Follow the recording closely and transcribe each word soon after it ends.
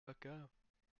fuck up.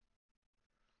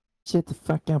 Shut the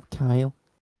fuck up, Kyle.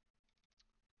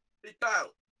 Hey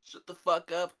Kyle, shut the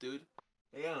fuck up, dude.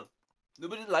 Yeah,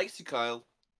 nobody likes you, Kyle.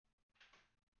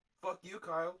 Fuck you,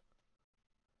 Kyle.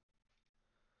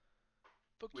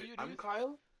 Fuck Wait, you, I'm dude.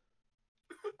 Kyle?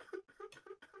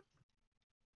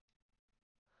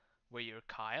 Wait, you're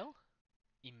Kyle?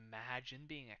 Imagine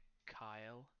being a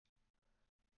Kyle.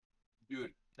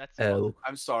 Dude, That's Oh.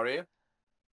 I'm sorry.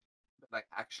 But, like,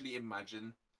 actually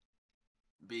imagine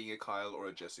being a Kyle or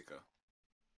a Jessica.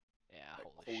 yeah, Like,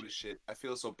 holy holy shit. shit. I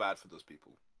feel so bad for those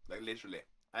people. Like, literally.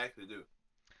 I actually do.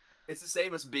 It's the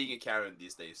same as being a Karen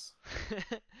these days.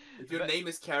 If your but, name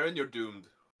is Karen, you're doomed.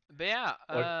 but yeah,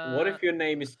 What if your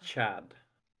name is Chad?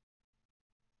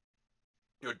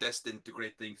 You're destined to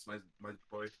great things, my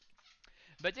boy.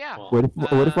 but yeah, Well,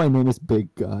 What if my name is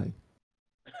Big Guy?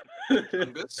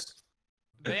 Fungus?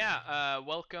 but yeah,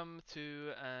 welcome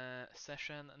to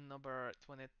session number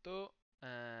 22.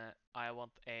 I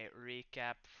want a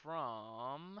recap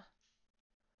from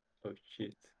oh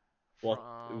shit. What?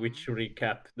 from Which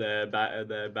recap? The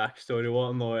backstory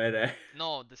one or the...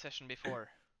 no, the session before.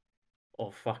 Oh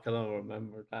fuck! I don't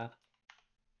remember that.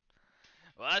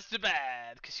 Well, that's too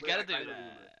bad, cause you Wait, gotta I do kinda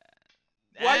remember.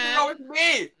 that. Why is it always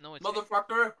me? No, it's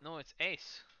Motherfucker! no, it's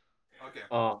Ace. Okay.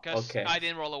 Oh, Cause okay. I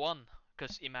didn't roll a 1.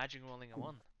 Cause imagine rolling a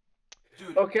 1.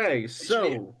 Dude, Okay, actually,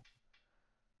 so.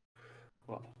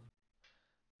 Well.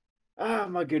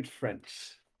 My good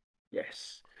friends.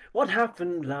 Yes. What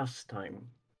happened last time?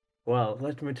 Well,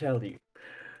 let me tell you.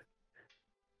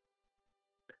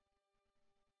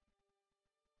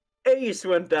 Ace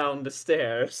went down the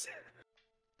stairs.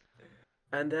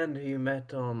 And then he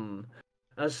met on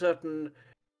a certain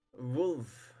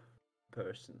wolf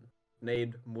person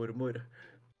named Murmur.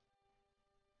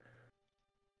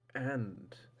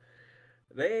 And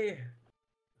they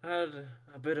had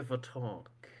a bit of a talk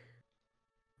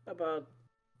about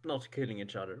not killing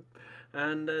each other.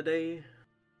 And they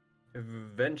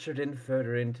ventured in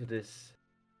further into this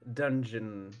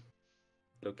dungeon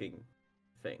looking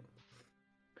thing.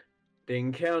 They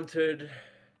encountered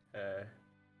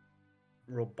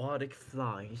robotic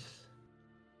flies.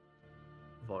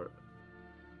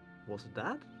 Was it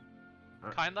that?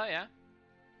 Kinda, yeah.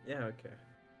 Yeah, okay.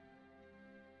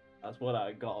 That's what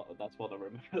I got. That's what I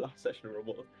remember last session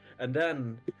was. And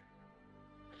then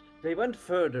they went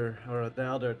further or the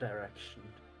other direction.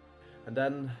 And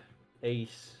then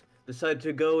Ace decided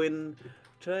to go in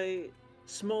to a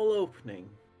small opening.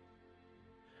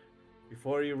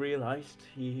 Before he realized,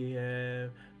 he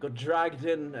got dragged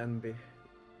in and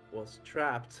was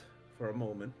trapped for a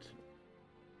moment.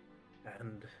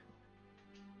 And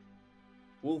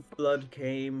wolf blood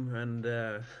came, and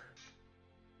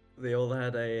they all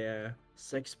had a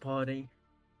sex party.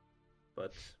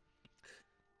 But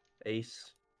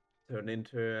Ace turned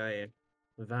into a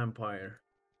vampire.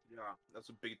 yeah, that's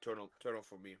a big turn off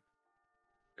for me.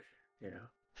 Yeah.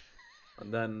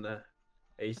 And then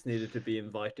Ace needed to be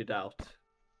invited out.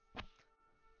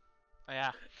 Oh,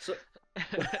 yeah. So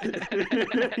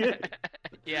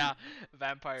yeah,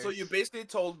 vampires. So you basically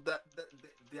told that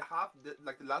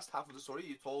like the last half of the story,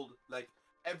 you told like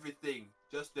everything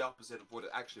just the opposite of what it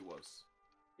actually was.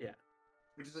 Yeah.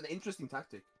 Which is an interesting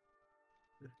tactic.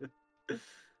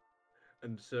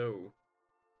 And so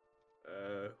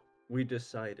we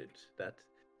decided that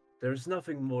there's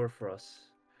nothing more for us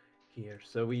here.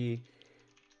 So we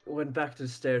went back to the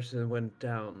stairs and went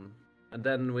down. And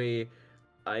then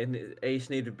Ace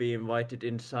needed to be invited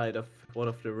inside of one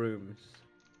of the rooms.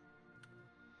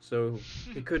 So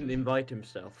he couldn't invite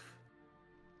himself.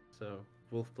 So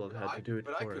Wolfblood had to do it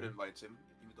But I for could him. invite him,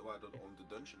 even though I don't own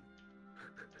the dungeon.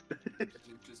 That's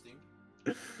interesting.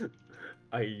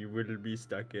 I will be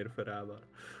stuck here forever.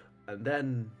 And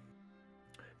then,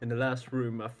 in the last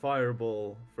room, a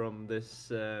fireball from this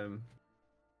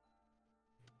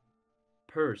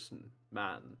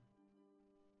man,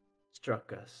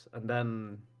 struck us. And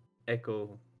then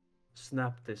Echo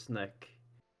snapped his neck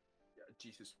Yeah,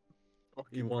 Jesus. in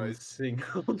Fucking one Christ.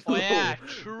 single Oh yeah,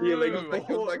 blow, dealing, true. It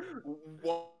was like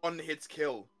one hit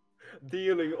kill.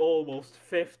 dealing almost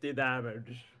 50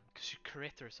 damage. Cause you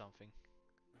crit or something.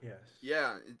 Yes.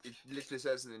 Yeah, it literally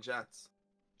says in the chat.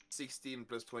 16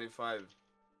 plus 25. And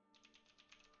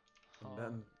Holy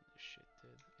then, shit,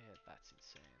 dude. Yeah, that's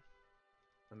insane.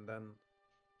 and then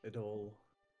it all.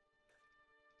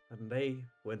 And they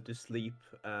went to sleep,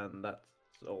 and that's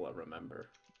all I remember.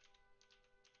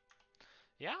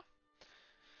 Yeah.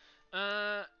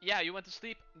 Yeah, you went to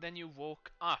sleep, then you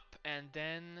woke up, and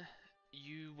then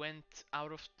you went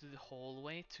out of the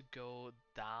hallway to go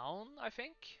down, I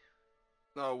think.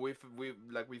 No, we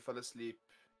fell asleep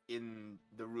in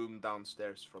the room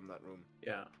downstairs from that room.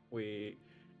 Yeah, we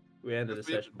ended the Because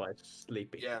we- session by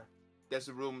sleeping. Yeah, there's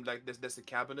a room like there's a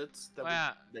cabinet that Oh,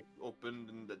 yeah. we like opened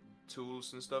and the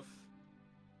tools and stuff.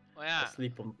 Oh I yeah,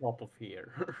 sleep on top of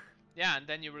here. yeah, and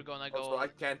then you were gonna Also, go. I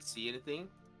can't see anything,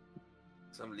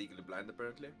 so I'm legally blind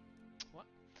apparently. What?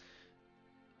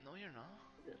 No, you're not.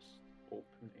 Just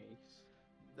open ace.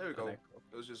 There we And go. echo.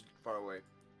 It was just far away.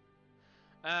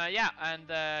 Yeah, and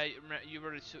you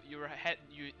were head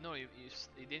you no you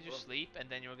did you Oh. sleep and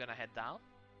then you were gonna head down.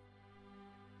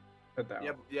 Head down.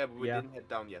 Yeah, but we Yeah. didn't head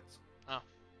down yet. Oh.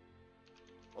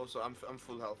 Also, I'm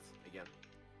full health again.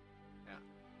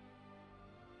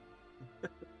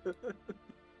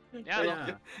 Yeah, Oh, no.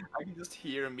 yeah. I can just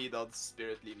hear Midad's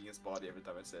spirit leaving his body every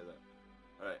time I say that.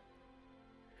 Alright.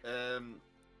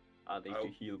 I need Oh. to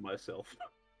heal myself.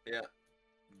 Yeah.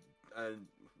 And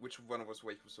which one of us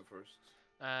wakes up first?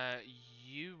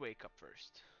 You wake up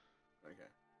first. Okay.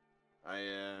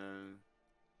 I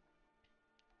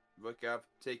wake up,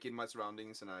 take in my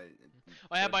surroundings, and I.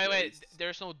 Oh yeah, turn by to the way, Ace.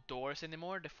 there's no doors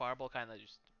anymore. The fireball kind of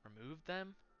just removed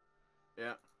them.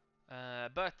 Yeah.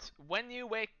 But when you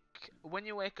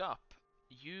wake up,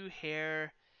 you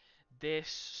hear this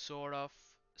sort of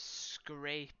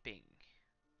scraping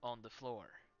on the floor,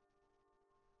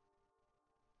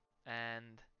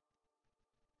 and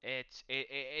it's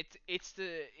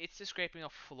the scraping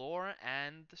of floor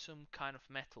and some kind of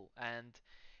metal, and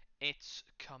it's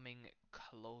coming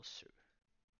closer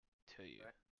to you.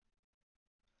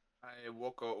 I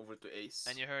walk over to Ace.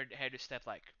 And you heard the step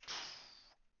like,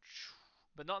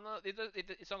 but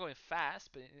it's not going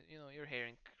fast, but you know you're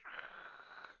hearing.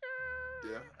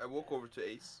 Yeah. I walk over to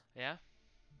Ace. Yeah.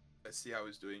 I see how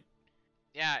he's doing.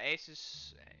 Yeah, Ace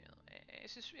is,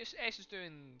 Ace is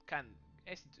doing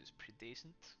Ace is pretty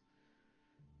decent.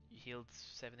 You healed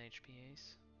 7 HP,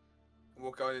 Ace.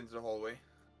 Walk out into the hallway.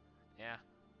 Yeah.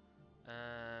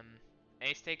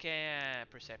 Ace, take a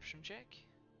perception check.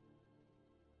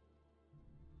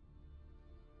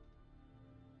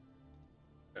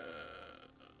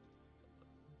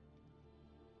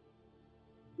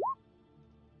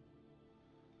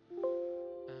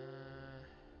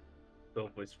 It's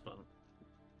always fun.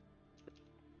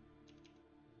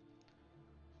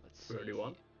 Let's see.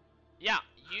 31. Yeah,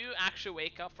 you actually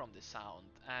wake up from the sound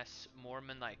as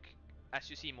as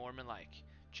you see Mormon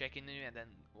checking you, and then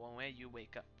one way you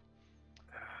wake up.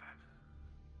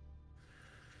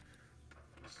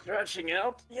 Stretching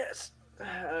out, yes.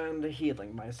 And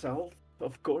healing myself,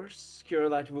 of course. Cure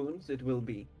light wounds, it will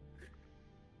be.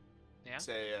 Yeah.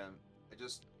 Say, I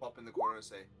just pop in the corner and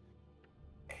say,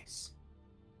 Ace,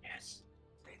 Yes.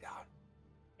 stay down.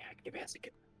 Yeah, give me a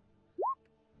second.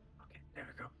 Okay, there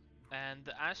we go. And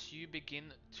as you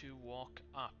begin to walk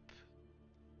up,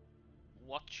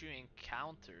 what you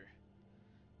encounter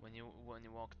when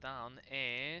you walk down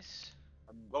is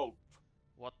I'm go.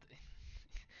 what?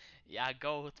 Yeah,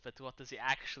 goat, but what does he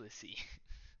actually see?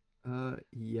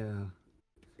 Yeah.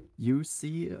 You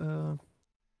see,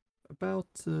 about,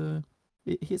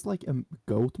 he's like a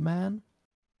goat man.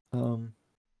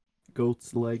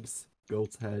 Goat's legs,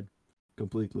 goat's head,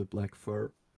 completely black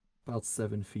fur, about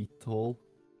 7 feet tall.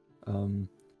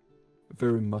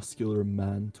 Very muscular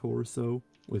man torso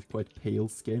with quite pale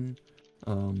skin.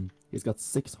 He's got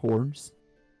 6 horns,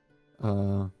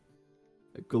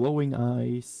 glowing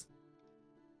eyes,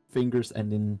 fingers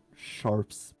ending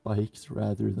sharp spikes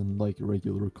rather than like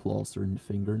regular claws or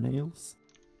fingernails.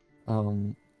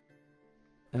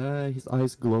 His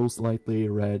eyes glow slightly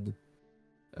red,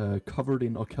 covered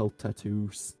in occult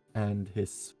tattoos, and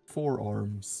his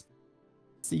forearms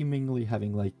seemingly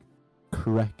having like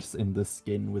cracks in the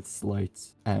skin with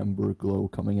slight amber glow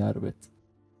coming out of it.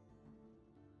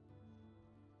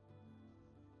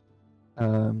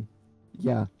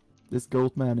 Yeah, this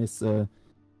goat man is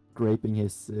scraping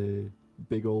his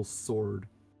big old sword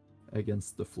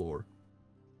against the floor.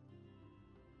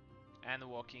 And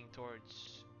walking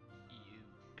towards you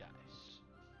guys.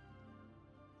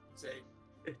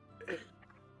 Say,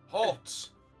 halt!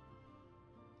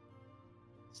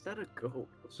 Is that a goat?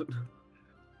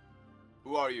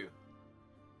 Who are you?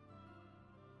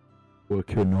 Well,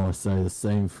 couldn't I say the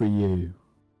same for you?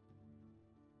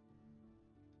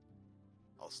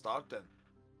 I'll start then.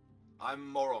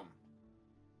 I'm Morom,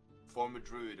 former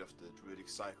druid of the druidic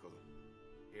cycle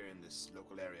here in this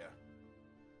local area.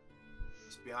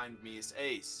 Just behind me is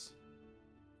Ace.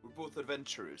 We're both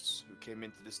adventurers who came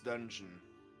into this dungeon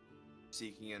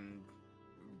seeking and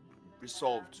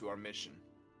resolved to our mission.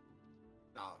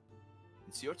 Now,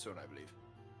 it's your turn, I believe.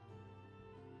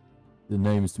 The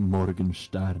name's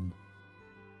Morgenshtern.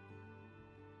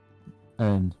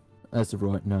 And as of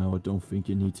right now, I don't think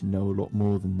you need to know a lot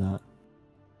more than that.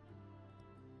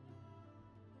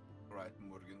 Right,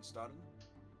 Morgenshtern.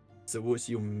 So what's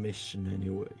your mission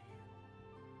anyway?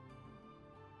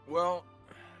 Well,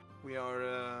 we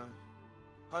are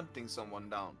hunting someone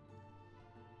down.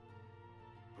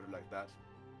 Put it like that.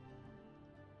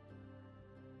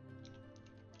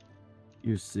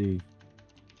 You see,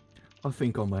 I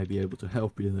think I may be able to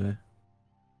help you there.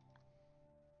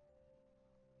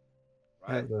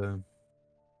 Right?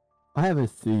 I have a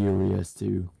theory as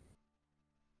to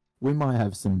we might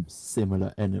have some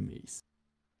similar enemies,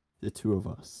 the two of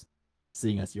us,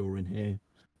 seeing as you're in here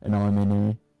and I'm in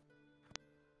here.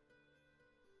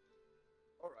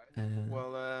 Alright.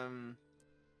 Well,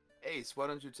 Ace, why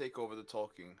don't you take over the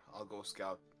talking? I'll go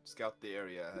scout the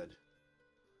area ahead.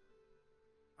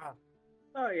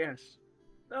 Oh, yes.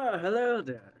 Oh, hello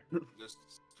there. Just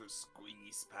to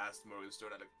squeeze past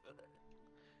Morgenshtern and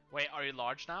Wait, are you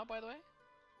large now, by the way?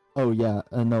 Oh yeah,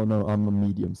 no, I'm a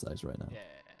medium size right now. Yeah.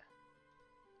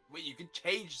 Wait, you can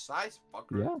change size,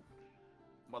 fucker. Yeah,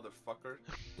 Motherfucker.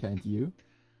 can't you?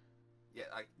 Yeah,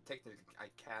 I technically I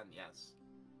can, yes.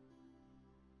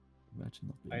 Imagine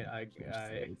not being able to change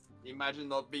size. Imagine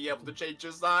not being able to change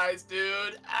your size,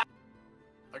 dude. Ah!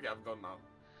 Okay, I'm gone now.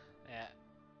 Yeah.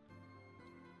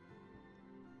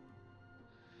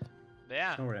 But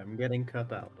yeah. Sorry, I'm getting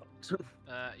cut out.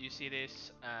 You see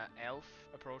this elf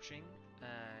approaching.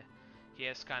 He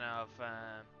has kind of.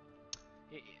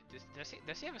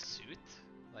 Does he have a suit?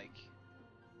 Like.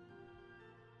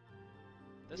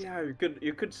 Yeah,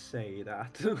 you could say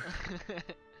that.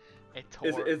 It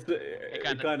tore.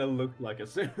 It kind of looked like a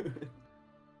suit.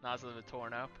 Now it's a little bit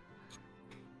torn up.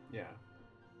 Yeah.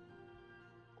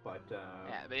 Quite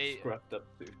Yeah, but scrapped up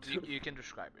suit. You can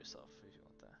describe yourself if you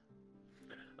want that.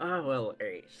 Ah, well,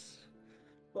 Ace.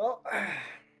 Well,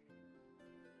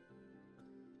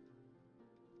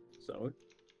 so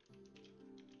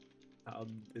how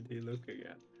did he look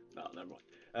again? No, never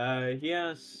mind. He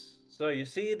has. So you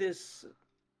see this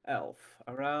elf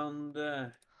around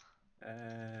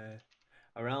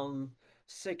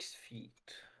 6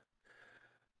 feet.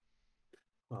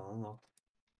 Well, not.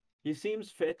 He seems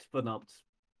fit, but not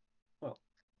well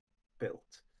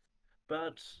built.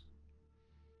 But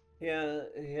yeah,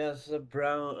 he has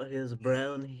brown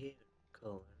hair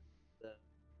color. Uh,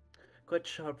 Quite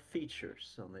sharp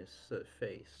features on his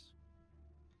face.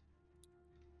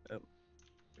 Um,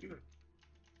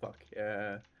 fuck.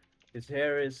 His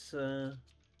hair is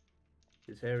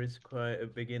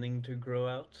quite beginning to grow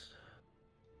out,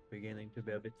 beginning to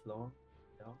be a bit long.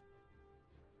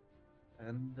 Yeah.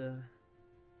 And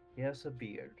he has a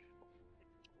beard.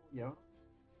 Yeah.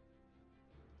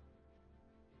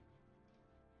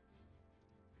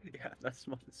 Yeah, that's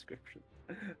my description.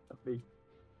 I've been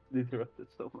interrupted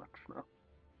so much now.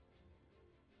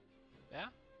 Yeah.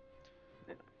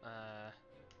 Yeah.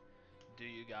 Do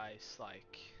you guys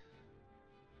like?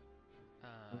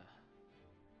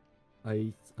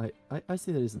 I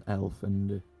see that he's an elf,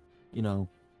 and you know,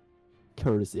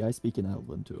 courtesy, I speak in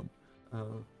Elven to him.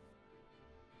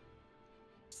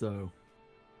 So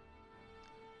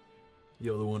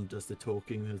you're the one does the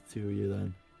talking with the two of you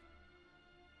then.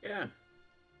 Yeah.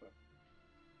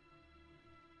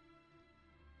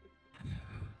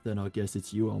 Then I guess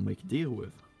it's you I'll make a deal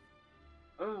with.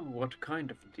 Oh, what kind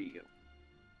of deal?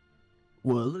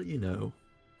 Well, you know,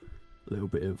 a little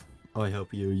bit of I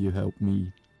help you, you help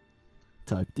me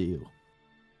type deal.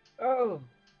 Oh,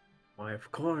 why,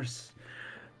 of course.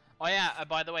 Oh yeah.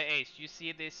 By the way, Ace, you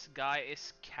see this guy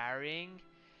is carrying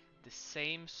the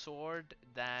same sword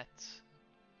that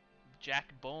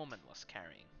Jack Bowman was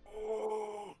carrying.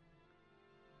 Oh,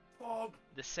 Bob.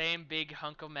 The same big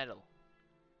hunk of metal.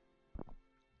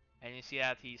 And you see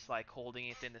that he's like holding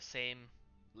it in the same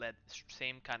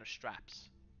same kind of straps.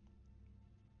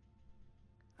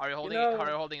 Are you holding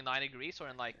it 9 degrees or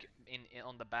in like in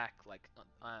on the back, like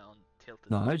on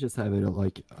tilted? No, I just have it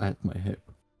like at my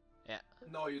hip. Yeah.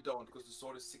 No, you don't, because the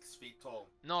sword is 6 feet tall.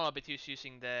 No, but he's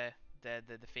using the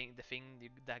thing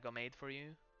that got made for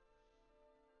you.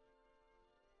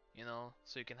 You know,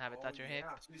 so you can have it at your hip.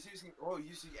 So he's using. Oh,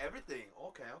 using everything.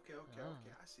 Okay.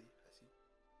 I see.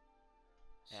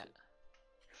 Yeah.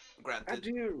 Granted. How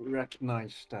do you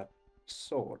recognize that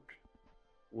sword?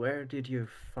 Where did you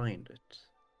find it?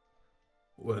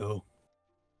 Well,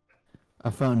 I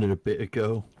found it a bit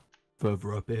ago,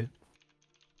 further up here.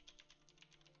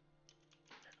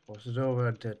 Was it over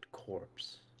a dead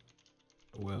corpse?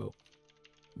 Well,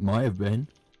 might have been.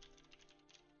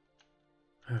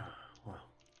 Well,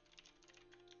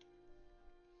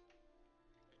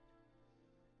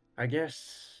 I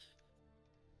guess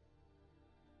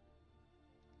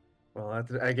Well,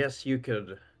 I guess you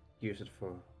could use it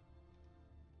for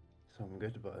some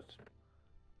good, but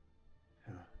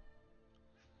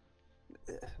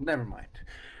never mind.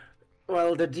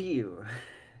 Well, the deal.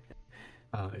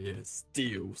 Ah, yes,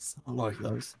 deals. I like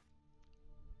those.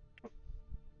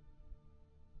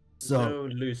 So,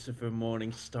 Lucifer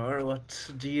Morningstar,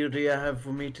 what deal do you have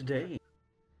for me today?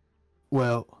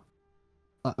 well,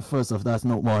 first off, that's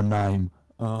not my name.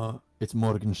 It's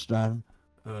Morgenshtern.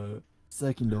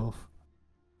 Second off,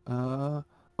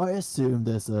 I assume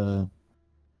there's a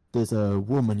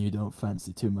woman you don't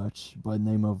fancy too much by the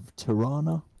name of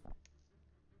Tirana.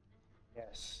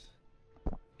 Yes.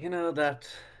 You know that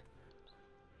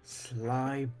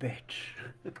sly bitch.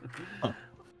 Oh,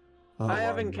 I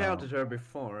have I encountered know. her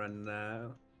before,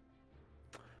 and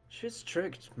she's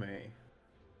tricked me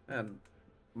and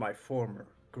my former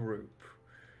group.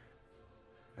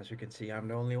 As you can see, I'm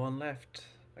the only one left,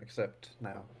 except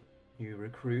now you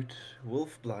recruit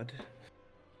Wolfblood.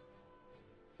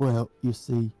 Well, you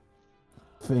see,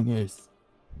 thing is,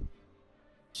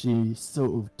 she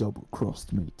sort of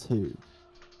double-crossed me too.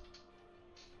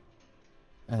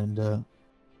 And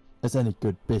as any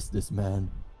good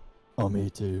businessman, I'm here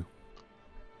to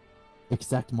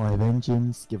exact my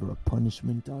vengeance, give her a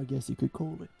punishment, I guess you could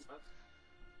call it.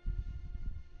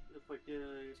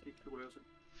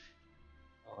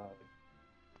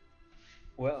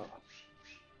 Well,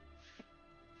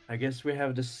 I guess we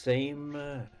have the same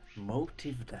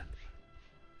motive then.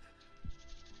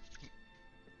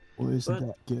 Well, isn't But-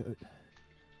 that good?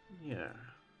 Yeah.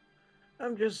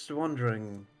 I'm just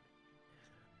wondering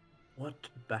what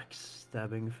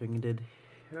backstabbing thing did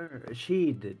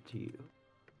she did to you?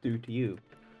 Do to you?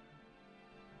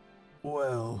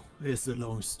 Well, it's a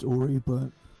long story,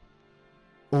 but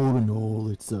all in all,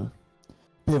 it's a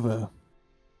bit of a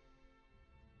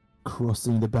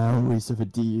crossing the boundaries of a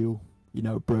deal,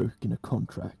 broken a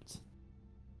contract.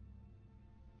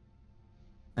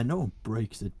 And no one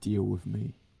breaks a deal with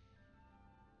me.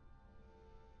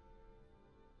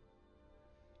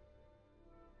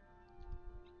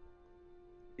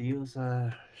 Deals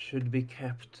should be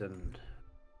kept and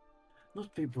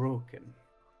not be broken.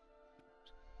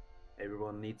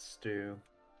 Everyone needs to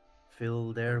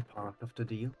fill their part of the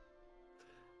deal.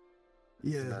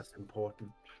 Yeah, That's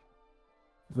important.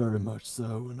 very much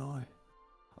so, and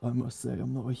I must say,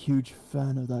 I'm not a huge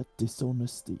fan of that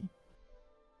dishonesty.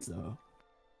 So,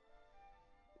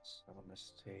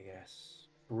 Honesty, yes.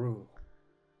 True.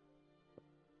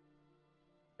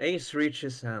 Ace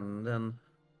reaches hand and,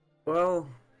 well,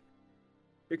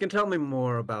 you can tell me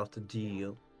more about the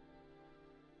deal.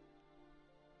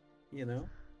 You know?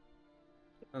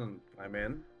 And I'm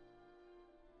in.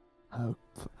 how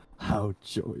how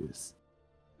joyous.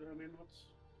 I mean, what's...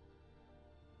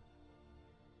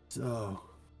 So,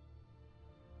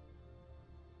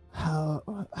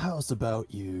 how's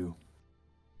about you?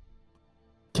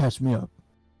 Catch me up.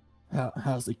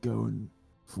 How's it going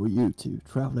for you two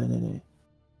traveling in it?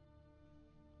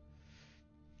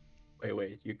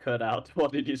 Wait, you cut out.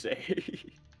 What did you say?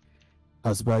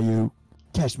 How's about you?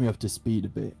 Catch me up to speed a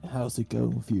bit. How's it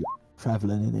going with you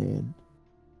traveling in it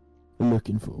and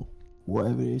looking for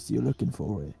whatever it is you're looking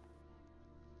for it?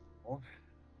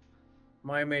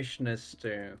 My mission is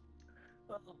to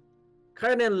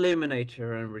kind of eliminate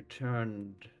her and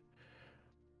return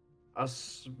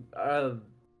us, I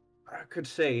could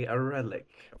say, a relic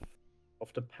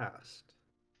of the past.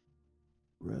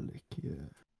 Relic, yeah.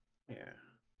 Yeah.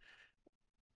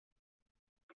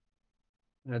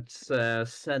 It's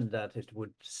said that it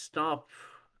would stop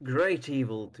great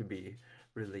evil to be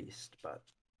released, but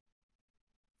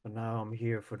for now I'm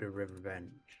here for the revenge.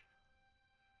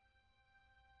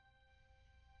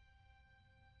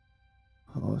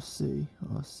 I see,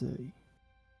 I see.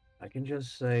 I can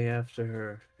just say after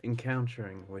her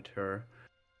encountering with her,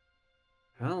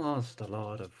 I lost a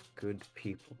lot of good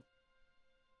people.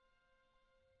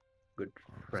 Good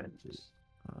friends.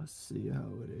 I see how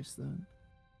it is then.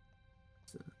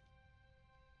 So,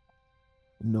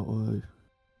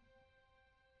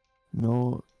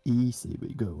 not easy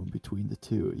be going between the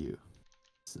two of you.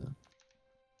 It's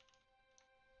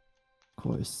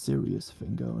quite a serious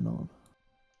thing going on.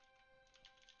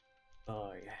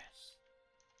 Oh, yes.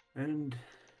 And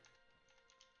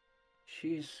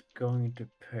she's going to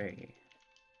pay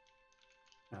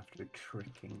after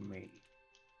tricking me.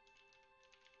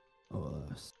 Oh,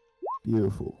 that's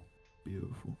beautiful,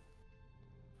 beautiful.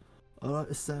 I like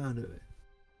the sound of it.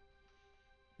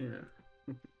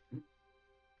 Yeah.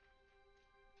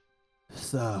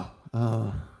 So,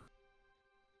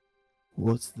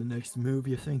 what's the next move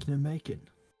you're thinking of making?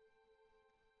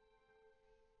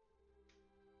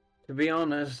 To be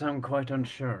honest, I'm quite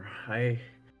unsure.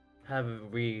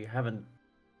 We haven't.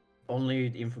 Only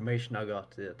the information I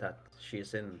got that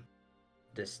she's in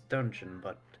this dungeon,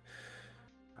 but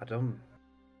I don't.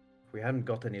 We haven't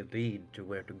got any lead to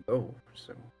where to go,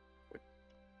 so we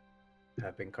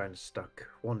have been kind of stuck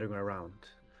wandering around.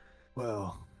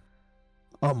 Well,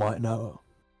 I might know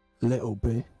a little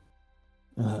bit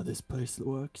how this place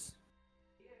works.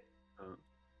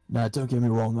 Now, don't get me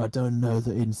wrong, I don't know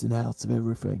the ins and outs of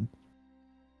everything,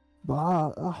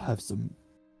 but I have some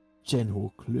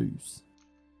general clues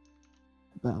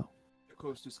about. The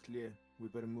coast is clear. We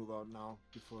better move out now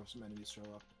before some enemies show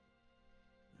up.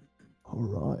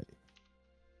 Alright.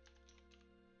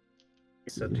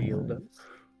 It's a deal then.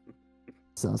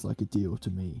 Sounds like a deal to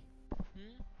me.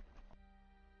 Hmm?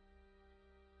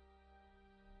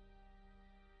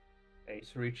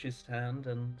 Ace reaches his hand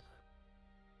and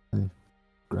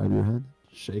Grab your hand,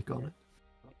 shake on it.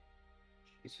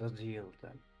 it's a deal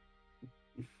then.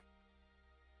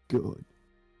 Good.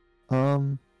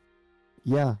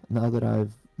 Yeah, now that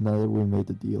we made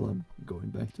the deal, I'm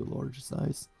going back to a larger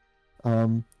size.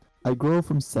 I grow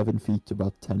from 7 feet to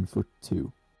about 10 foot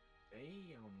 2. Damn,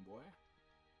 boy.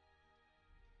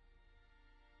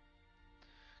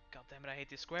 God damn it, I hate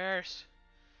these squares.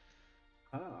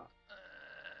 Ah.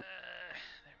 There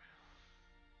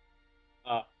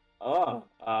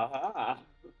Aha.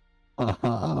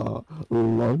 Aha,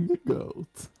 long ago.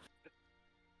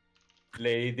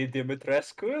 Lady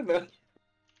Dimitrescu.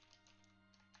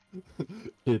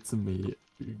 It's me,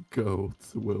 Goat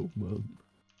Wilman.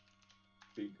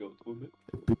 Big goat woman.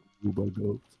 A big Uber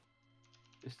goat.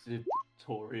 It's the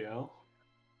Toriel.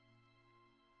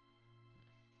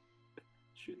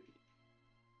 Should be.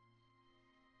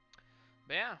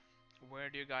 But yeah, where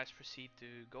do you guys proceed to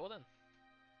go then?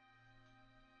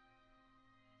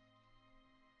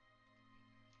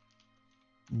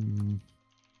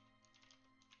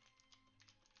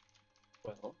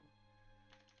 Well,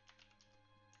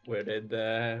 where did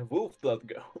wolf blood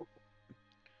go?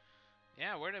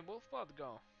 Yeah, where did Wolfblood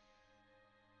go?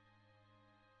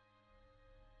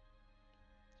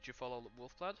 Did you follow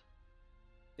Wolfblood?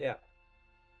 Yeah.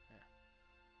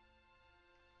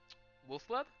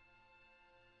 Wolfblood?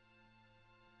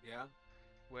 Yeah,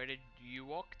 Where did you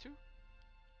walk to?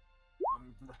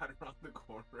 I'm right around the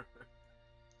corner.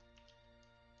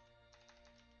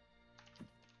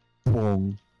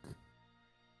 Plonk.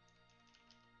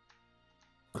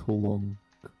 Clonk.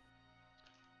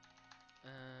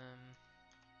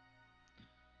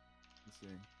 Let's see.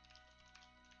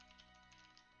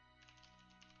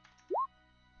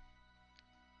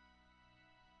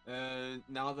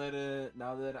 Now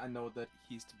that I know that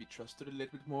he's to be trusted a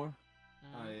little bit more,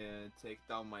 I take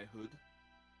down my hood,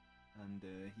 and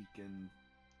he can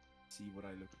see what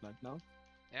I look like now.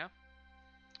 Yeah.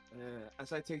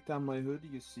 As I take down my hood,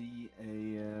 you see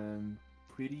a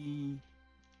pretty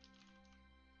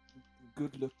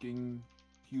good-looking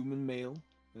human male.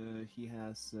 He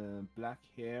has black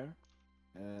hair,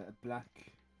 a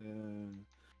black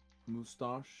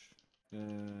mustache,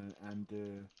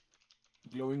 and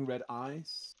glowing red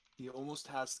eyes. He almost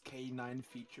has canine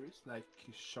features, like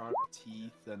sharp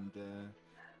teeth and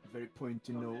very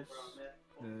pointy nose,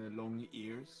 long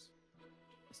ears,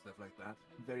 stuff like that.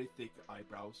 Very thick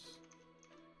eyebrows.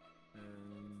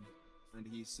 And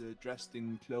he's dressed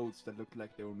in clothes that look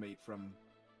like they were made from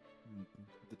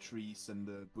the trees and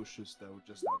the bushes that were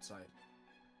just outside.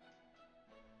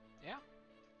 Yeah.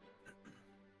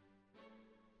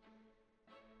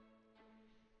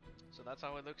 So that's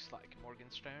how it looks like,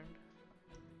 Morgenshtern.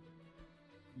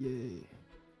 Yay.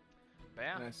 But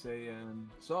yeah. And I say,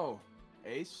 so,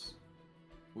 Ace,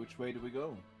 which way do we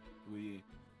go? Do we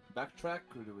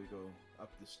backtrack or do we go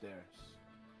up the stairs?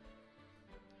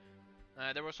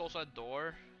 There was also a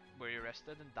door where you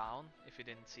rested and down, if you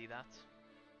didn't see that.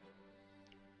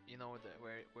 You know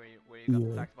where you got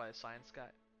Yeah. attacked by a science guy.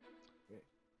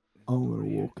 I'm gonna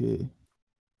walk here.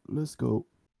 Let's go.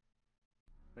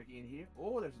 Like in here?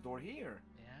 Oh, there's a door here.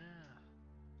 Yeah.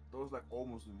 Door's like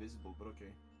almost invisible, but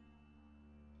okay.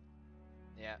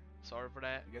 Yeah. Sorry for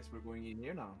that. I guess we're going in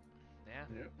here now. Yeah.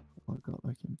 Yeah. Oh my god,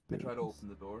 I can I build try to this. open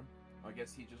the door. I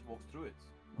guess he just walks through it.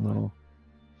 No.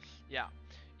 Yeah.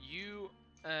 You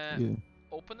Yeah.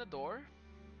 open the door.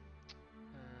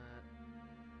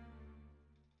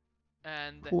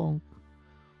 And Clonk.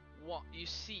 what you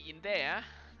see in there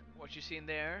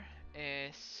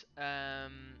is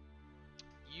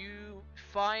you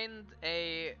find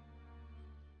a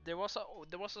there was a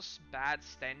bad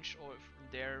stench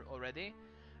there already,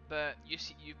 but you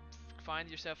find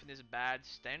yourself in this bad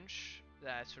stench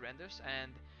that surrenders,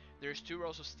 and there's 2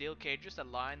 rows of steel cages that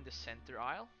line the center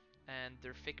aisle, and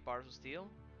their thick bars of steel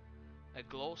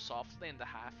glow softly in the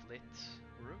half-lit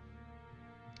room.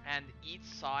 And each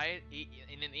side,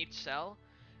 in each cell,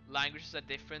 languishes a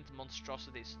different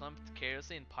monstrosity, slumped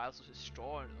carelessly in piles of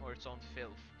straw or its own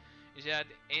filth. You see that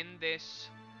in this,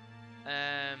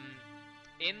 um,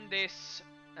 in this,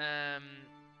 um,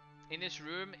 in this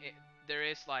room, there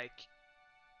is like,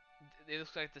 it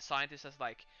looks like the scientist has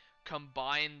like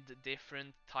combined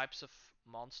different types of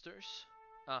monsters.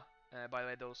 By the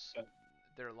way, those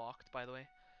they're locked. By the way,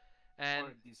 and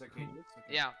Or these are cages?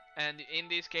 Okay. yeah, and in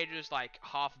these cages, like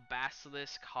half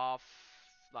basilisk, half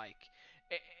like,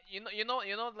 you know,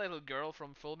 the little girl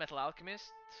from Full Metal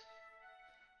Alchemist.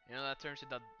 You know that turns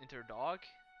into a dog.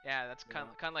 Yeah, that's kind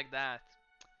Yeah. of like that.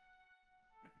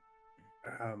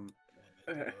 Um,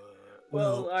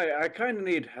 Well, well, I kind of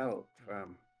need help.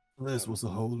 this was a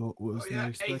whole lot worse Oh than I yeah,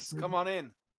 expected. Ace, come on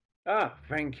in.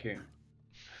 Thank you.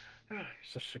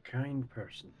 Such a kind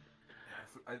person.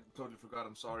 I totally forgot.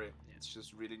 I'm sorry. It's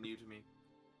just really new to me.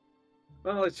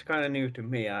 Well, it's kind of new to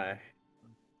me. I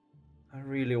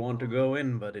really want to go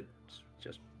in, but it's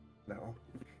just no.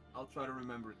 I'll try to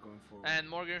remember it going forward. And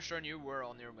Morgenstern, you were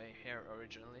on your way here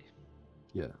originally.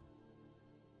 Yeah.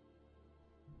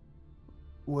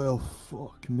 Well,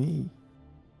 fuck me.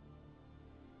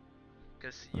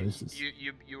 Because This is-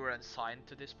 you were assigned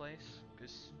to this place.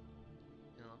 Because,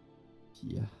 you know.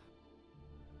 Yeah.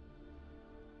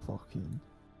 Fucking.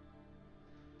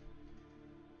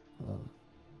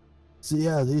 So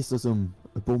yeah, these are some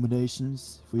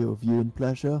abominations for your viewing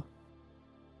pleasure.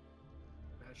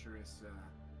 Pleasure is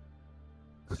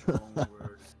a strong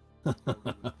word.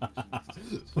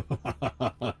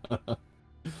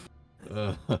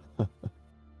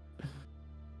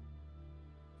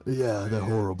 Yeah, they're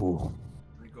horrible.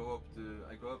 I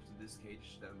go up to this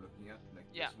cage that I'm looking at, like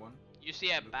Yeah. this one. You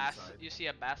see a Look inside. you see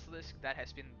a basilisk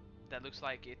that looks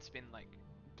like it's been like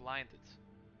blinded.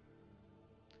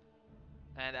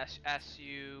 And as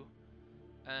you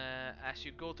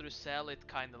go through the cell, it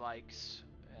kind of like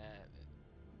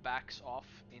backs off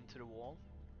into the wall,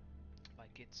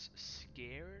 like it's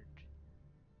scared.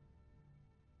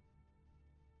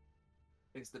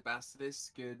 Is the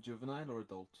basilisk juvenile or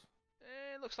adult?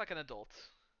 It looks like an adult,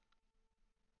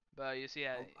 but you see,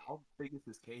 How big is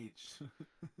this cage?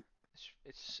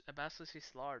 it's a basilisk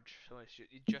is large, so it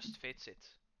just fits it.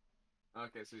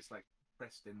 Okay, so it's like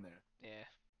pressed in there. Yeah.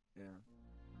 Yeah.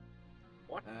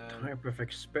 What Um, type of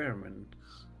experiment?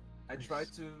 I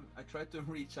tried to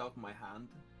reach out my hand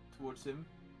towards him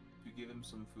to give him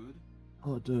some food.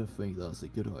 I don't think that's a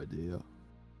good idea.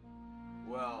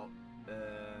 Well,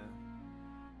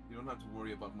 you don't have to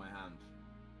worry about my hand.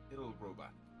 It'll grow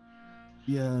back.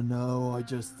 Yeah, no,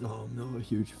 I'm not a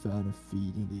huge fan of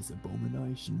feeding these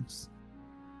abominations.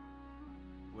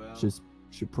 Well,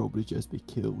 Should probably just be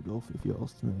killed off if you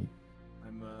ask me.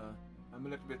 I'm a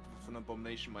little bit of an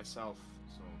abomination myself,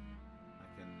 so I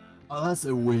can. Oh, that's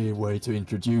a weird way to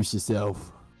introduce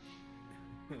yourself.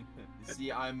 You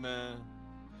see, I'm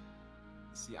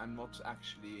not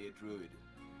actually a druid.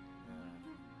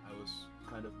 I was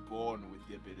kind of born with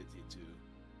the ability to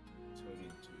turn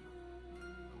into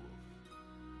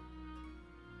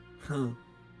a wolf.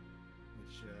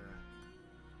 Which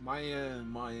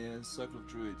my circle of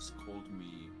druids called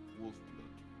me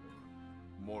Wolfblood,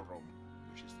 or Morom,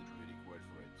 which is the druidic word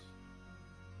for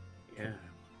it. Yeah.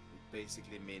 It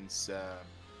basically means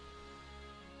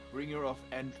bringer of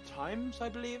end times, I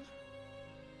believe.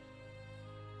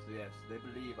 So yes, they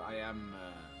believe I am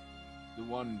the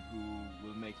one who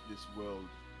will make this world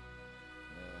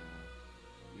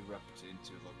erupt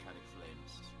into volcanic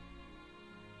flames.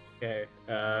 Okay.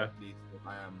 Or at least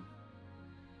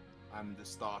I'm the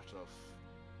start of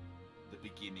the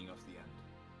beginning of the end.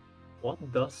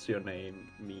 What does your name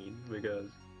mean?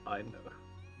 Because I know.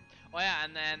 Oh yeah,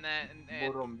 and then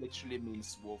Morom literally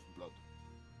means wolf blood.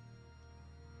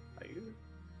 Are you?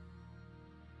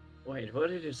 Wait, what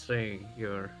did you say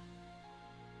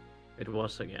it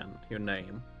was again? Your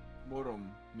name? Morom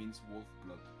means wolf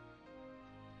blood.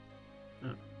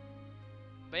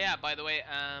 but yeah, by the way,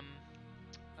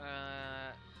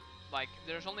 like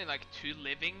there's only like 2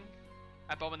 living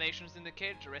abominations in the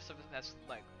cage. The rest of it has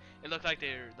like, it looked like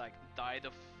they're like died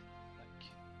of like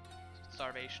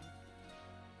starvation.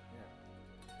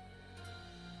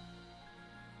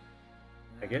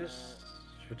 I guess.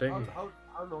 Should I?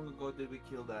 How long ago did we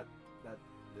kill that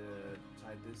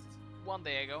scientist? 1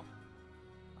 day ago.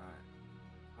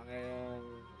 Alright.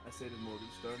 I say to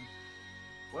Morgenshtern,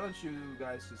 why don't you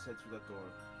guys just head through that door?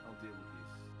 I'll deal with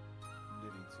these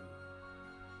living too.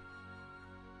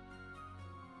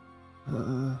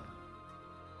 And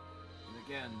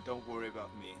Again, don't worry about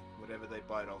me. Whatever they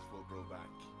bite off will grow back.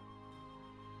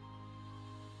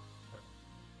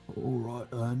 Alright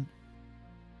then.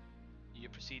 You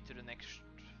proceed to the next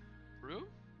room.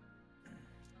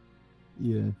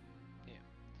 Yeah.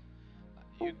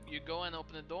 You go and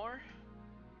open the door,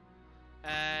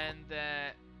 and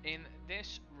in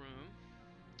this room,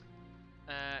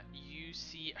 you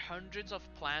see hundreds of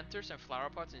planters and flower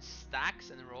pots in stacks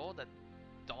and row that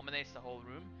dominates the whole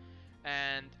room.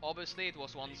 And obviously it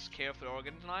was once carefully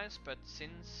organized, but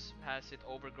since has it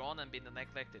overgrown and been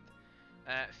neglected.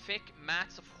 Thick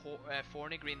mats of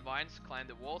thorny green vines climb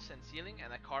the walls and ceiling,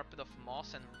 and a carpet of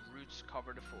moss and roots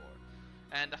cover the floor.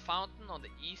 And the fountain on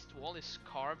the east wall is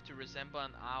carved to resemble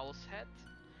an owl's head,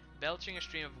 belching a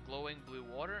stream of glowing blue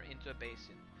water into a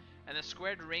basin. And a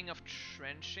squared ring of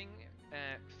trenching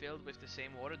filled with the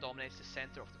same water dominates the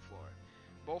center of the floor.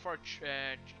 Both are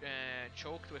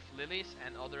choked with lilies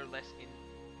and other less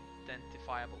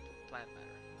identifiable plant matter.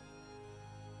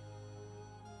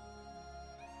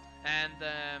 And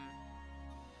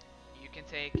you can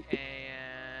take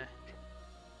a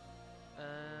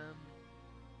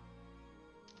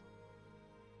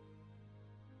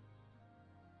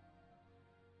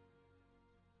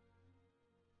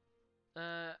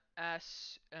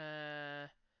as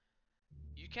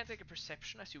you can take a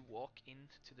perception as you walk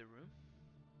into the room.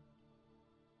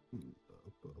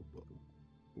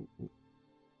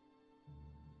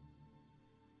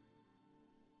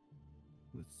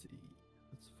 Let's see.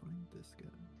 Let's find this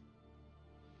guy.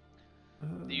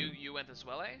 You went as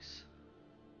well, Ace?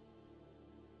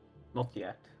 Not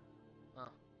yet.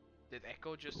 Did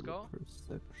Echo just go?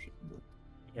 Perception.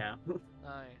 Yeah.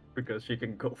 Aye. Because she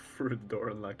can go through the door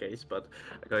unlike Ace, but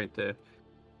I'm going to.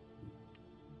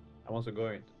 I'm also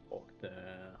going to talk the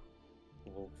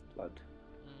wolf blood.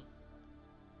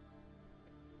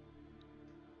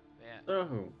 Yeah.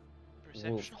 Oh.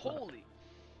 Perception. Wolf blood. Holy.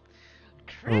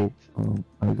 Crit.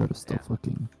 I gotta stop Yeah.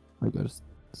 fucking. I gotta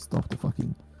stop the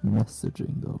fucking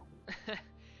messaging though.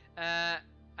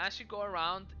 As you go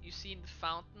around, you see in the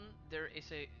fountain there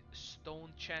is a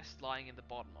stone chest lying in the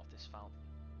bottom of this fountain.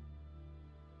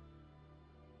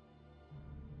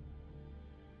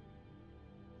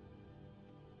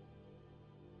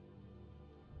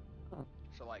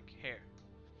 So like here.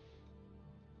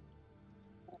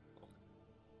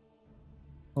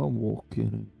 I'm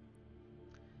walking.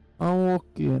 I'm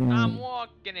walking. I'm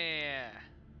walking here.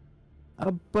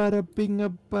 A bada bing, a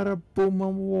bada boom,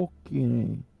 I'm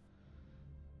walking.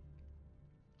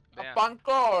 Yeah.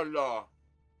 Pancolo!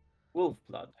 Wolf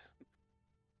blood.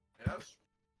 Yes?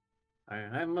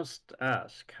 I must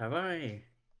ask, have I.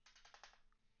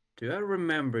 Do I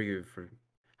remember you from.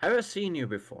 Have I seen you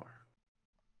before?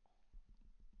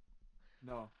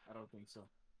 No, I don't think so.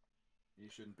 You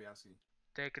shouldn't be asking.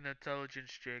 Take an intelligence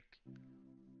check.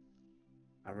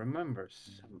 I remember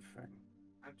something.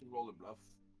 I have to roll a bluff.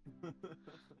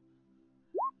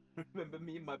 Remember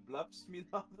me and my bluffs,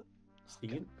 Minad?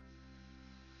 Seen?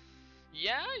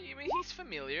 Yeah, I mean he's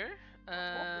familiar.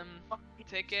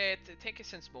 Take a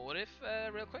sense motive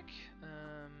real quick.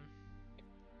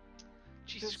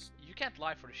 Jesus, you can't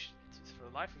lie for the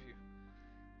life of you.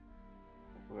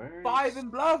 Where 5 is- in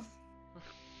bluff!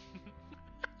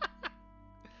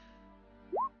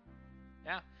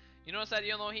 Yeah, you notice that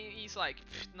he's like,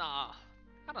 nah,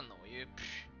 I don't know you.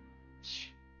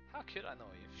 How could I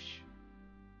know you?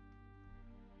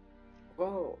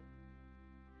 Well,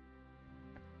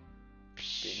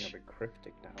 being a bit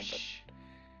cryptic now, but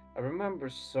I remember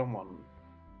someone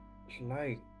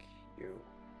like you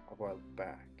a while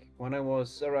back when I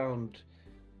was around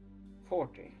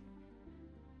 40.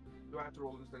 Do I have to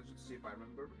roll intelligence to see if I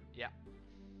remember? Yeah.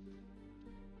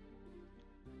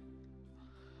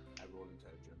 I roll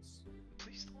intelligence.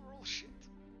 Please don't roll shit.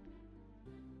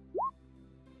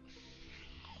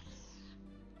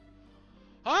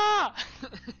 Ah!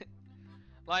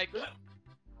 Like,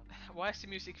 why is the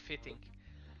music fitting?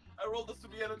 I rolled a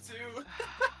 3 and a 2! God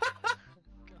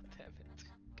damn it.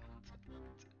 God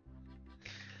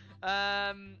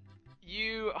damn it.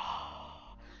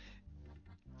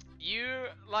 You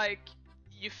like,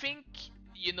 you think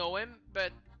you know him,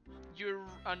 but you're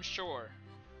unsure.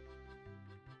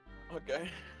 Okay.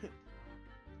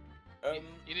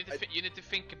 You need to you need to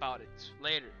think about it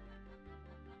later.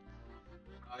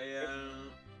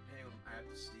 hang on, I have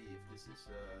to see if this is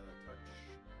a touch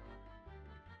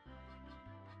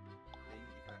thing,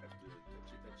 if I have to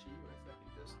touchy, or if I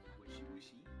can just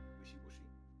wishy.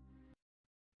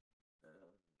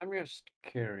 I'm just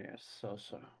curious,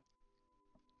 also.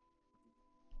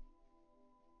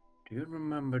 Do you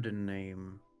remember the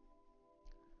name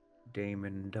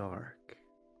Damon Dark?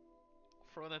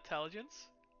 for an intelligence.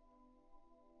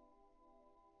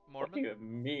 What do Mormon? you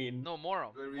mean? No,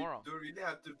 Moro. Do Moro. I really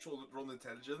have to roll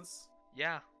intelligence?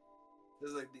 Yeah. This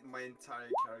is like my entire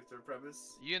character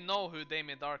premise. You know who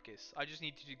Damien Dark is. I just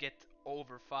need you to get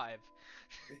over 5.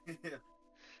 Yeah.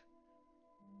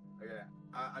 Okay,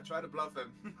 I try to bluff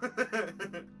him.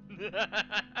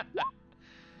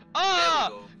 Ah!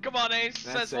 go. Come on, Ace.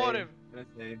 Says for him.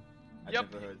 That's name. I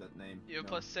Yup. never heard that name. You're No.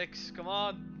 +6. Come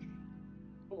on.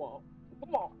 Come on.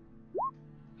 Come on.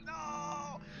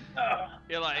 No. Ah.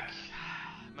 You're like,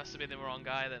 must have been the wrong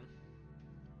guy then.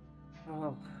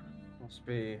 Oh, must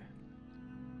be.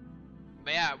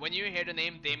 But yeah, when you hear the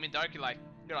name Damien Dark, you're like,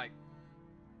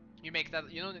 you make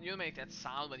that, you make that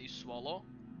sound when you swallow.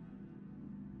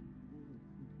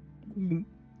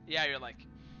 Yeah, you're like,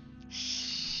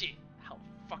 shit. How the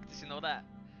fuck does he know that?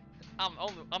 I'm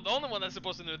the only one that's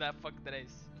supposed to know that fuck that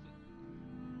is.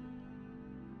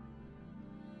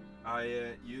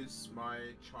 I use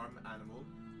my charm animal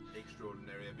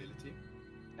extraordinary ability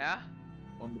Yeah.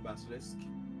 on the basilisk,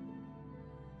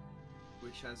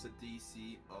 which has a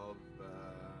DC of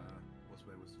what's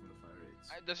my wisdom modifier?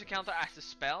 It's Does it counter as a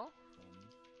spell?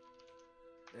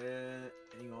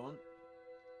 hang on.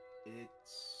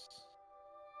 It's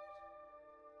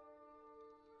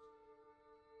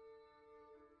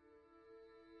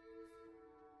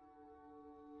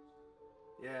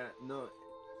yeah, no.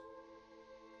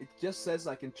 It just says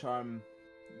I can charm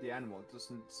the animal. It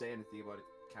doesn't say anything about it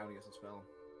counting as a spell.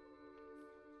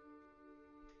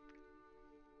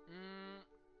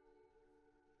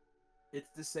 It's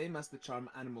the same as the charm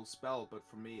animal spell, but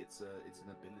for me it's an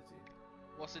ability.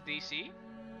 What's the DC?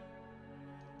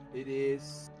 It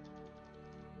is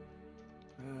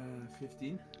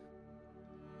 15.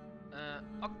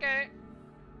 Okay.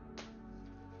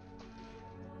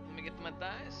 Let me get my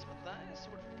dice. Where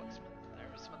the fuck's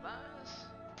there's my dice.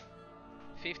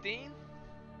 15.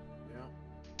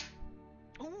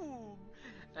 Yeah. Ooh.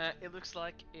 It looks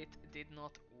like it did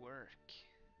not work.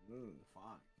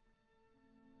 Fine.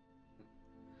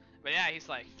 But yeah, he's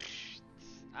like,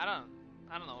 I don't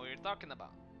know what you're talking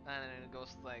about. And then it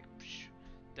goes like,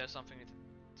 there's something with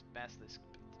its basilisk,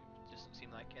 but it doesn't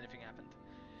seem like anything happened.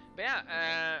 But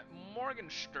yeah,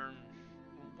 Morgenshtern,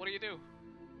 what do you do?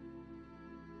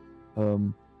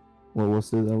 What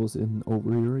was it that was in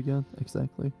over here again,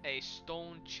 exactly? A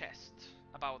stone chest,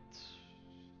 about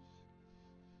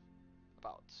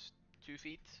 2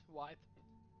 feet wide,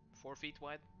 4 feet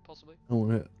wide, possibly. I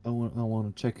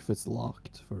wanna check if it's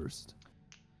locked first.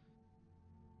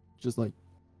 Just like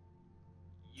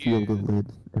feel the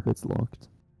lid if it's locked.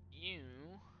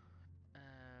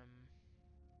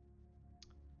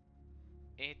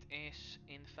 It is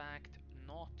in fact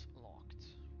not locked.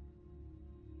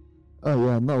 Oh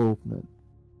yeah, no, open it.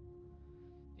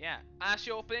 Yeah, as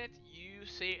you open it, you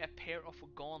see a pair of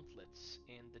gauntlets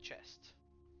in the chest.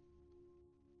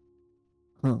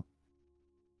 Huh.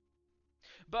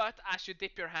 But as you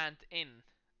dip your hand in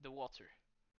the water,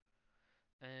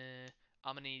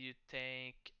 I'm gonna need you to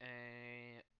take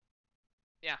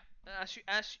yeah. As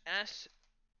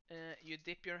you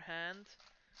dip your hand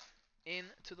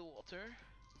into the water,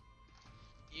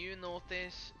 you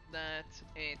notice that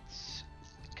it's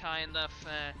kind of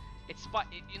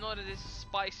you know that it's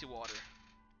spicy water,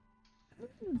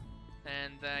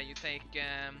 and you take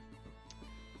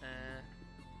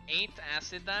 8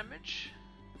 acid damage.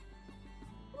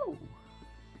 Oh.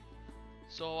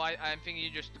 So I'm thinking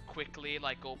you just quickly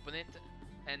like open it,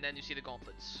 and then you see the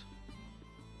gauntlets.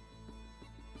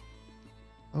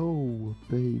 Oh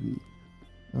baby.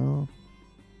 Oh.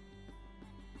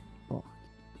 Fuck.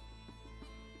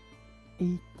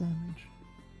 8 damage.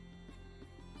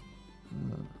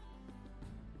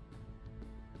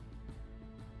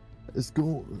 Let's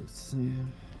go. Let's see.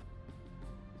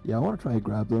 Yeah, I want to try to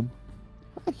grab them.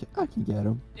 I can get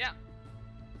them. Yeah.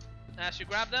 As you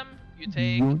grab them, you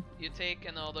take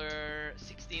another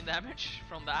 16 damage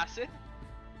from the acid,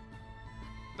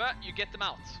 but you get them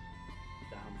out.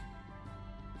 Damn.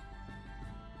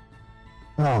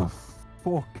 Oh,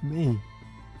 fuck me.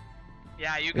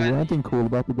 Yeah, you Is there got. anything cool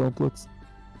about the gauntlets?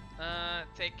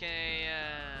 Take a.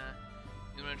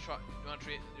 You wanna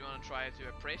try to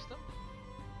appraise them?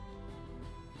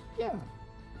 Yeah.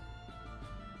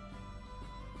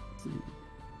 Let's see.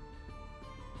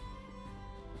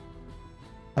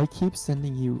 I keep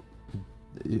sending you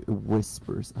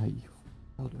whispers. How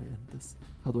do I end this?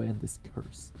 How do I end this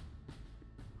curse?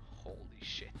 Holy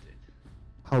shit, dude.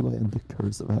 How do I end the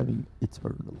curse of having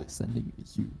eternally sending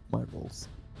you my rolls?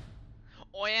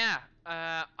 Oh yeah,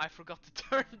 I forgot to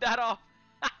turn that off.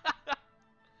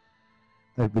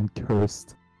 I've been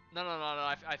cursed. No,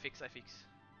 I fix.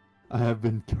 I have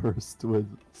been cursed with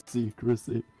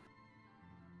secrecy.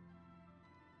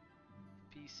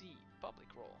 PC public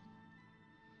role.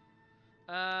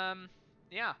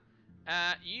 Yeah.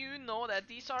 You know that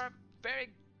these are very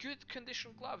good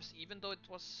condition gloves, even though it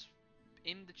was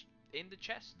in the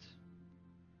chest.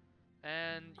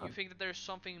 And you think that there's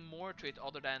something more to it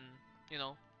other than, you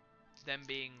know, them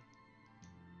being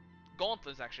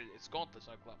gauntlets. Actually, it's gauntlets,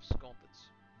 not gloves. Gauntlets.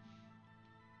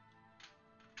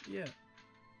 Yeah.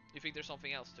 You think there's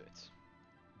something else to it,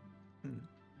 Hmm.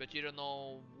 but you don't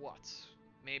know what.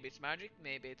 Maybe it's magic.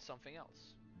 Maybe it's something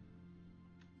else.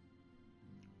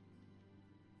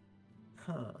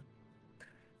 Huh.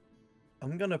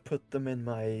 I'm gonna put them in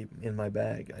my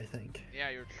bag, I think. Yeah,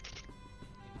 you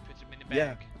put them in the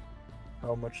Yeah. bag.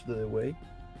 How much do they weigh?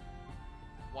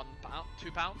 1 pound,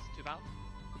 2 pounds, 2 pounds.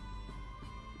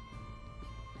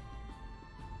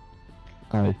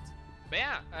 Alright. But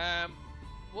yeah,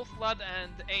 Wolfblood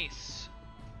and Ace.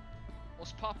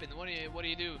 What's poppin'? What do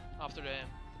you do after the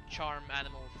charm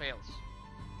animal fails?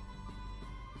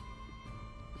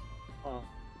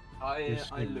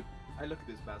 I look at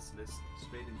this basilisk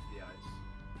straight into the eyes.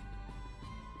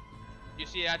 You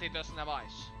see that it doesn't have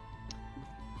eyes.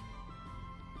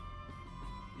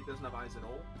 He doesn't have eyes at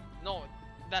all. No,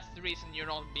 that's the reason you're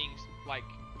not being like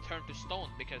turned to stone,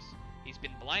 because he's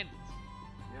been blinded.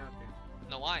 Yeah, okay.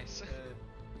 No eyes.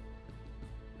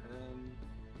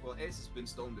 Well, Ace has been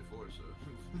stoned before, so.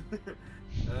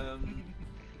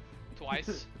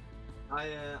 Twice.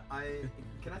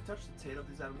 Can I touch the tail of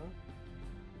this animal?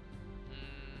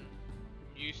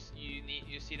 You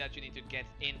see that you need to get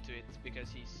into it,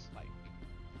 because he's like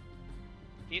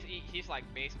he's like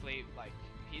basically like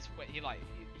he's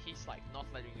like not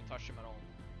letting you touch him at all.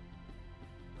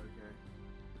 Okay.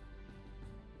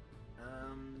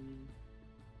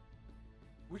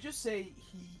 Would you say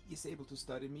he is able to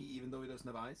study me even though he doesn't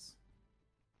have eyes?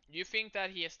 You think that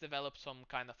he has developed some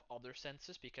kind of other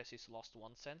senses because he's lost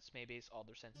one sense? Maybe his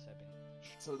other senses have been.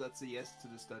 So that's a yes to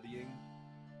the studying.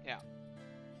 Yeah.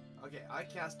 Okay, I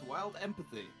cast Wild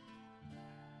Empathy,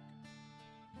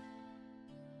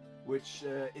 which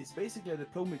is basically a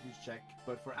diplomacy check,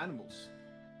 but for animals.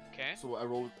 Okay. So I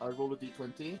roll a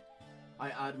d20. I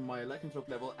add my lycanthrope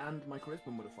level and my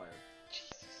charisma modifier.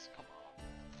 Jesus, come on.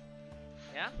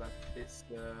 Yeah. So that is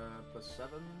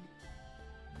 +7.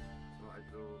 So I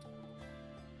go.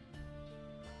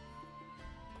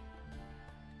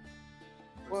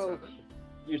 Well, +7.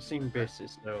 you seem busy,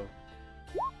 so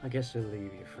I guess I'll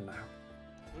leave you for now.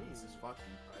 Jesus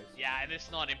fucking Christ. Yeah, and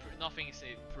it's not nothing is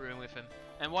improving with him.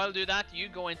 And while you do that, you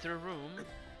go into the room,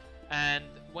 and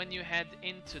when you head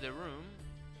into the room,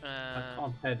 I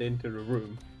can't head into the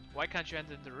room. why can't you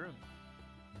enter the room?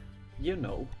 You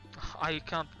know. I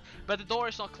can't. But the door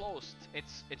is not closed.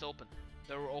 It's open.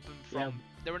 They were open from. Yeah.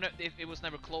 They were. It was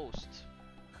never closed.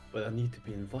 But I need to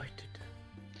be invited.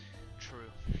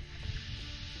 True.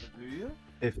 Do you?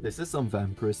 If this is some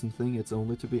vampirism thing, it's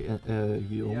only to be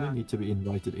you only Yeah. need to be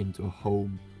invited into a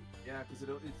home. Yeah, because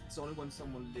it's only when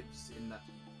someone lives in that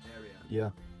area.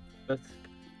 Yeah. But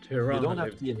Tirana You don't have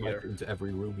lives to be invited here. into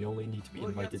every room. You only need to be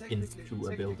invited into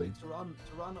a building.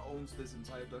 Tirana owns this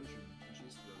entire dungeon, and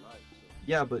she's still alive. So.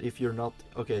 Yeah, but if you're not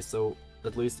okay, so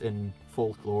at least in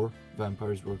folklore,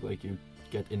 vampires work like you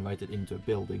get invited into a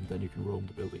building, then you can roam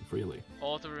the building freely.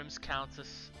 All the rooms count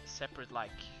as separate,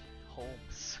 like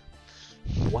homes.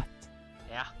 What?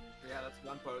 Yeah, Yeah, that's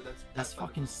one part. That's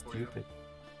fucking for you. stupid.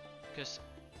 because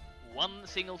one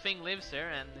single thing lives there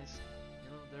and is,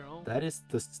 their home. That is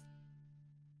the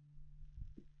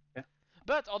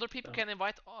But other people Oh. can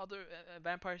invite other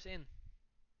vampires in,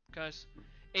 because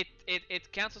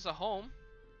it counts as a home,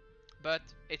 but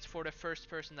it's for the first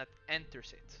person that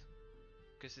enters it,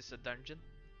 because it's a dungeon.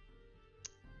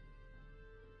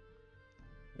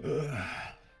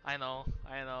 I know.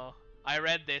 I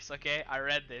read this, okay? I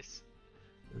read this.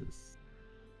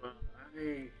 Well,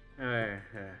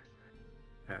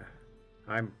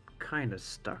 I'm kind of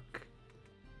stuck.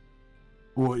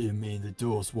 What do you mean the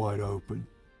door's wide open?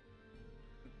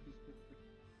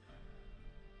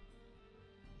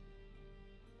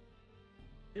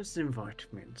 Just invite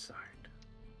me inside.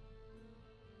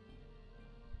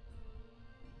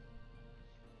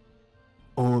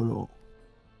 Oh,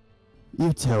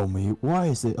 you tell me, why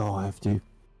is it I have to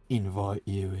invite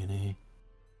you in here?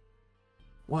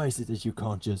 Why is it that you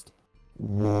can't just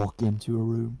walk into a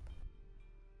room?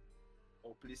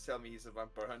 Oh, please tell me he's a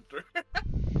vampire hunter.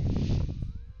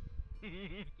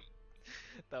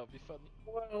 That would be funny.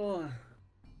 Well,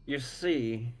 you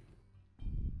see,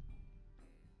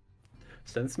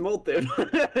 sense motive.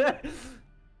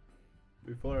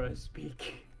 Before I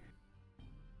speak.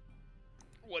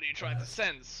 What are you trying to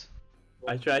sense?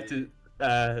 I tried to.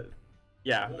 Nothing.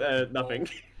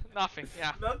 Nothing.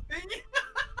 Yeah. Nothing.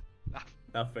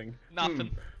 Nothing.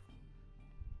 Nothing.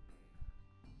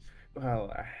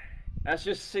 Well, as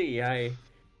you see, it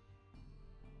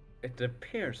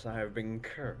appears I have been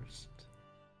cursed.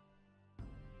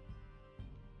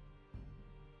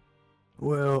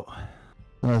 Well,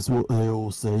 that's what they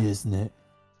all say, isn't it?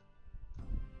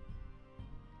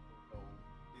 No,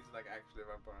 he's like actually a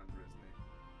vampire hunter,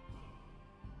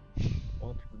 isn't he?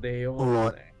 What they all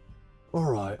Alright. say.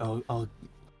 Alright, I'll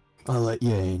let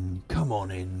you in. Come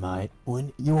on in, mate.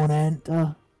 When you wanna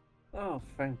enter? Oh,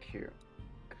 thank you,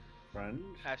 friend.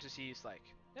 As you see, he's like,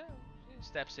 yeah, he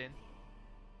steps in.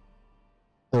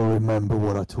 So remember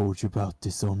what I told you about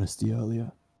dishonesty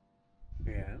earlier?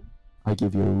 Yeah. I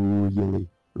give you a really,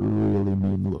 really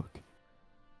mean look.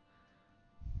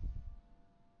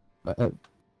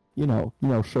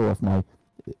 Show off my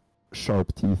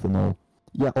sharp teeth and all.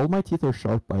 Yeah, all my teeth are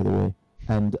sharp, by the way.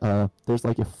 And there's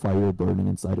like a fire burning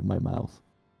inside of my mouth.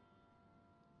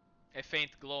 A faint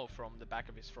glow from the back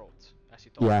of his throat as he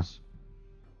talks. Yeah.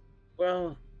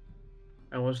 Well,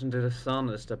 I wasn't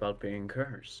dishonest about being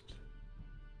cursed.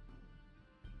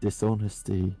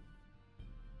 Dishonesty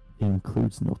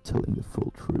includes not telling the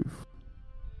full truth.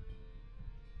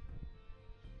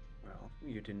 Well,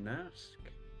 you didn't ask.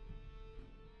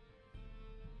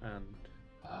 And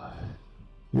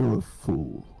You're a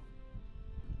fool.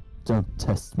 Don't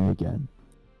test me again.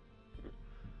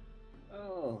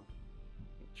 oh,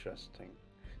 interesting.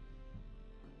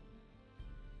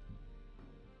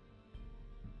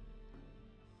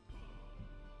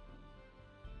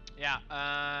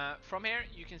 Yeah, from here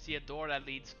you can see a door that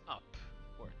leads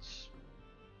upwards.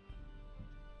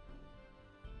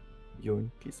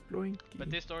 Yoinkis bloinky. But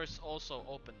this door is also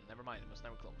open, never mind, it was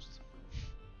never closed.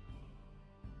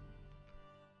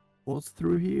 What's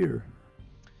through here?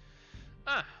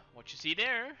 What you see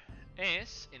there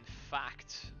is, in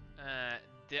fact,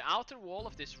 the outer wall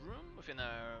of this room. Within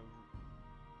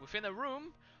a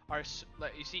room are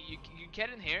like you see, you get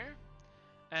in here,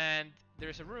 and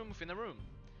there's a room within a room,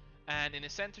 and in the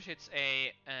center sits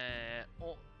a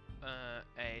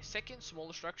second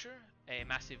smaller structure, a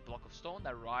massive block of stone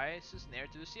that rises near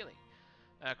to the ceiling.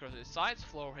 Across its sides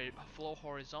flow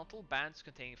horizontal bands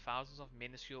containing thousands of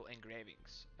minuscule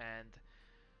engravings, and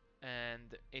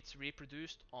it's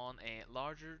reproduced on a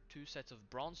larger two sets of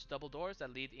bronze double doors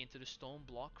that lead into the stone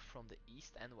block from the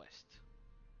east and west.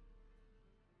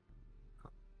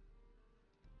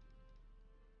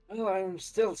 Well, I'm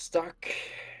still stuck.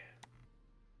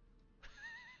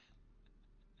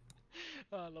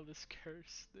 Oh, I love this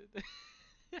curse, dude.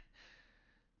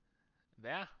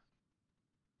 Yeah.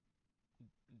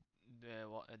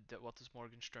 What does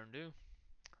Morgenstern do?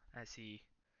 As he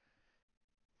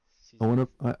sees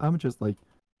I'm just like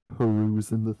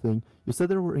perusing the thing. You said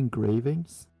there were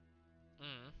engravings?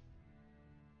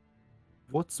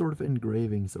 What sort of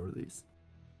engravings are these?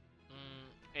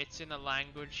 It's in a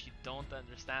language you don't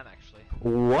understand, actually.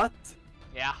 What?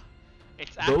 Yeah.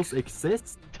 It's Those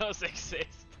exist? Those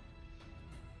exist.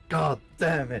 God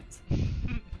damn it!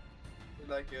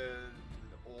 Like an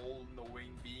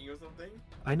all-knowing being or something?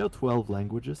 I know 12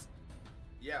 languages.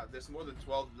 Yeah, there's more than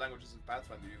 12 languages in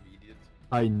Pathfinder, you idiot.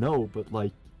 I know, but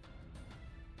like,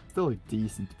 still a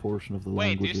decent portion of the Wait,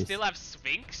 languages. do you still have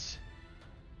Sphinx?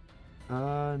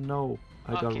 No.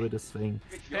 I got Okay. rid of Sphinx.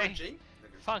 You're a Hey. Jing?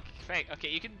 Funk, fake. Okay,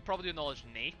 you can probably do knowledge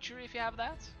nature if you have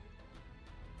that.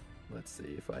 Let's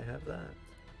see if I have that.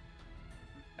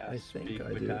 I think speak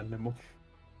I with do. animal.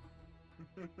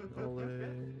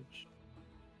 Knowledge.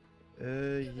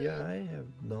 Yeah, I have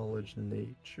knowledge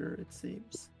nature, it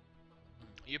seems.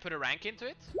 You put a rank into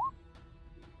it?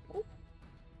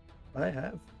 I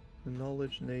have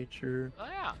knowledge nature. Oh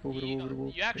yeah. Over, You, over, over,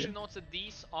 you actually yeah. notice that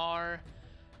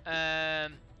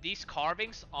these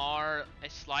carvings are a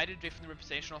slightly different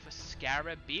representation of a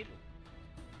scarab beetle.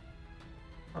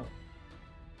 Huh.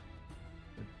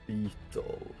 A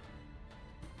beetle.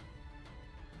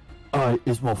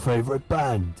 Is my favorite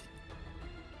band.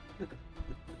 But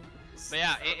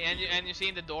yeah, and you see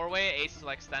in the doorway, Ace is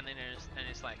like standing there and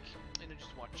it's like,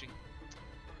 just watching.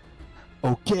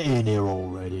 Oh, get in here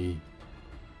already.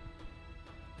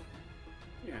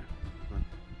 Yeah.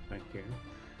 Thank you.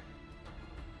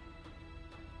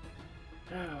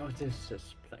 Oh, what is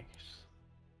this place?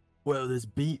 Well, there's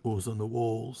beetles on the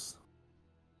walls.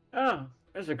 Oh,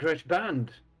 there's a great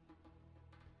band.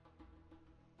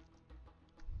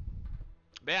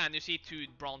 But yeah, and you see two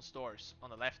bronze doors on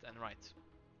the left and right.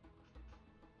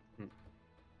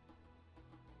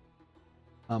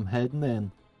 I'm heading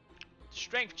in.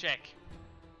 Strength check.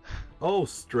 Oh,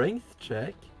 strength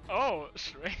check. Oh,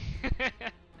 straight.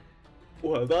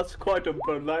 Well, that's quite a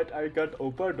polite. I got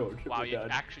overdose. Wow, with you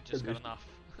that actually just got condition. enough.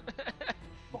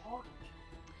 Fuck.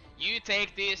 You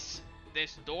take this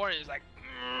door and it's like,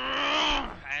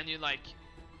 and you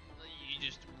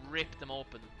just rip them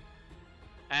open.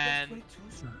 And 22,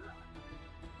 sir.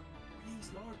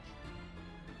 He's large.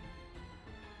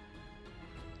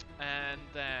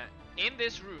 In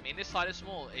this room, in this side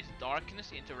small, is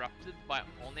darkness interrupted by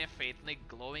only a faintly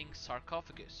glowing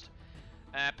sarcophagus.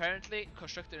 Apparently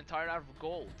constructed entirely out of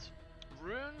gold.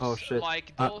 Runes Oh, shit.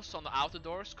 like those on the outer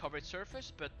doors cover its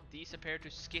surface, but these appear to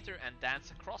skitter and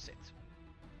dance across it.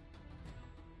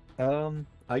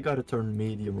 I gotta turn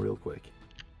medium real quick.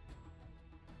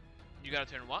 You gotta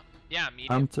turn what? Yeah,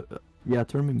 medium. Yeah,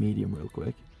 turn me medium real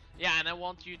quick. Yeah, and I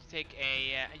want you to take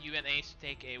you and Ace to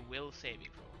take a will saving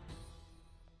throw.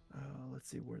 Let's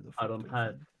see where the fuck I don't have.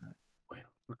 find that.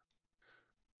 Well,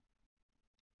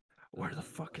 Where the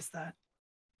fuck is that?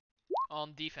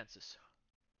 On defenses.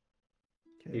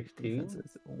 Okay, 15?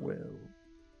 defenses. Well,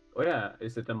 oh yeah,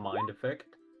 is it a mind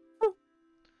effect?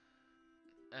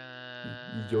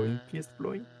 Yoinky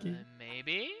sploinky.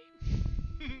 Maybe?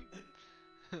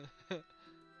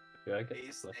 Yeah, I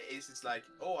guess. Ace is like,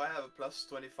 oh, I have a plus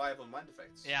 25 on mind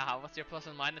effects. Yeah, what's your plus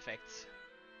and mind effects?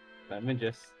 Let me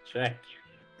just check.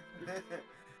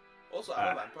 Also,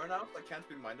 I'm a vampire now. I can't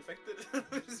be mind affected.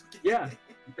 Just kidding.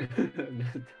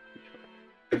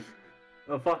 Yeah.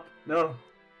 Oh fuck! No.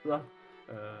 No.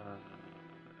 Do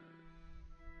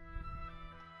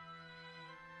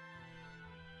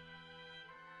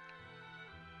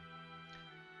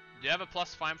you have a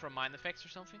plus 5 from mind effects or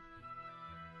something?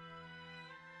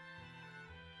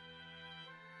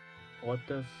 What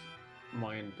does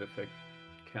mind effect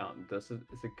count? Does it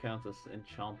count as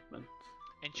enchantment?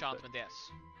 Enchantment, yes.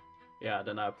 Yeah,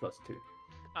 then I have +2.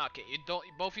 Okay,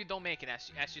 both of you don't make it.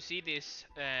 As you see these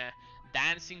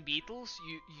dancing beetles,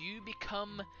 you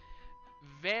become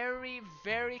very,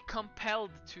 very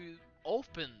compelled to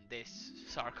open this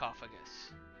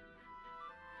sarcophagus.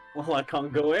 Well, I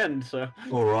can't go in, so.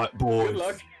 alright, boys. Good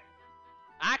luck.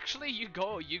 Actually, you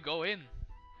go in.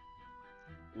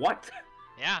 What?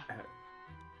 Yeah.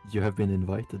 You have been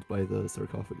invited by the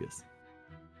sarcophagus.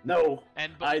 No.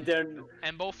 And I didn't.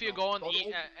 and both of you go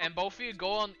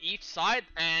on each side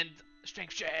and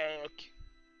strength check.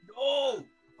 No!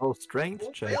 Oh, strength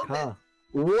Oh, check, failed it. huh?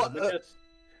 What?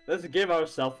 Let's give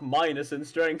ourselves minus in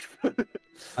strength.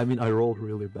 I mean, I rolled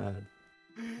really bad.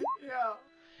 Yeah.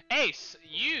 Ace,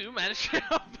 you managed to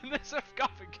open the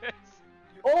sarcophagus.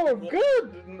 Oh,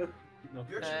 good. No.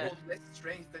 You actually rolled less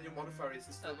strength than your modifier is,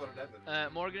 it's still got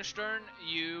 11. Morgenstern,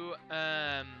 you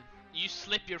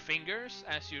slip your fingers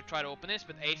as you try to open this,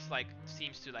 but Ace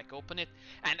seems to open it.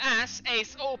 And as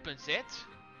Ace opens it,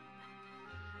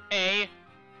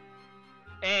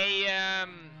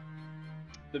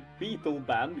 The beetle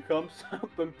band comes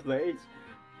up and plays.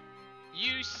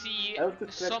 you see Elf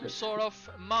is some separate. sort of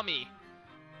mummy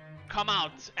come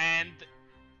out and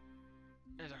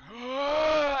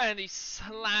and he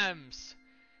slams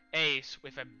Ace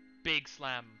with a big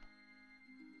slam.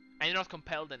 And you're not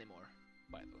compelled anymore,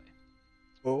 by the way.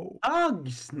 Oh.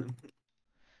 Uggs!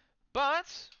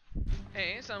 But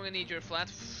Ace, I'm gonna need your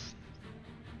flat.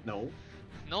 No.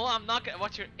 No, I'm not gonna.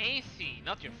 What's your AC?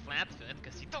 Not your flat foot,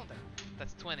 because you don't have.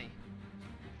 That's 20.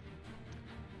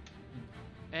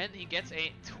 And he gets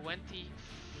a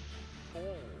 24.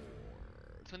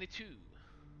 22.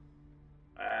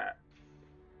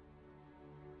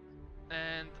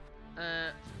 And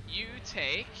you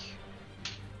take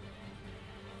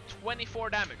 24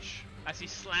 damage as he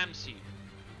slams you.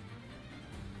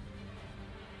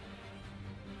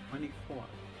 24.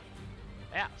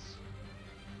 Yes.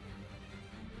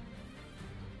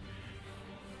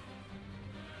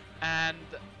 And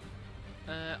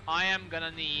I am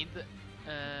gonna need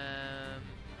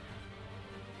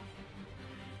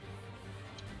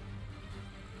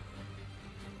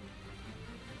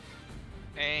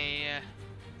a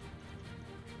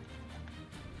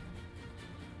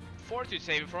fortitude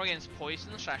saving throw against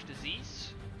poison /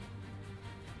 disease.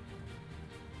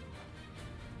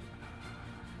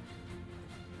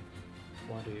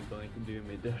 What are you going to do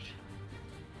me dirty?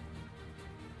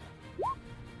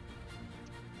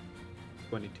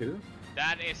 22?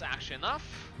 That is actually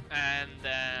enough, and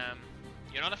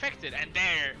you're not affected. And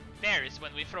there is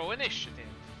when we throw initiative.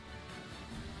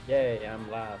 Yay, I'm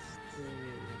last.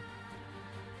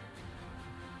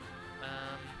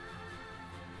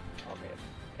 Okay.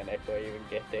 Can Echo even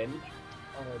get in?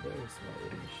 Oh, there's my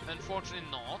initiative. Unfortunately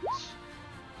not.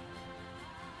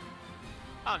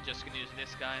 I'm just gonna use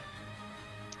this guy.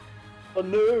 Oh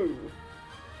no!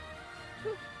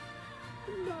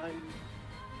 Nine.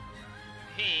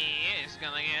 He is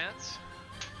gonna get.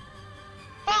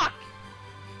 Fuck!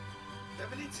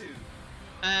 72.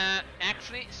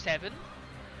 Actually 7.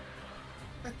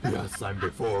 Yes, I'm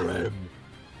before him.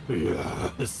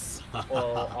 Yes.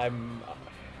 Well, I'm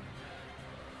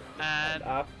And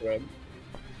after him.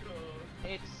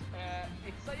 it's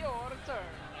your turn,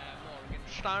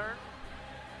 Morgenstern.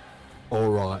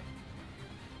 Alright.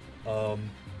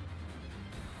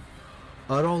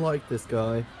 I don't like this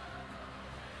guy.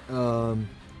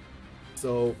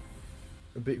 So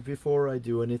before I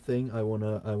do anything, I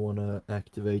wanna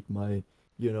activate my,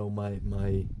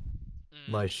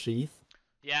 my sheath.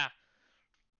 Yeah.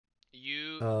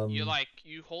 You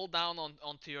you hold down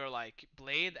onto your like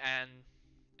blade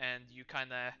and you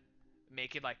kind of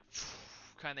make it like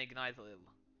kind of ignite a little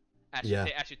as Yeah.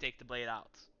 as you take the blade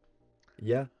out.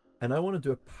 Yeah, and I want to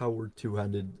do a powered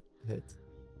two-handed hit.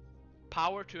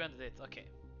 Power 200 hit. Okay.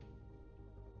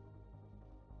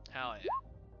 Hell yeah.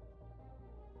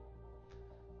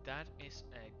 That is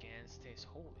against his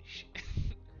holy shit.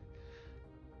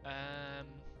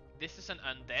 This is an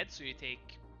undead, so you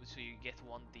get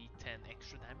 1d10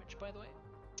 extra damage. By the way.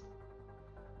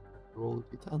 Roll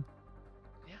a d10.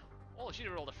 Yeah. Oh, she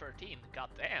rolled a 13. God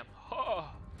damn. Oh.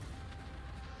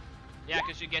 Yeah,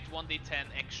 because you get 1d10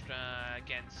 extra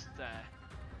against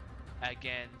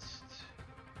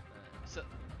so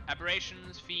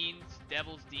aberrations, fiends,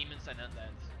 devils, demons, and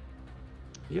undead.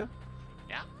 Yeah.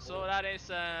 Yeah. So that is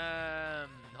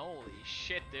holy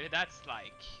shit, dude. That's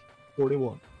like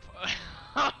 41.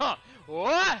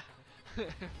 what?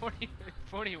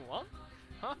 41?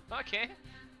 Huh? Okay.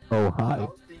 Oh, I hi.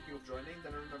 was thinking of joining,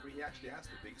 then I remember he actually has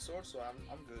the big sword, so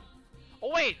I'm good.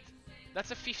 Oh wait,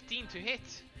 that's a 15 to hit.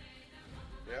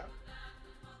 Yeah?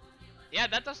 Yeah,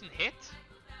 that doesn't hit.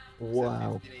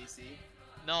 Wow. 15 AC.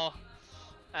 No.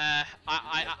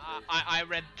 I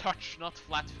read touch, not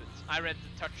flatfoot. I read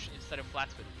the touch instead of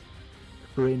flatfoot.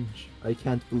 Cringe. I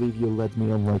can't believe you led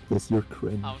me on like this. You're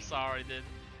cringe. I'm sorry, dude.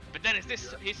 But then it's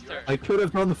his turn. I could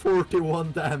have done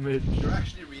 41 damage. You're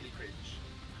actually really cringe.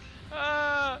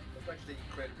 Uh, That's actually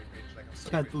incredibly cringe. Like, I'm so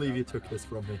Can't cringed believe out you right took now. this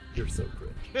from me. You're so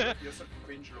cringe. You're such a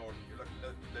cringe lord. You're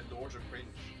like the lord of cringe.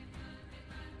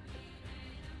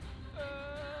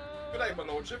 Good night, my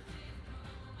lordship.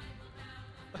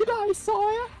 Good eye,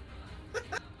 sire.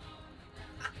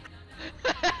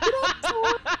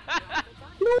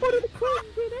 Nobody the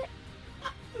cringe in it.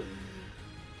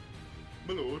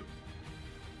 My lord.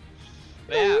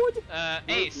 But yeah,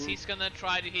 Ace, he's gonna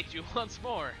try to hit you once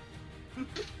more,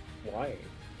 Why?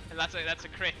 and that's a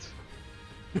crit.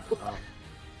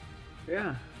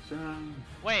 Yeah. So.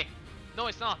 Wait, no,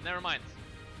 it's not. Never mind.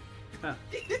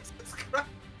 It's cracked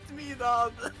me,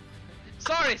 dog.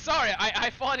 Sorry. I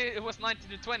thought it was 19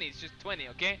 to 20. It's just 20,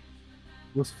 okay?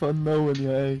 It was fun knowing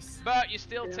you, Ace. But you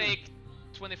still Yeah. take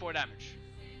 24 damage,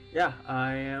 Yeah,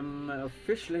 I am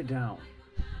officially down.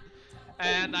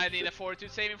 and I need a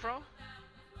fortitude saving throw.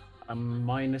 I'm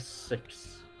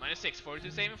 -6. -6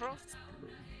 fortitude saving throw.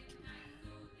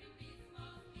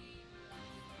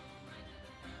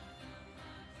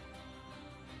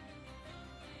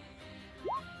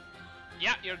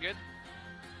 Yeah, you're good.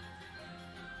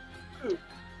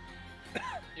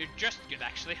 You're just good,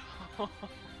 actually.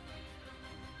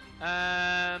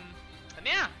 And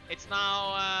yeah, it's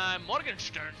now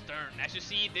Morgenstern's turn. As you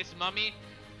see, this mummy,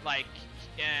 like,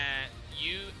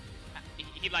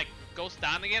 he like goes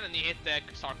down again, and you hit the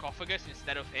sarcophagus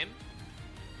instead of him.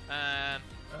 And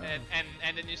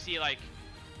then you see like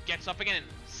gets up again and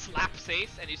slaps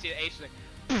Ace, and you see Ace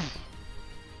like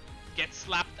gets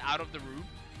slapped out of the room.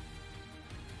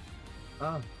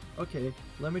 Ah, okay.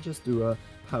 Let me just do a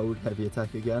powered heavy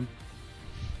attack again.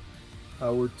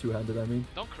 Powered two-handed, I mean.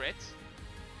 Don't crit.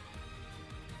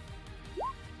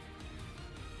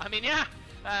 I mean, yeah.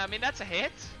 I mean, that's a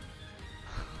hit.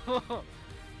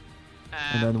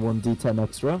 And then 1d10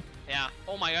 extra. Yeah.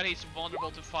 Oh my god, he's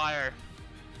vulnerable to fire.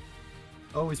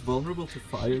 Oh, he's vulnerable to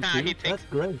fire Yeah, too? he takes- That's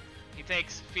great. He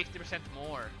takes 50%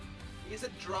 more. He's a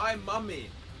dry mummy.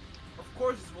 Of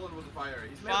course he's vulnerable to fire.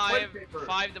 He's made of Five, toilet paper.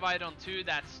 5 divided on 2,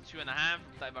 that's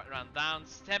 2.5. Round down,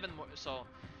 7 more, so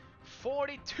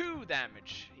 42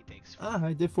 damage he takes. Ah,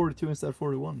 I did 42 instead of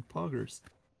 41. Poggers.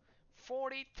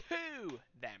 42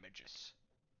 damages.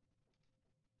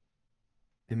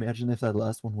 Imagine if that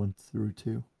last one went through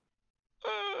too.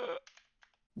 Uh,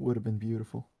 Would have been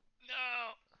beautiful.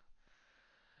 no.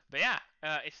 But yeah,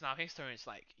 it's now his turn. It's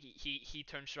like he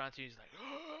turns around to you. He's like,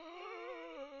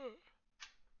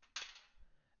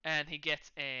 and he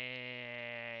gets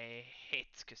a hit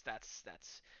because that's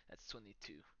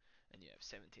 22, and you have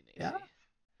 17 AC. Yeah.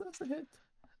 That's a hit.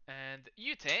 And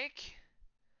you take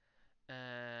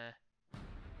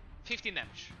 15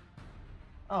 damage.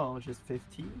 Oh, just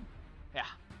 15? Yeah.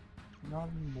 Not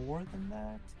more than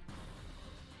that?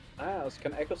 I ask,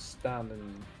 can Echo stand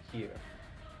in here?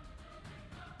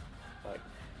 Like,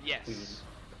 Yes. please.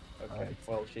 Okay, Alright.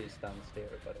 well, she stands here,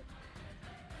 but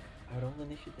I would roll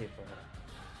initiative for her.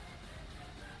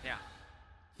 Yeah.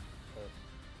 But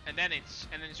And then it's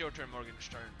your turn,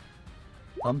 Morgenshtern.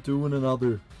 I'm doing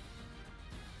another.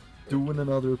 Doing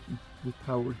another with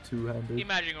power two-handed.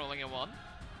 Imagine rolling a 1.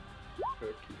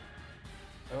 30.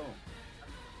 Oh.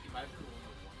 Imagine rolling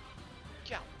a 1.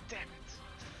 God damn it.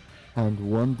 And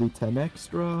 1d10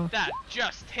 extra. That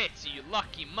just hits you,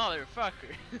 lucky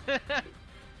motherfucker.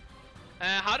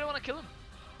 How do you want to kill him?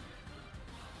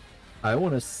 I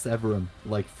want to sever him,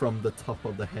 like from the top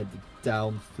of the head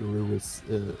down through his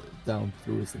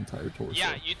entire torso.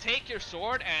 Yeah, you take your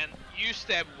sword and use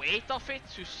the weight of it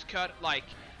to cut like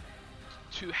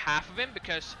to half of him,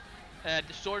 because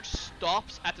the sword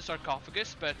stops at the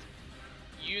sarcophagus, but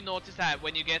you notice that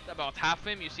when you get about half of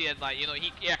him, you see it, like, you know,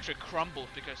 he actually crumbles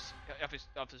because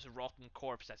of his rotten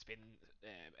corpse that's been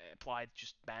applied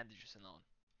just bandages and on.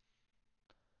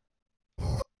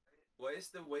 Why is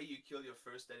the way you kill your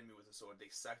first enemy with a sword the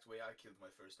exact way I killed my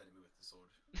first enemy with the sword?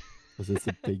 Because it's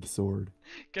a big sword.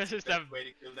 Because it's the way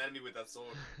to kill an enemy with that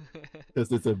sword.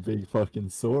 Because it's a big fucking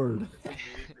sword. It's a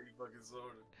really big fucking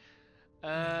sword.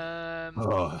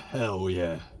 Oh, hell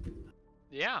yeah.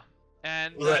 Yeah,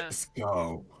 and Let's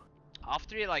go.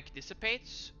 after he like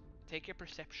dissipates, take your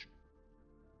perception.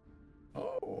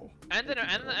 Oh. And then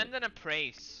a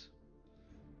praise.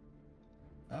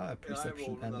 Ah, perception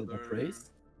roll and an another- appraise.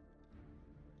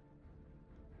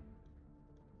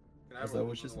 Can I Is that roll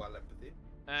what you another wild empathy?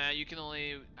 You can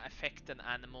only affect an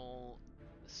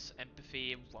animal's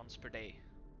empathy once per day.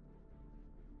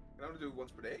 Can I only do it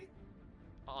once per day?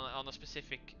 On a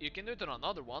specific, you can do it on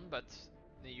another one, but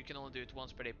you can only do it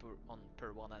once per day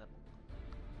per one animal.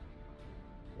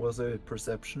 Was it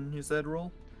perception you said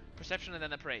roll? Perception and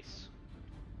then appraise.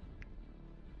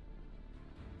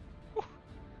 Woo.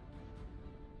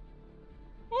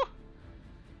 Woo.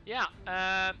 Yeah,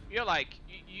 you're like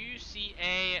you see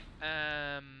a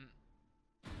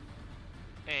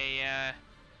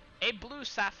blue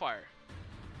sapphire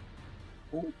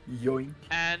Oh, yoink,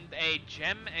 and a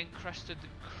gem encrusted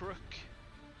crook,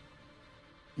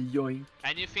 yoink.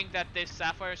 and you think that this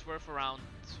sapphire is worth around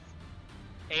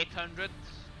 800,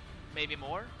 maybe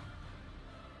more,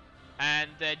 and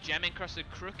the gem encrusted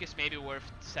crook is maybe worth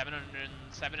 700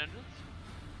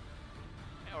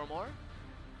 or more.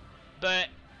 But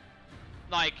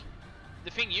like,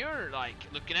 the thing you're like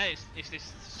looking at is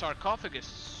this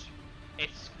sarcophagus.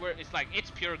 It's like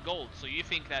it's pure gold, so you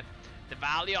think that the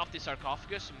value of the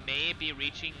sarcophagus may be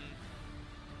reaching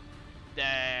the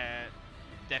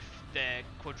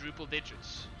quadruple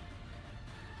digits.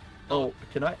 Oh,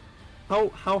 can I?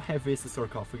 How heavy is the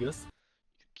sarcophagus?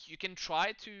 You can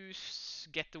try to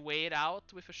get the weight out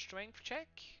with a strength check.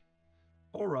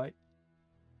 All right.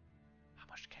 How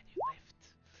much can you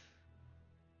lift?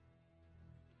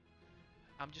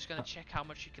 I'm just gonna check how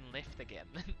much you can lift again.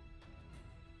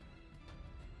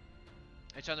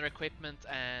 It's under equipment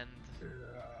and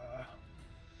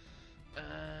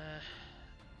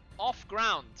off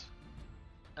ground.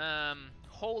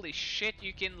 Holy shit,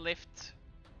 you can lift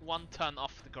 1 ton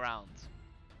off the ground.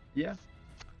 Yeah,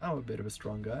 I'm a bit of a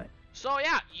strong guy. So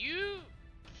yeah, you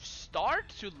start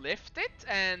to lift it,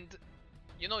 and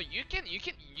you know you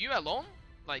alone,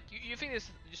 like you think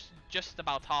it's just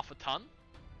about half a ton.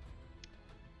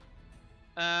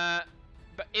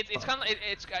 But it's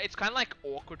kind of like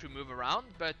awkward to move around,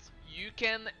 but you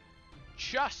can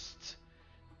just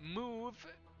move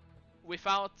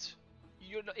without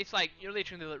it's like you're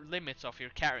reaching the limits of your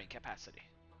carrying capacity.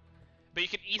 But you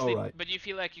can easily, Alright. but you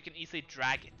feel like you can easily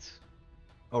drag it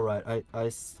All right, I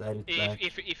set it back.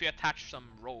 if you attach some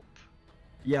rope.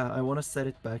 Yeah, I want to set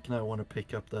it back and I want to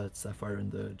pick up that sapphire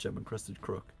and the gem encrusted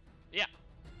crook. Yeah.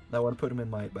 I want to put them in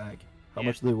my bag. How Yeah.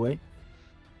 much do they weigh?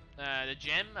 The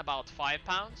gem about 5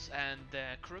 pounds and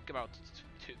the crook about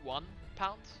 1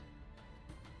 pound.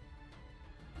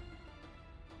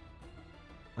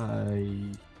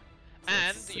 And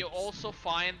That's you six. also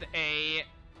find a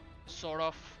sort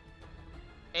of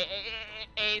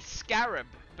a scarab,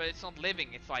 but it's not living.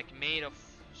 It's like made of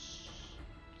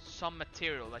some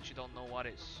material that you don't know what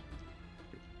is.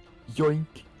 Yoink.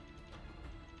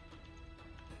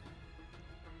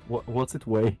 What's it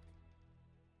weigh?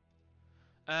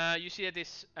 You see that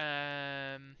this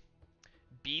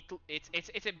beetle.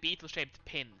 It's a beetle-shaped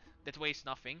pin that weighs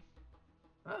nothing.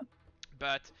 Ah.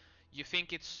 But you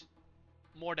think it's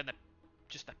more than a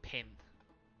just a pin.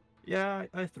 Yeah,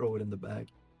 I throw it in the bag.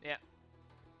 Yeah.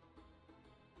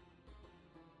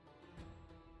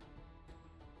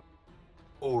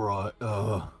 Alright,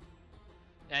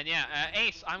 And yeah,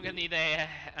 Ace, I'm gonna need a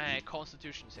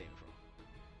Constitution saving throw.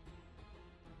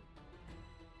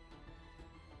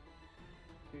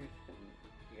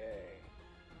 Yay.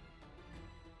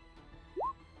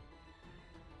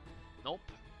 Nope.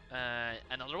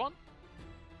 Another one?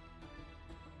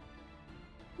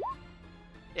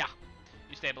 Yeah,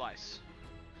 you stabilize.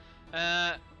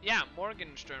 Yeah,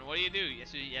 Morgenstern, what do?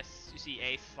 Yes, you see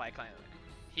Ace like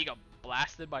he got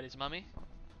blasted by this mummy,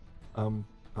 or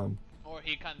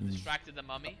he kind of distracted the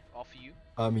mummy off you.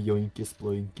 I'm yoinkis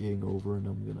blinking over and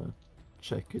I'm gonna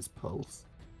check his pulse.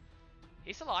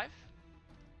 He's alive.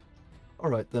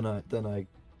 Alright, then I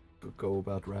go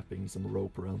about wrapping some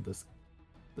rope around this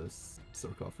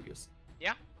sarcophagus.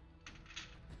 Yeah.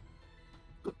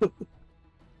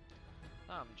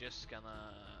 I'm just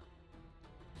gonna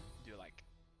do like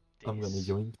this. I'm gonna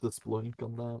yoink the sploink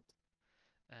on that.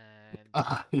 And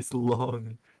Ah, he's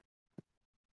long.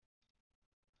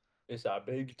 It's a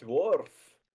big dwarf.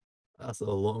 That's a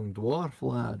long dwarf,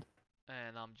 lad.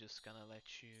 and I'm just gonna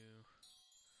let you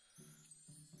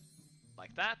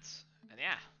like that. And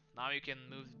yeah, now you can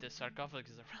move the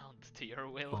sarcophagus around to your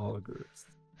will. August.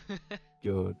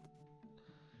 Good.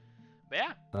 But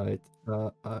yeah, Alright,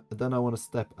 then I want to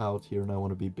step out here and I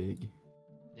want to be big.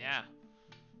 yeah.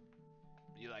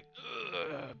 You like,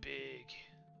 ugh, big.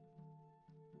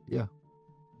 Yeah.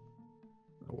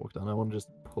 I walk down. I want to just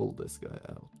pull this guy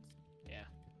out. Yeah.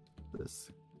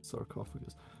 This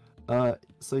sarcophagus.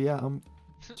 So yeah, I'm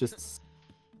just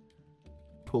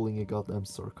pulling a goddamn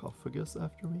sarcophagus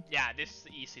after me. Yeah, this is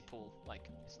the easy pull. Like,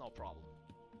 it's no problem.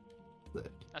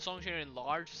 Sick. As long as you're in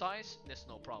large size, there's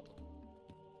no problem.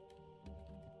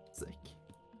 Sick.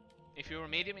 If you were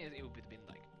medium, it would have been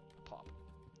like a pop.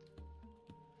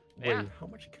 Wait, Yeah. how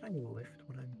much can I lift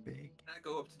when I'm big? Can I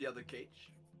go up to the other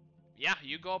cage? Yeah,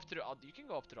 you go up to the you can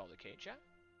go up to the other cage, yeah.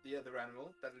 The other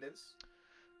animal that lives?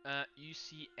 You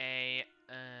see a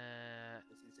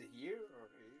Is it here or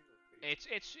here? it's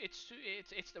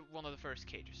the one of the first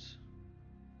cages.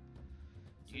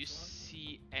 Is You this one?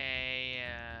 see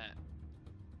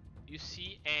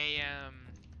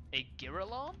a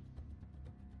Giralon,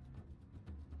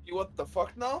 What the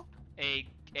fuck now? it's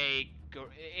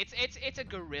a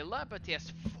gorilla, but he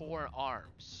has 4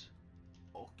 arms.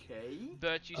 Okay.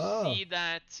 But you Ah. see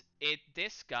that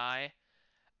this guy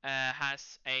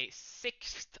has a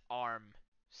 6th arm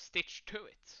stitched to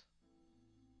it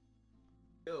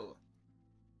Ew.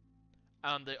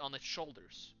 on its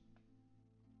shoulders.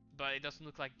 But it doesn't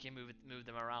look like you can move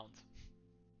them around.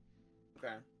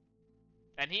 Okay.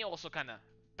 And he also kind of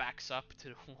backs up to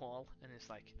the wall and is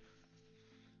like,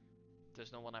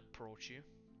 "There's no one approach you."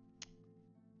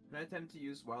 Can I attempt to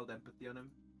use wild empathy on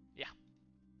him? Yeah.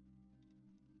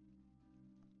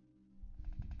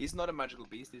 He's not a magical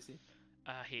beast, is he?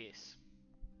 He is.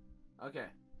 Okay.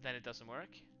 Then it doesn't work.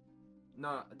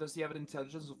 No, does he have an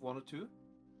intelligence of 1 or 2?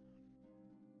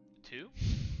 2.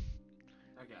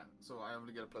 Okay, so I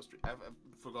only get a +3. I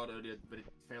forgot earlier, but it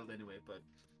failed anyway. But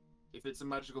if it's a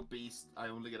magical beast, I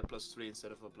only get a +3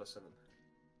 instead of a +7.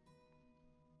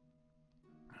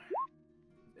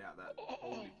 Yeah, that.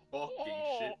 Holy fucking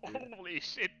shit, dude. Holy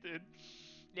shit, dude.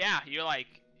 Yeah, you're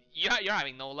like, you're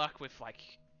having no luck with like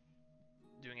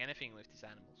doing anything with these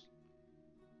animals.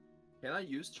 Can I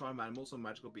use charm animals on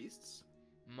magical beasts?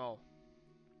 No.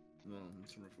 No,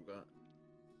 I forgot.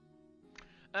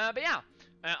 But yeah,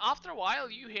 after a while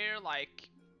you hear like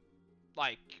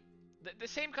the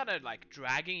same kind of like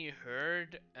dragging you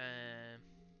heard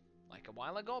like a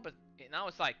while ago, but now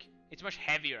it's like it's much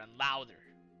heavier and louder.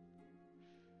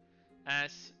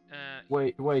 As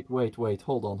Wait,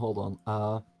 hold on.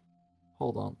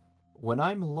 Hold on. When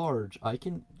I'm large, I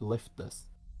can lift this.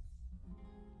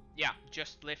 yeah,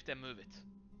 just lift and move it.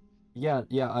 Yeah,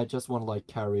 I just want to like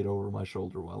carry it over my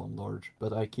shoulder while I'm large,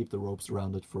 but I keep the ropes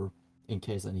around it for in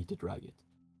case I need to drag it.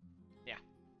 Yeah.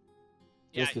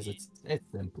 Just because it's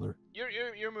simpler.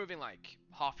 You're moving like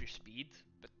half your speed,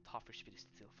 but half your speed is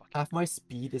still fucking. Half my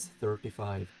speed is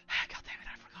 35. God damn it,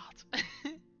 I forgot.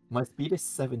 My speed is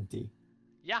 70.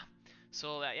 Yeah.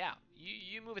 So yeah,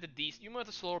 you move at you move at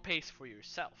a slower pace for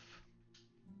yourself.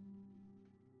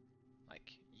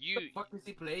 Like you, What the fuck is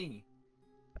he playing?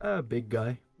 Big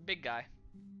guy. big guy.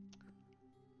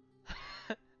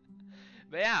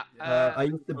 But yeah, I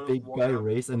use the big guy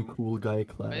race and cool guy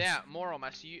class. but yeah, Morom,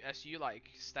 as you like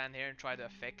stand here and try to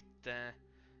affect the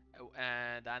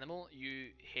animal,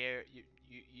 you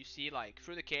you see like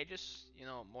through the cages, you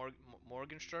know,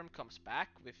 Morgenstern comes back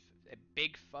with a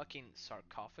big fucking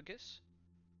sarcophagus,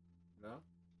 No?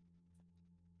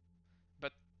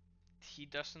 but he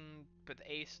doesn't. But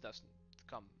Ace doesn't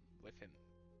come with him.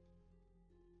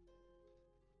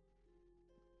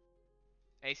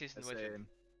 Ace isn't with him.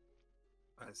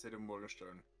 I say to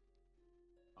Morgenstern.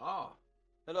 Ah,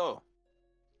 hello.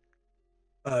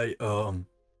 Hey,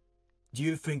 do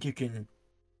you think you can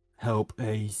help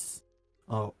Ace?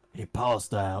 Oh, he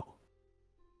passed out.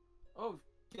 Oh,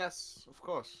 yes, of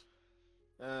course.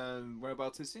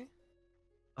 Whereabouts is he?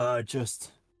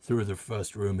 Just through the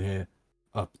first room here.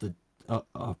 Up.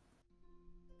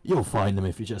 You'll find them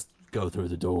if you just go through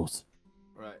the doors.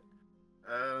 Right.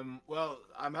 Well,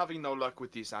 I'm having no luck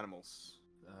with these animals.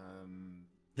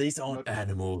 These aren't Not-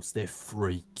 animals, they're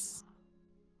freaks.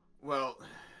 Well,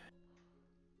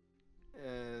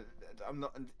 I'm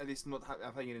not, at least not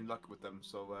having any luck with them,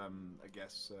 so, I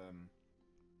guess,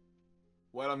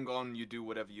 while I'm gone, you do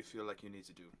whatever you feel like you need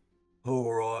to do.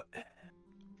 Alright.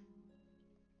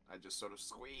 I just sort of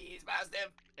squeeze past him.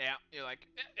 Yeah, you're like,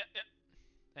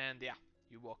 and yeah,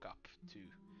 you walk up to,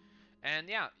 and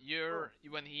yeah, you're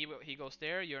when he goes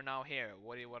there, you're now here.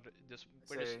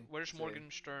 Where's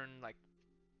Morgenstern like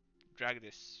drag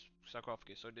this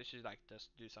sarcophagus? So this is like just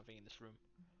do something in this room.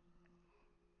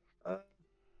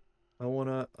 I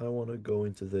wanna go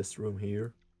into this room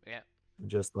here. Yeah.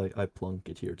 Just like I plunk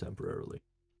it here temporarily.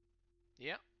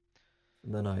 Yeah.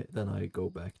 And then I go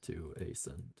back to Ace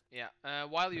and Yeah.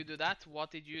 While you do that,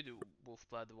 what did you do,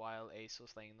 Wolfblood, while Ace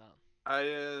was laying down?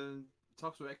 I,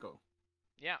 talk to Echo.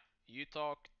 Yeah, you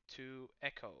talk to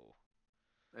Echo.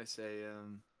 I say,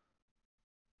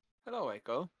 hello,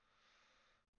 Echo.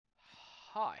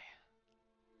 Hi.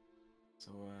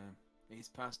 So, he's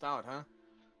passed out, huh?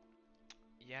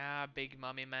 Yeah, big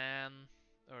mummy man,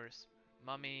 or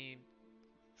mummy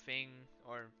thing,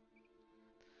 or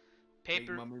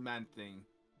paper Big mummy man thing.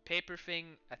 paper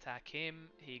thing attack him,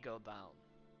 he go down.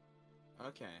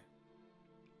 Okay.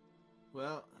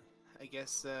 Well, I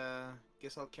guess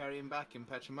I'll carry him back and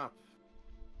patch him up.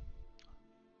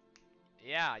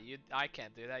 Yeah, I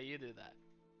can't do that, you do that.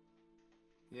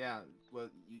 Yeah, well,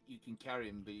 you can carry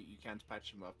him, but you can't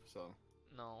patch him up, so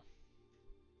No.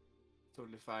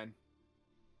 totally fine.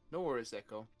 No worries,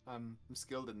 Echo. I'm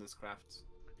skilled in this craft.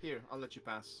 Here, I'll let you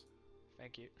pass.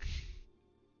 Thank you.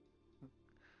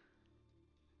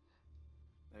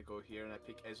 I go here and I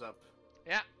pick Ace up.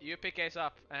 Yeah, you pick Ace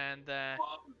up, and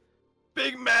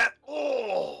Big man!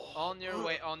 Oh! on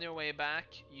your way back,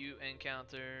 you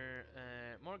encounter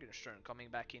Morgenstern coming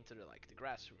back into the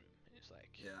grass room. He's like,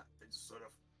 Yeah, I just sort of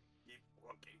keep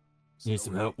walking. need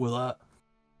some slowly. help with that.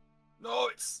 No,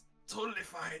 it's totally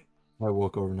fine. I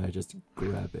walk over and I just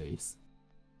grab Ace.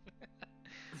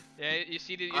 yeah, you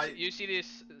see you see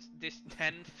this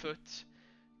 10 foot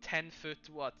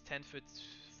what 10 foot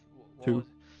what Two. was it?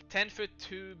 10 foot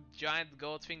two giant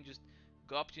goat thing just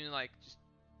go up to you and like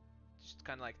just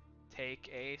kind of like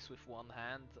take Ace with one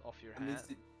hand off your hand.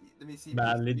 Let me see.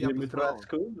 Manly picks me up as Dimitri well. at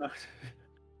school?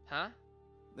 Huh?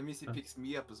 Let me see. Picks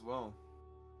me up as well.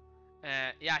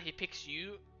 Yeah, he picks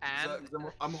you and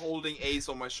I'm holding Ace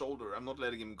on my shoulder. I'm not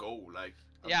letting him go. Like,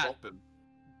 I'll Yeah. drop him.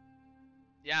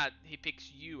 yeah, he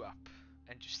picks you up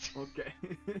and just Okay.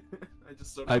 I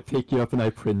just sort I of. pick you up and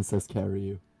I princess carry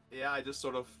you. Yeah, I just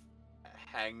sort of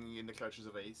hang in the clutches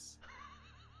of Ace.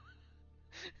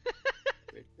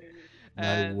 And I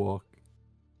And- walk.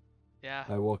 yeah.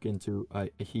 I walk into.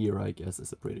 Here I guess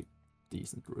is a pretty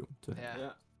decent room to. Yeah.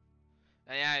 Yeah.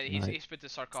 Yeah, Right. he's put the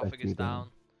sarcophagus you down.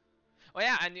 down. Oh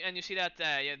yeah, and you see that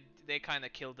yeah, they kind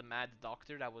of killed the mad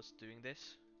doctor that was doing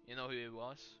this. You know who he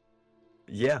was?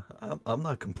 Yeah, I'm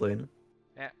not complaining.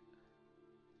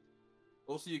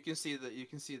 Also, you can see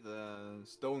the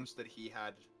stones that he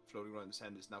had floating around his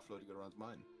hand is now floating around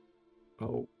mine.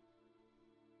 Oh.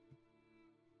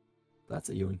 That's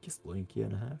a yoinky splinky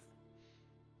and a half.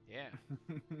 Yeah.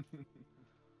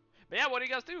 But yeah, what do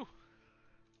you guys do?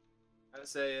 I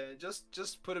say,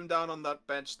 just put him down on that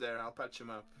bench there. I'll patch him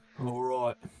up.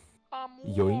 Alright. I'm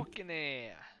Yoink. walking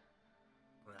here.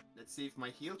 Right. Let's see if my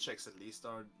heal checks at least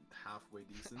are halfway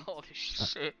decent. Holy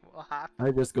shit, what happened?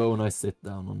 I just go and I sit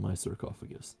down on my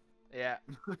sarcophagus. Yeah.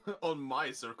 On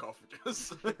my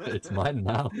sarcophagus. It's mine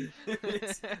now.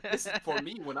 It's for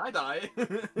me when I die.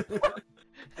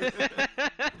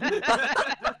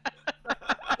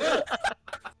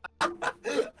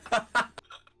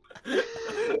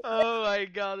 Oh my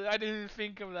god, I didn't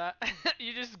think of that.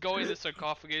 You just go in the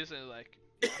sarcophagus and like,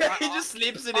 He just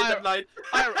sleeps in it at night.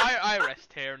 I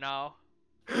rest here now.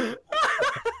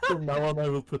 From now on I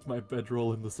will put my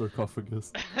bedroll in the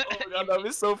sarcophagus. Oh god, that'd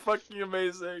be so fucking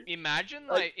amazing. Imagine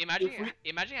Like,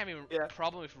 imagine having Yeah. a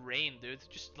problem with rain, dude.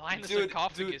 Just line the Dude,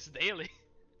 sarcophagus daily.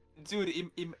 Dude,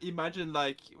 imagine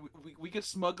like we could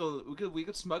smuggle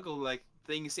like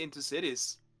things into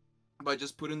cities by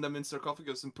just putting them in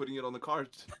sarcophagus and putting it on the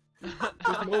cart.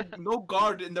 Because no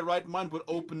guard in the right mind would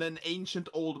open an ancient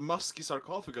old musky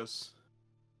sarcophagus.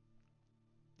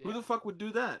 Who Yeah. the fuck would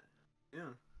do that?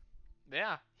 Yeah.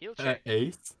 Yeah, he'll check.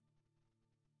 Ace?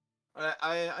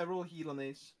 I roll heal on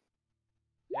ace.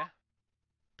 Yeah.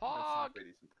 That's Pog. not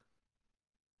pretty decent.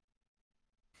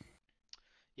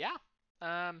 Yeah.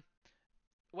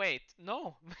 Wait,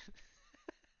 no.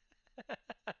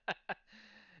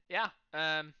 Yeah.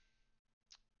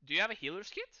 Do you have a healer's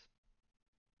kit?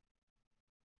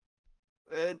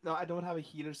 No, I don't have a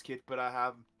healer's kit, but I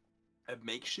have a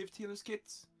makeshift healer's kit,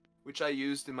 which I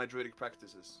used in my druidic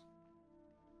practices.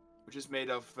 Which is made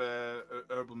of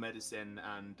herbal medicine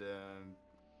and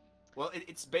well,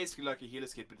 it's basically like a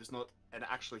healer's kit, but it's not an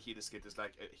actual healer's kit. It's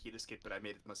like a healer's kit, but I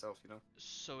made it myself, you know?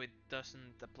 So it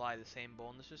doesn't apply the same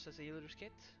bonuses as a healer's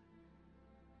kit?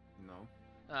 No,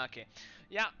 Okay.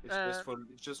 Yeah. it's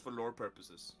just for lore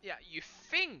purposes. Yeah, you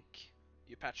think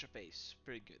you patch up ace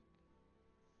pretty good.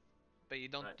 But you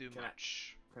don't Right, do can I-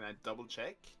 much. Can I double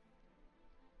check?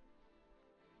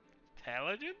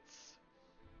 Intelligence?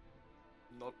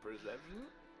 Not perception.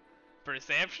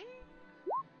 Perception?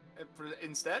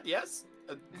 Instead, yes.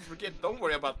 Forget. Don't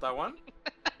worry about that one.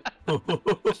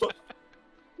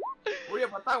 Worry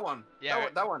about that one. Yeah.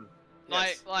 That one.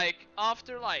 Yes. Like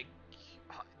after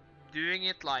doing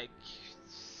it like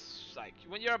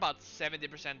when you're about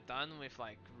 70% done with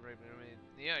like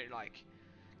you're like,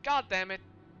 god damn it,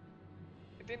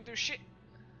 it didn't do shit.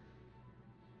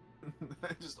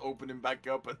 Just open him back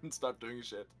up and start doing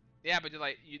shit. Yeah, but you're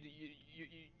like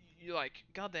you like,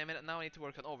 god damn it, now I need to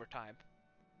work on overtime.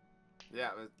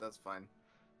 Yeah, that's fine.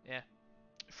 Yeah.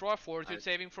 Throw a fortitude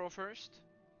saving throw first.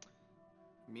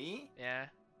 Me? Yeah.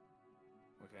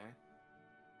 Okay.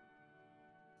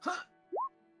 Huh.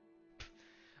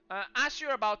 As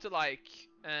you're about to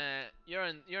you're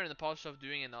in the process of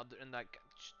doing another and like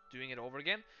doing it over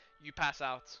again, you pass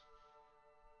out.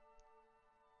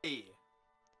 Hey.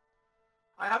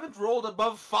 I haven't rolled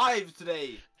above 5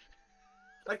 today.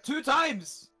 Like 2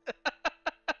 times.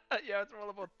 You have to roll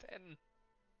about 10.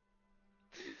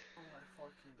 Oh my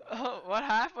fucking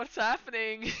Oh, what's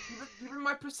happening? Even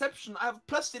my perception, I have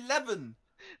plus 11.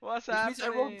 What's Which means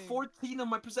happening? I rolled 14 on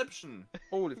my perception.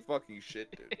 Holy fucking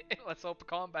shit, dude. Let's hope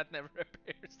combat never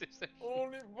appears.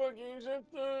 Holy fucking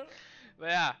shit, dude. But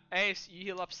yeah, Ace, you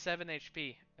heal up 7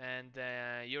 HP, and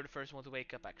you're the first one to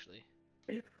wake up actually.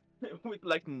 With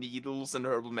like needles and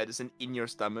herbal medicine in your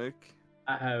stomach.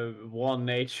 I have 1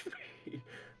 HP.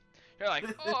 You're like,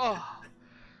 oh,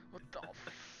 what the oh.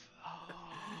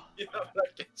 You have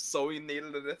like a sewing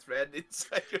needle and a thread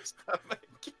inside your stomach.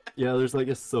 Yeah, there's like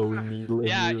a sewing needle in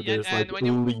Yeah, you. yeah, There's and like when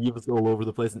you- leaves all over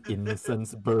the place and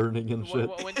incense burning and shit.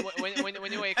 When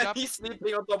you wake And up, he's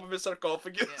sleeping on top of his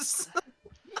sarcophagus.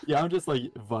 Yeah, I'm just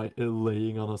like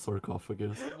laying on a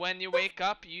sarcophagus. when you wake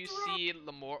up, you see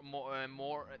the more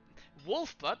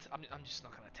wolf blood. I'm just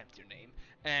not gonna attempt your name,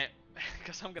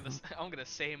 because I'm gonna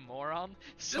say moron.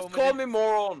 So Just call me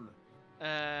moron.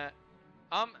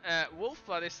 wolf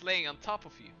blood is laying on top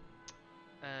of you,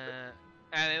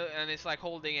 and it's like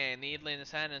holding a needle in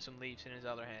his hand and some leaves in his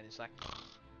other hand. It's like,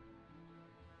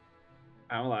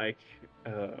 I'm like,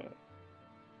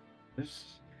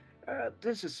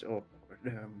 this is awkward.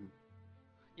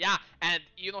 yeah, and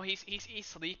you know he's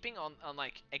sleeping on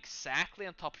like exactly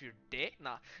on top of your dick.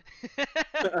 Nah.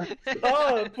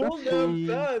 Oh, pull them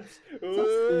pants!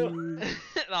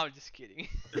 No, I'm just kidding.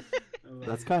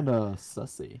 That's kind of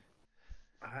sussy.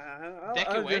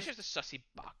 Deku, where's just a sussy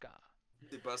baka?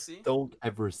 The bussy. Don't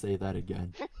ever say that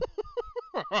again.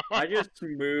 I just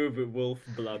move wolf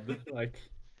blood. Like,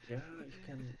 yeah, you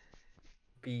can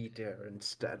be there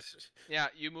instead. Yeah,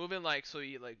 you move in like so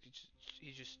he's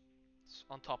just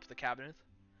on top of the cabinet.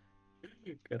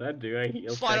 Could I do a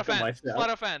heal Sleight check of on hand, myself? sleight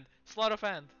of hand, sleight of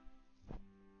hand.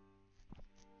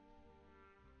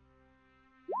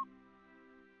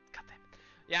 God damn it.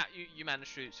 Yeah, you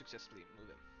managed to successfully move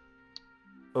him.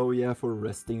 Oh yeah, for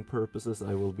resting purposes,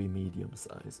 I will be medium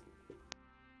size.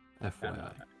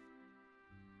 FYI.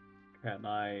 Can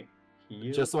I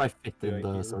heal? Just so I fit Do I in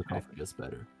the heal? sarcophagus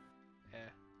better. Yeah.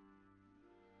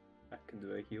 I can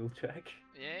do a heal check.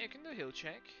 Yeah, you can do a heal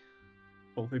check.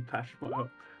 Only patch myself.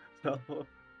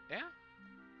 Yeah.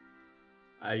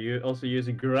 Also use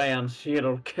a Grand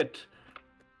Shield kit.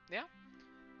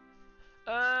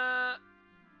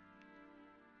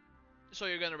 So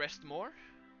you're gonna rest more?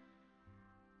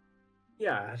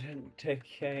 Yeah, then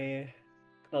take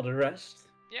another rest.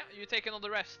 Yeah, you take another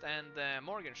rest, and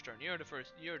Morgenshtern, you're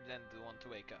then the one to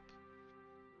wake up.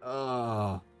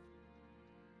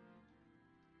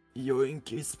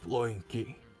 Yoinky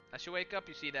sploinky. As you wake up,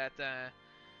 you see that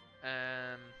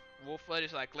Wolfblood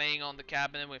is like laying on the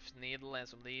cabinet with a needle and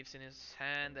some leaves in his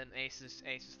hand, and Ace is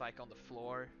like on the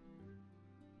floor,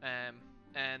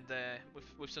 and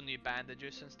with some new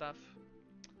bandages and stuff.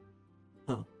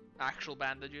 Huh. Actual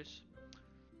bandages.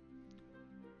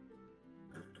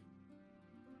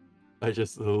 I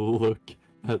just look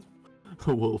at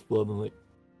Wolfblood and like,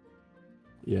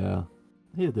 yeah,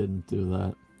 he didn't do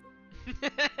that.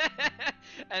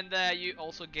 And you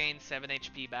also gain 7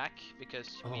 HP back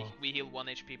because we heal 1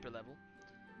 HP per level.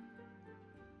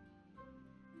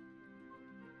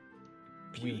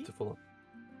 Beautiful.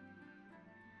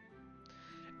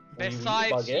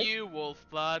 Besides you,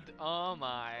 Wolfblood, oh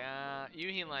my, you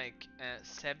heal like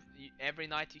every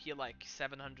night you heal like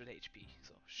 700 HP.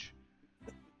 So shh.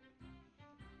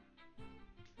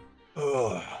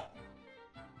 But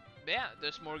yeah,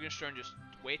 does Morgenstern just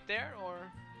wait there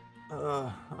or?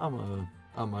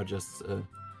 I'ma just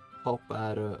hop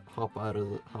out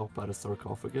of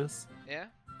sarcophagus. Yeah.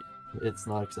 It's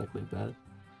not exactly bad.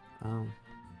 And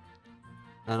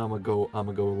I'ma go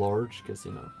large, cause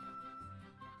you know,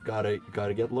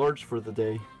 gotta get large for the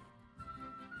day.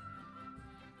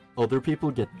 Other people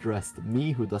get dressed.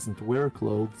 Me, who doesn't wear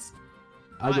clothes,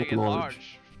 I get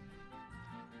large.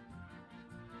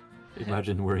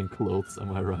 Imagine wearing clothes,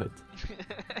 am I right?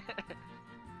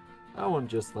 I want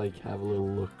to just like have a little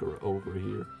look over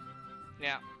here.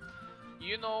 Yeah,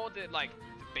 you know that like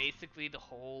basically the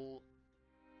whole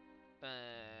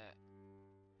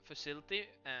facility,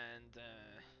 and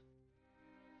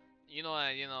you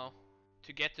know,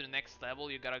 to get to the next level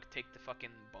you gotta take the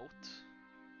fucking boat.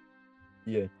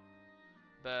 Yeah.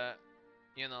 But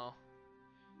you know,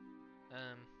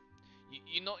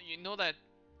 you know that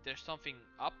there's something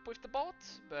up with the boat,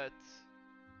 but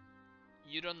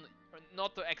you don't,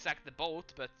 not the exact the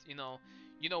boat, but you know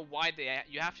why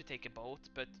you have to take a boat,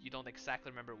 but you don't exactly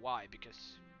remember why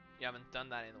because you haven't done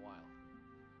that in a while.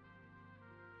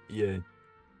 Yeah.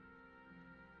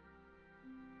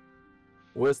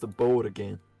 Where's the boat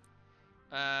again?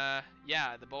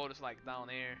 Yeah, the boat is like down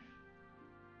here,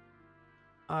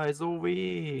 Ah, it's over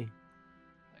here.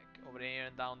 like over there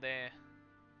and down there.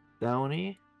 Down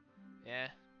here? Yeah.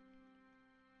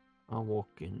 I'm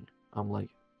walking. I'm like,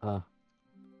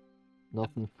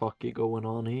 nothing fucky going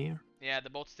on here. Yeah, the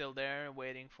boat's still there,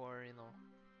 waiting for, you know,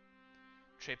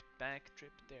 trip back,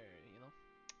 trip there, you know.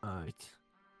 Alright.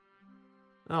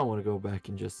 I want to go back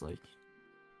and just like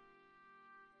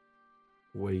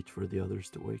wait for the others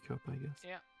to wake up, I guess.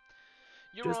 Yeah.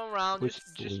 You Just roam around, quick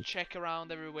just sleep. check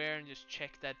around everywhere and just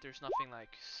check that there's nothing like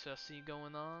sussy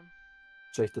going on.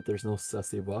 Check that there's no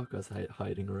sassy bakas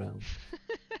hiding around.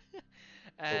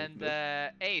 And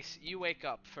Ace, you wake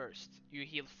up first. You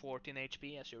heal 14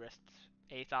 HP as you rest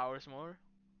 8 hours more.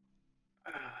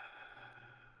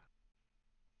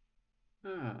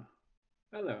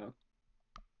 Hello.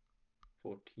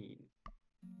 14.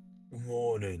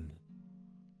 Morning.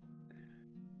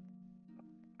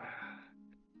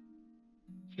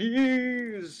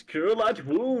 He's cure light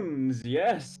wounds,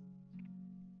 yes.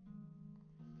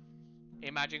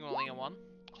 Imagine rolling a 1.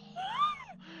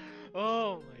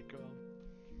 Oh my god.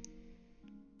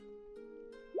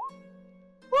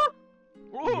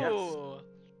 Whoa!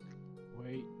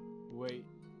 Yes. Wait.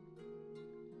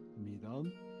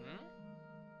 Midan, Hmm?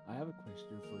 I have a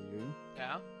question for you.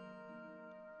 Yeah?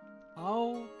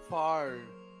 How far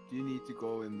do you need to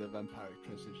go in the vampiric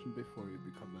transition before you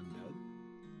become undead?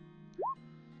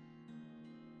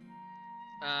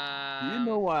 Do you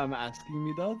know why I'm asking,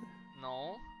 Midad?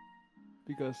 No.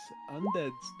 Because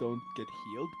undeads don't get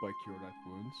healed by cure light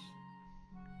wounds.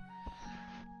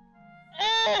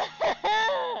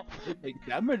 They take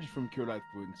damage from cure light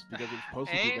wounds because it's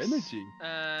positive Ace, energy.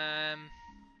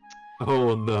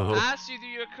 Oh no. As you do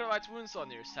your cure light wounds on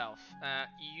yourself,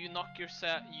 you knock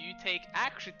yourself. You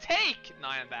actually take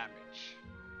 9 damage.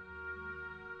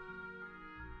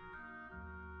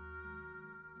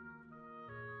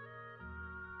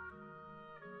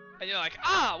 And you're like,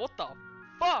 what the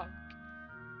fuck?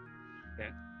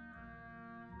 Okay.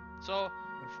 So,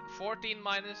 14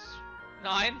 minus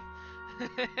 9?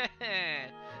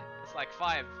 It's like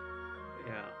 5.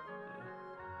 Yeah.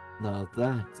 Now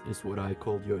that is what I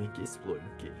call yoinky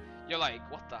sploinky. You're like,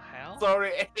 what the hell?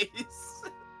 Sorry, Ace.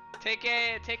 Take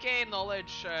a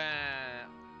knowledge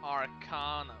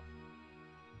arcana.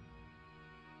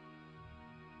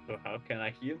 So how can I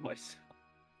heal myself?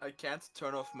 I can't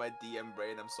turn off my DM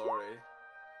brain. I'm sorry.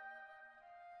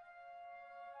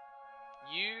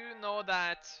 You know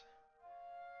that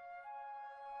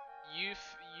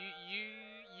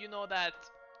you know that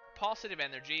positive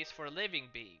energy is for living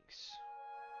beings,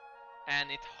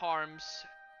 and it harms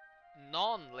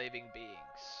non-living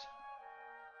beings.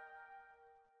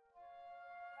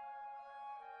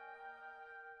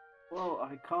 Well,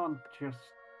 I can't just.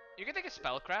 You can take a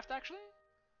spellcraft actually.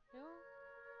 You know?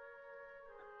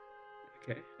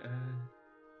 Okay.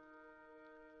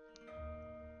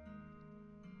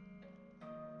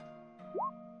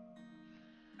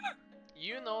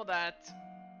 You know that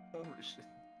Holy shit.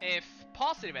 if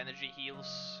positive energy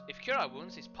heals, if cure all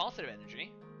wounds is positive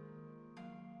energy,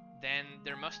 then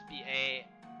there must be a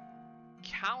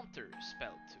counter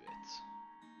spell to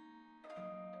it.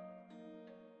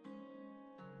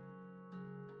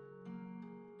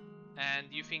 And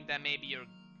you think that maybe your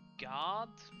god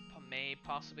may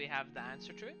possibly have the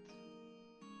answer to it?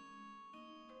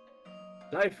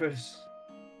 Ciphers.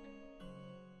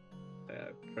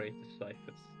 Pray to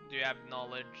ciphers. Do you have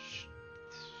knowledge,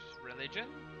 religion?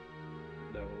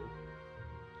 No.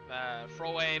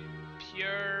 Throw a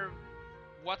pure.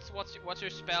 What's your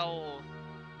spell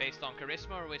based on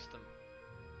charisma or wisdom?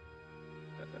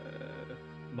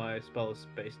 My spell is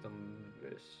based on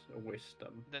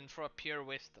wisdom. Then throw a pure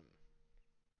wisdom.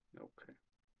 Okay.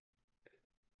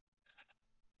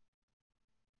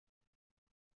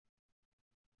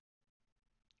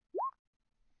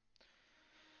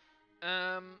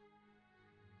 Um.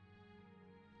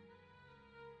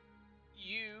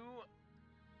 You.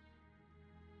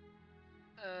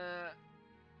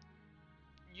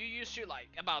 You use your like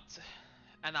about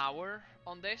an hour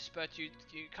on this, but you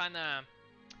kind of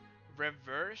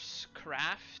reverse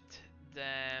craft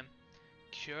the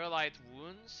Cure Light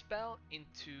Wound spell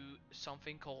into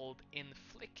something called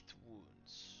Inflict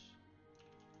Wounds.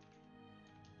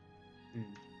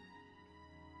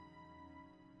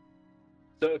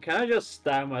 So can I just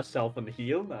stab myself and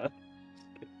heal now?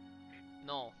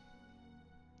 No.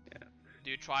 Yeah.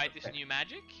 Do you try this Okay. new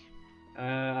magic?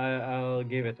 I'll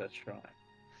give it a try.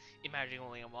 Imagine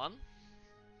only a one.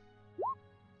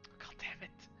 God damn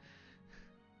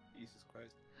Jesus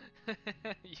Christ. it.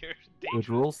 You're Good dangerous.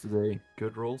 rolls today.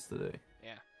 Good rolls today.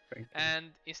 Yeah. Thank you. And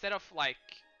instead of like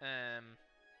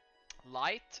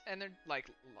light and like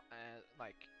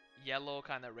yellow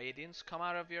kind of radiance come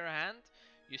out of your hand,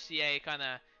 you see a kind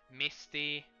of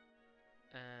misty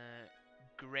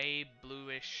gray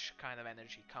bluish kind of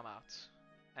energy come out,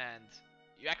 and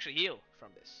you actually heal from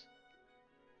this.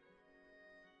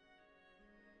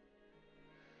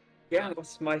 Yeah,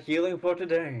 that's my healing for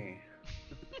today.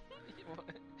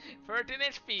 13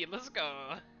 HP, let's go.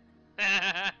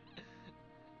 But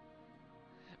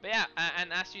yeah,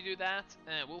 and as you do that,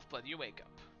 Wolfblood, you wake up.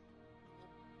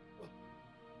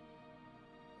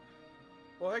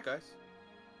 Well, hey guys.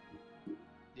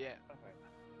 Yeah.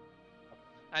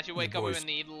 As you wake up with boys- a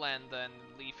needle and a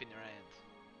leaf in your hand.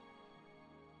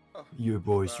 Oh, You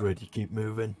boys ready to keep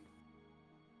moving?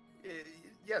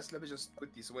 yes, let me just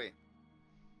put these away.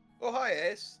 Oh, hi,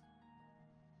 Ace.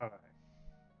 Alright.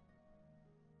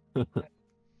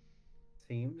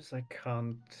 Seems I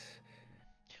can't.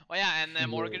 Oh yeah, and Heal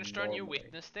Morgenshtern, you normally.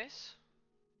 witnessed this,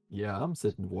 Yeah, I'm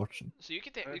sitting watching. so you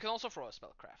can also throw a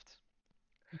spellcraft.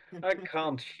 I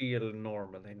can't heal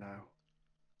normally now.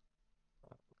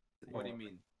 What do you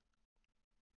mean?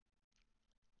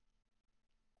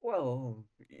 Well,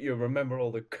 you remember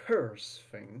all the curse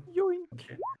thing?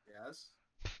 Yoink! Yes.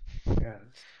 Yes.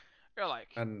 You're like,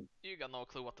 And you got no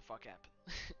clue what the fuck happened.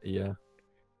 Yeah.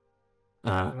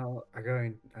 well,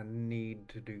 I need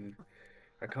to do.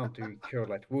 I can't do cure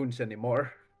light wounds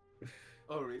anymore.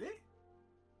 Oh, really?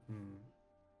 Hmm.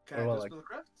 Can Oh, I well, do like-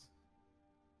 spellcraft?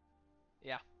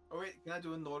 Yeah. Oh wait, can I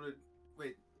do a knowledge?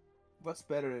 Wait, what's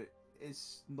better?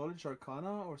 Is knowledge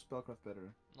arcana or spellcraft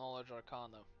better? Knowledge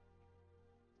Arcana.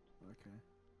 Okay.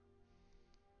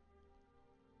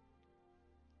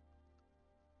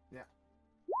 Yeah.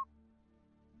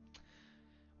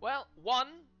 Well, one,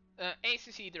 Ace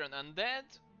is either an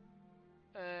undead,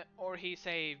 or he's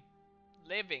a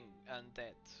living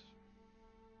undead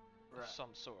Right. of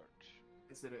some sort.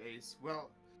 Instead of Ace. Well,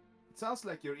 it sounds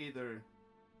like you're either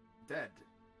dead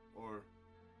or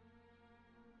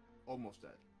almost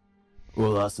dead.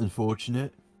 Well, that's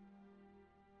unfortunate.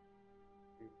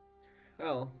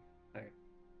 Well,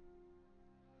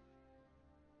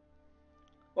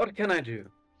 what can I do?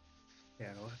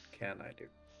 Yeah, what can I do?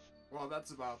 Well, that's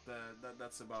about the the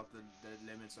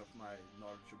limits of my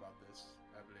knowledge about this,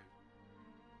 I believe.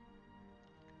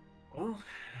 Well,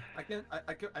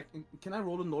 Can I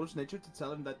roll a knowledge nature to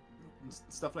tell him that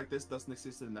stuff like this doesn't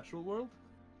exist in the natural world?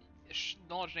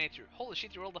 Knowledge nature. Holy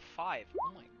shit, you rolled a 5.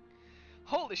 Oh my.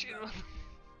 Holy shit!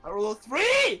 I rolled a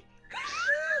 3!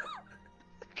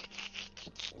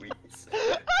 Sweet.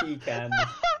 He can.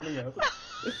 No.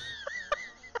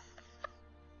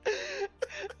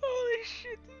 Holy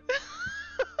shit!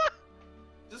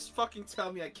 Just fucking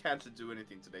tell me I can't do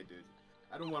anything today, dude.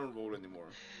 I don't want to roll anymore.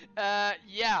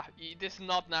 Yeah, this is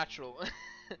not natural.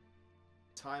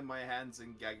 Tie my hands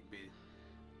and gag me.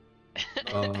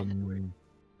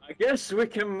 I guess we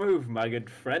can move, my good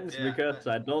friends, Yeah, because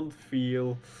I don't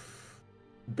feel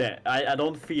dead. I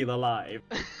don't feel alive.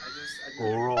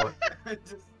 Alright. I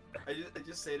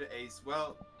just say to Ace,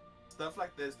 well, stuff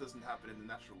like this doesn't happen in the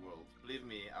natural world. Believe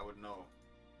me, I would know.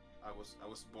 I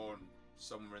was born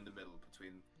somewhere in the middle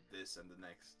between this and the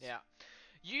next. Yeah.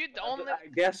 You don't. I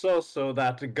guess also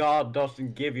that God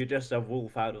doesn't give you just a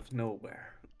wolf out of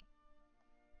nowhere.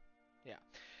 Yeah.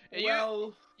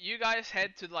 Well, You guys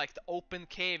head to like the open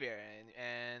cave here,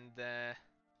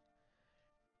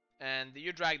 and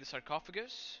you drag the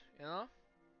sarcophagus. You know.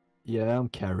 Yeah, I'm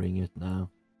carrying it now.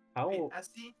 How? wait,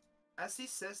 as he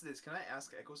says this, can I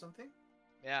ask Echo something?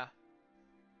 Yeah.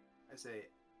 I say,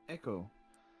 Echo,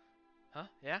 Huh?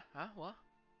 Yeah? Huh? What?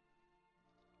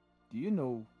 do you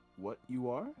know what you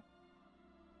are?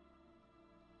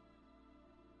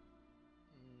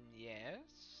 Yes.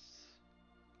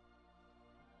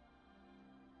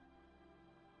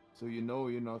 So you know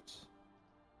you're not.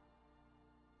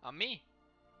 Me.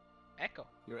 Echo.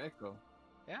 You're Echo.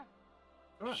 Yeah.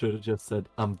 Alright. Should have just said,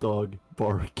 I'm dog,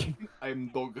 bark. I'm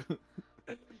dog.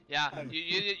 Yeah. Morgenshtern,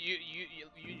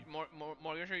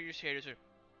 you just hear this.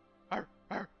 Arr,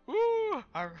 arr, woo,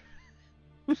 arr.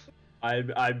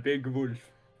 I'm big wolf.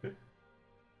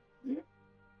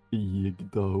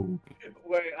 Big dog.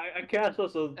 Wait, I can't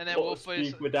also And then not wolf is-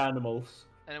 speak with animals.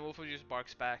 And then Wolfwood just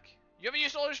barks back. You haven't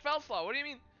used all your spell slot. What do you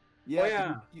mean? Yeah,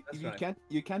 yeah, you, that's you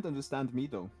right. can't understand me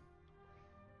though.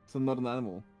 So I'm not an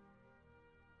animal.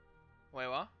 Wait,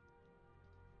 what?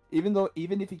 Even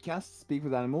if he can't speak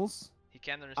with animals, He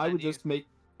can't understand I would you.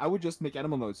 just make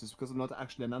animal noises because I'm not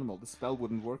actually an animal. The spell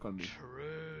wouldn't work on me.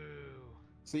 True.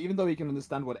 So even though he can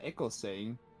understand what Echo's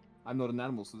saying, I'm not an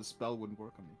animal, so the spell wouldn't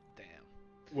work on me. Damn.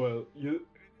 Well, you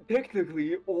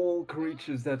technically all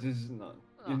creatures that is not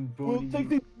Oh.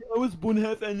 embodied. I was born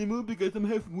half animal because I'm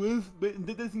half wolf, but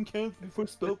that doesn't count for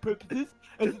spell purposes.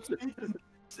 As it's stated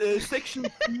in section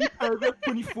 3, paragraph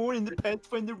 24 in the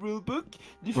Pathfinder rulebook.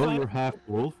 Well, you're half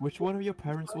wolf. Which one of your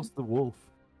parents was the wolf?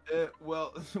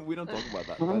 Well, we don't talk about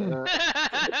that.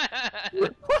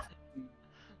 But,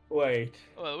 Wait.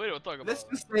 Well, we don't talk about let's that.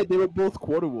 just say they were both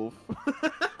quarter wolf.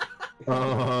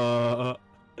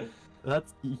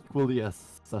 That's equally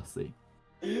as sussy.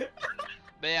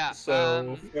 But yeah,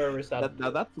 So where is that?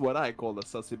 Now that's what I call a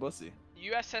sussy bussy.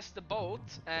 you assess the boat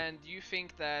and you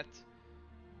think that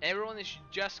everyone is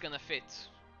just gonna fit,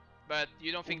 but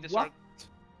you don't think the What?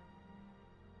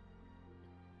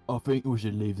 I think we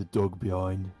should leave the dog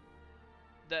behind.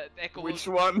 the echo Which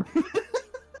will, one?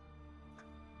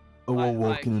 I won't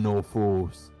Like- walk in all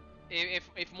fours.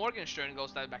 if Morgenstern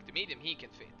goes down back to medium, he can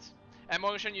fit. And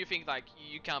Morgenstern, you think like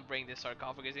you can't bring this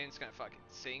sarcophagus in; it's gonna fucking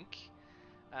sink.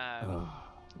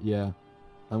 Yeah,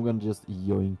 I'm gonna just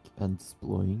yoink and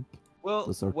sploink Well,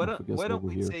 the sarcophagus why don't over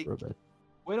we here take for a bit.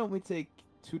 why don't we take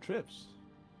 2 trips?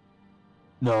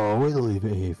 No, we'll leave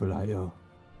it here for later.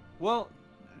 Well,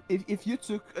 if you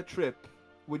took a trip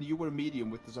when you were medium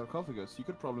with the sarcophagus, you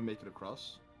could probably make it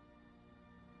across.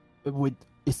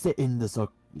 Is it in the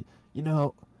sock? You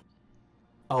know,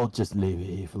 I'll just leave it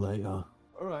here for later.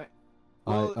 All right.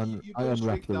 I Well, un- you I better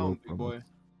unwrap shrink the down, rope big from boy. it.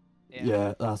 Yeah.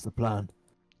 Yeah, that's the plan.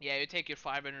 Yeah, you take your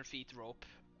 500 feet rope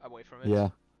away from it. Yeah,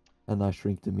 and I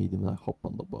shrink the medium and I hop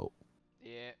on the boat.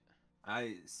 Yeah.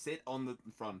 I sit on the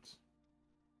front.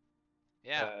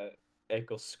 Yeah.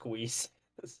 Echo squeeze.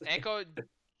 Echo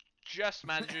just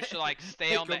manages to like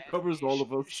stay on the. Echo covers all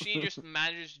of us. She just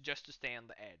manages just to stay on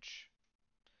the edge.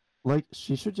 Like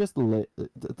she should just lay.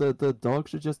 The dog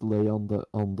should just lay on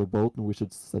the boat, and we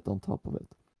should sit on top of it.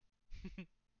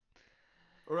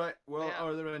 All right. Well, Yeah.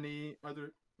 are there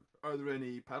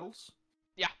any paddles?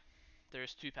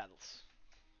 There's 2 paddles.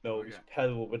 No, we Okay.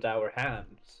 pedal with our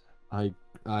hands. I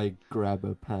grab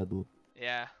a paddle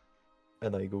Yeah.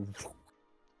 and I go,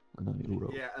 and I row.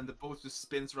 Yeah, and the boat just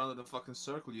spins around in a fucking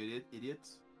circle. You idiot!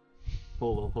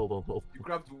 Hold on. You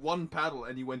grabbed one paddle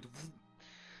and you went.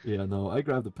 Yeah, no, I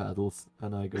grab the paddles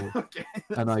and I go, Okay.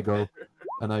 and I go,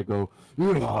 and I go.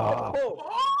 "Yeah."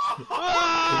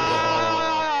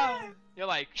 Ah! You're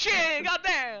like, shit,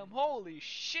 goddamn, holy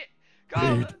shit,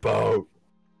 god. Big boat.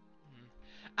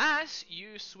 As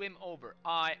you swim over,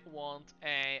 I want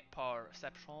a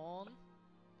perception.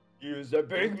 Use a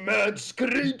big mad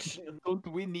screech. Don't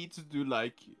we need to do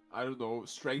like, I don't know,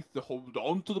 strength to hold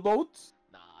on to the boat?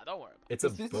 Nah, don't worry about It's a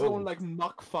Because this is boat. on like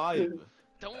Mach 5. it.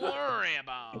 Don't worry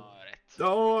about it.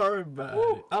 Don't worry about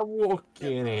it. I'm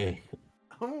walking it.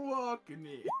 I'm walking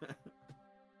it.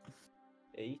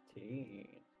 18.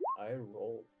 I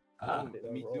roll. Ah, Did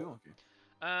I Me roll? too. Okay.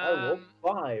 I rolled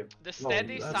 5. The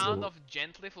steady that's sound a- of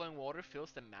gently flowing water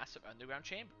fills the massive underground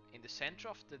chamber. In the center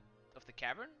of the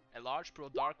cavern, a large pool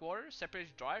of dark water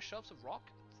separates dry shelves of rock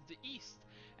to the east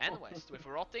and west, with a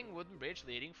rotting wooden bridge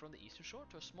leading from the eastern shore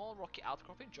to a small rocky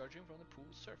outcropping jutting from the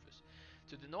pool's surface.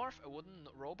 To the north, a wooden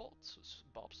rowboat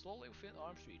bobs slowly within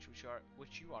arm's reach,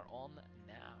 which you are on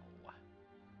now.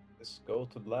 Let's go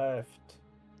to the left.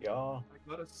 Yeah. I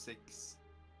got a 6.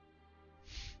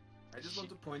 I just want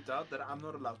to point out that I'm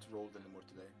not allowed to roll anymore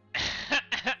today.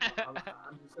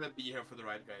 I'm just gonna be here for the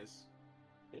ride, guys.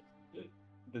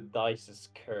 The dice is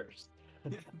cursed.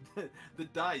 The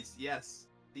dice, yes.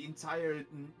 The entire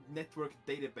network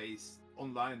database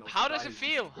online. Of How the does it dice is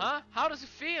feel, cursed. huh? How does it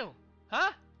feel?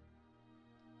 Huh?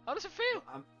 How does it feel?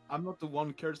 I'm not the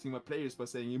one cursing my players by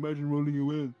saying, imagine rolling a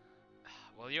win.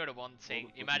 Well, you're the one saying, the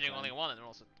fucking imagine time. only one and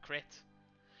also crit.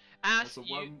 As Also,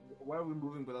 you... why are we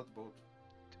moving without the boat?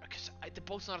 Because the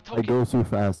boat's not a I token. go too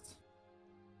fast.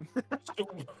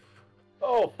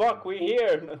 Oh fuck, we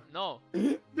here. No.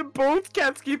 The boat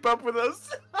can't keep up with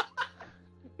us.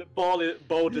 The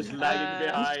boat is lagging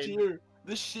behind.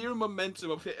 The sheer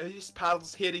momentum of his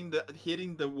paddles hitting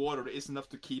the water is enough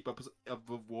to keep up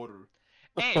above water.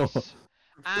 Ace,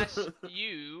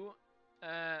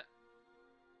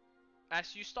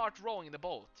 as you start rowing the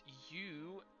boat,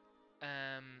 you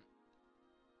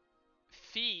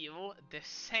feel the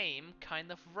same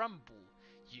kind of rumble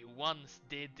you once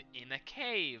did in a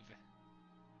cave.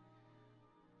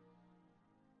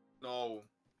 No.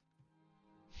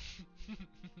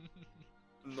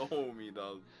 No,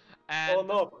 Midal. And Oh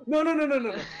no.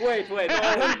 No. Wait. No,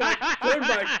 turn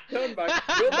back. Go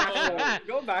back.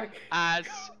 Go back. as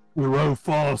We row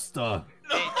faster.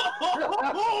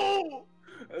 No!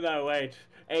 No, wait.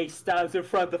 Ace stands in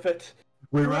front of it.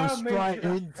 We row Ram straight into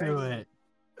into that it.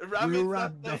 Ram We it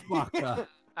ram the that fucker.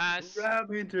 as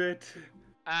Ram into it.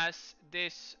 as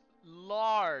this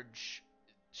large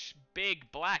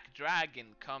big black dragon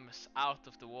comes out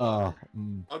of the water.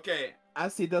 Oh, Okay,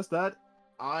 As he does that,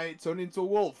 I turn into a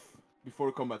wolf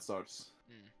before combat starts.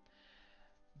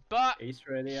 But Ace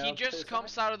ready he out. just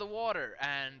comes out of the water,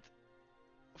 and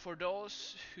for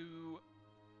those who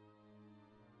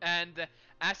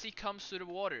as he comes to the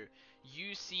water,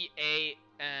 you see a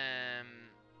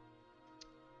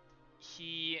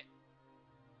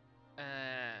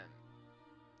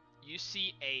you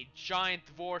see a giant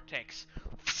vortex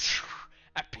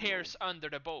appears under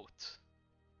the boat.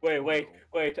 Wait.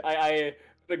 I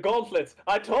the gauntlet.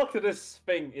 I talked to this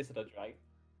thing. Is it a dragon?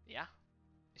 Yeah,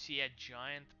 you see a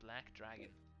giant black dragon.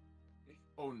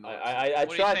 oh no. I What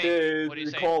do you tried say? to What do you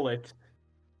say? recall it.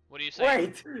 What do you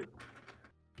say?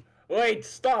 Wait,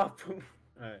 stop!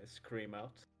 I scream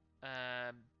out.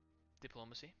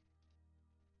 Diplomacy.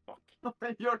 Fuck.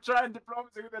 You're trying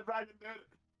diplomacy with the dragon, dude.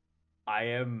 I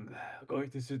am going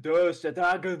to seduce the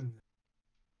dragon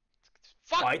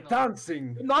Fuck by no.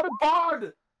 dancing. You're not a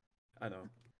bard. I know.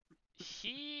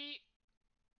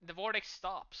 The vortex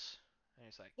stops, and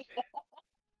he's like,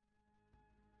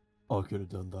 I could have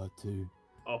done that too.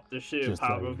 Of the sheer Just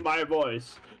power like- of my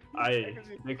voice, I You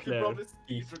declare probably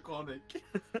peace. draconic.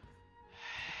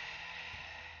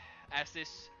 as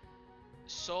this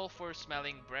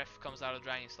sulfur-smelling breath comes out of the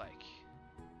dragon, he's like,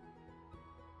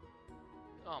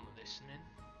 I'm listening.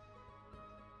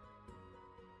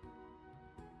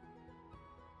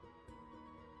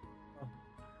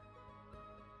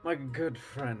 My good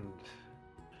friend.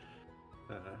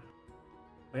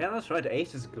 Yeah, that's right.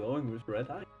 Ace is glowing with red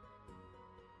eye.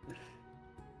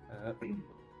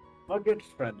 My good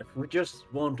friend, we just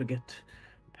want to get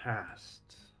past.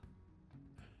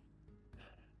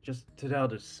 Just to the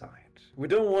other side. We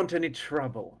don't want any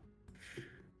trouble.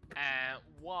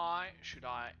 Why should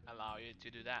I allow you to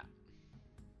do that?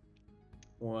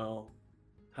 Well,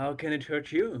 how can it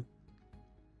hurt you?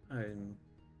 I'm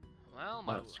Well,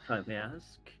 must kindly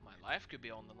ask. my life could be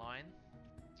on the line.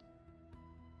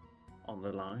 On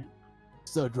the line.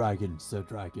 Sir Dragon.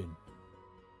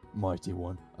 Mighty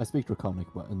one. I speak Draconic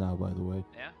now, by the way.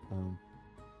 Yeah?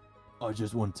 I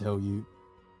just want to tell you,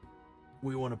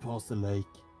 we want to pass the lake.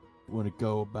 We want to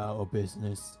go about our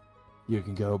business. You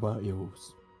can go about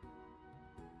yours.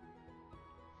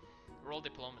 Roll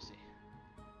diplomacy.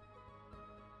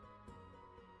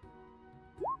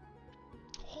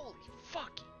 Holy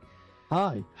fuck!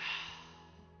 Hi.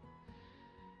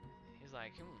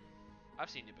 like, I've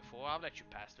seen you before. I've let you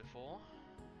pass before.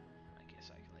 I guess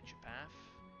I can let you pass.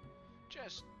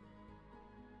 Just,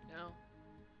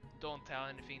 don't tell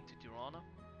anything to Tirana,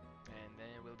 and then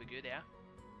it will be good, yeah?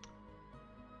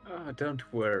 Oh, don't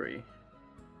worry.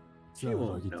 She Sounds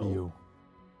won't like a know. deal.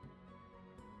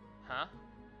 Huh?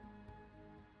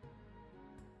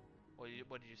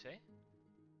 What did you say?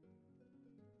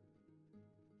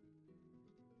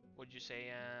 What did you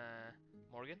say,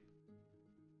 Morgan?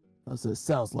 I said,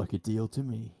 sounds like a deal to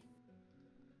me.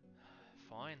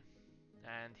 Fine.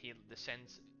 And he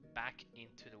descends back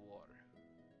into the water.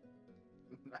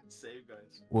 Nice save,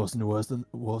 guys.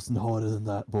 Wasn't harder than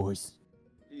that, boys.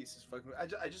 Jesus fucking.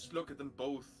 I just look at them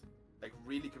both, like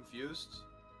really confused,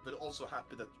 but also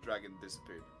happy that the dragon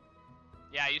disappeared.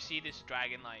 Yeah, you see this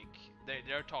dragon, like,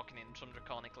 they're talking in some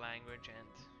draconic language,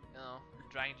 and, the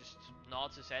dragon just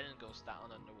nods his head and goes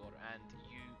down underwater, and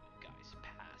you guys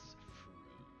pass through.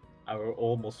 I were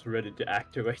almost ready to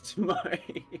activate my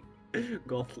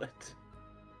gauntlet.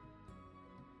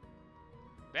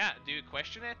 Yeah, do you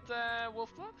question it,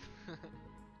 Wolfblood?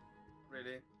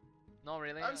 Really? No,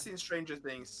 really? I've seen stranger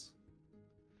things.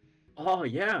 Oh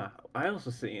yeah, I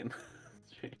also seen.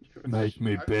 Stranger. Make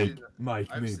me I've big. seen-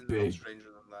 Make I've me seen no big. stranger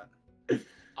than that.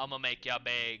 I'ma make ya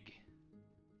big.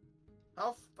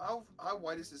 How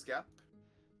wide is this gap?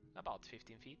 About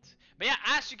 15 feet. But yeah,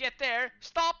 as you get there,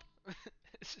 stop!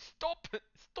 Stop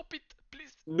it,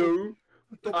 please. No,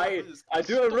 I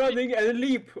do a Stop running and a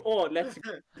leap. Oh, let's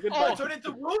Oh, goodbye. turn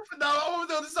into wolf and now over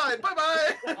the other side. Bye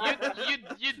bye.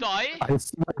 You die. I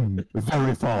swim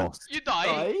very fast. You die.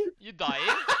 Die? You die.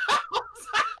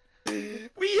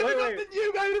 We even got Wait. the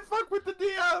new guy to fuck with the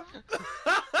DM.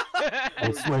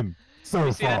 I swim so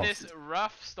You see that fast. this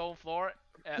rough stone floor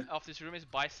of this room is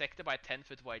bisected by a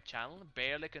 10-foot wide channel,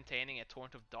 barely containing a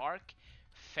torrent of dark,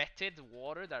 fetid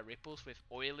water that ripples with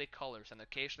oily colors and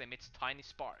occasionally emits tiny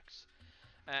sparks.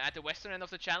 At the western end of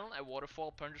the channel, a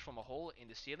waterfall plunges from a hole in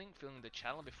the ceiling, filling the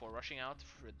channel before rushing out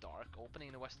through a dark opening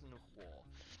in the western wall.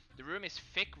 The room is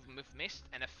thick with mist,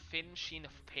 and a thin sheen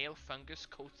of pale fungus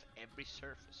coats every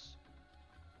surface.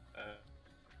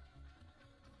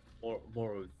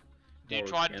 More. Do you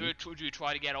try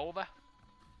to get over?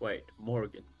 Wait,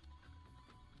 Morgan.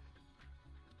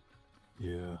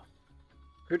 Yeah.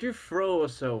 Could you throw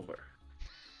us over?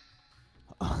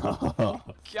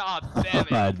 God damn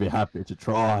it! I'd be happy to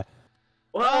try.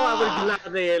 Well, I would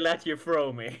gladly let you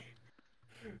throw me.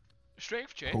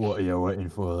 Strength check. What are you waiting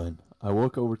for then? I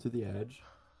walk over to the edge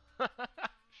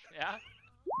Yeah.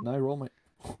 and I roll my.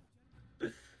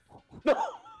 No.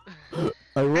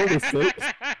 I roll a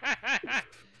 6.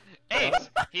 Ace,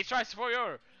 he tries to throw you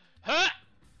over. Huh?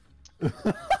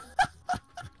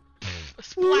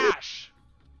 Splash!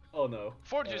 Oh no.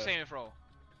 Fortitude saving throw.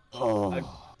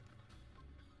 Oh.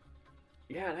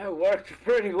 Yeah, that worked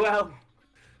pretty well.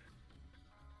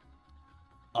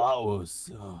 I was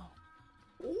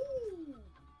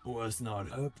not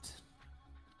hoped.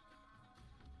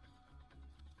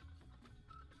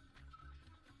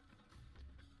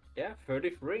 Yeah,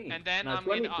 33. And then no, I'm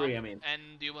 23. I mean. And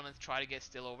do you want to try to get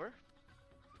still over?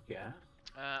 Yeah.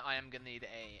 I am gonna need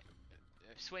a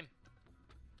swim.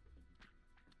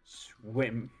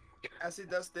 Swim. As he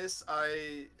does this,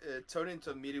 I turn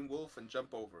into a meeting wolf and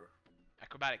jump over.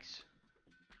 Acrobatics.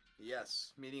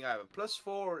 Yes, meaning I have a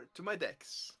 +4 to my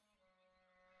dex.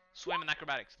 Swim and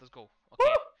acrobatics. Let's go.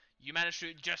 Okay. You manage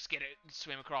to just get it,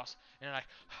 swim across, and you're like.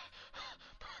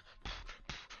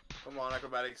 Come on,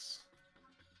 acrobatics.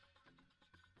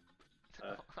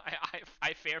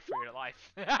 I fear for your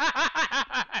life.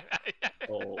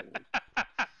 Oh.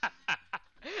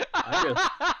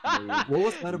 I What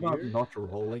was that about not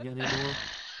rolling anymore?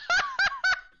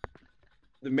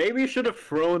 Maybe you should have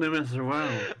thrown him as well.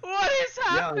 What is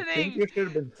happening? Yeah, I think you should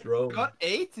have been thrown. Got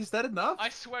 8? Is that enough? I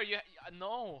swear you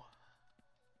no.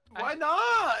 Why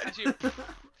not? As you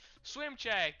swim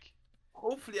check.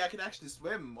 Hopefully I can actually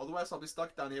swim. Otherwise I'll be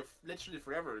stuck down here literally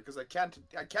forever because I can't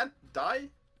die,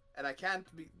 and I can't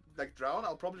be like drown.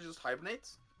 I'll probably just hibernate.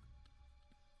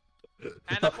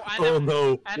 Oh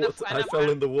no! and a- What? and I a-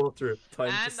 fell in the water. Time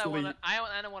to And I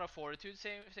sleep. want a fortitude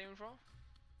saving throw.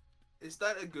 Is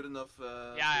that a good enough?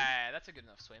 Yeah, that's a good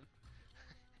enough swim.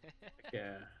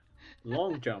 Yeah.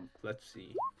 Long jump. Let's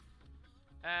see.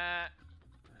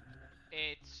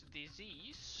 It's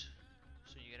disease,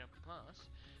 so you get a plus.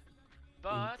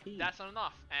 But 18. that's not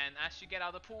enough. And as you get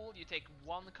out of the pool, you take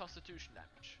 1 constitution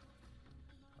damage.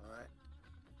 All right.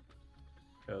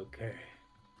 Okay.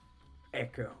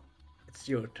 Echo, it's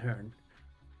your turn.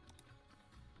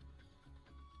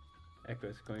 Echo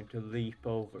is going to leap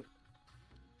over.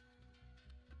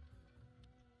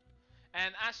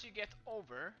 And as you get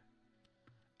over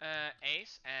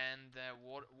Ace and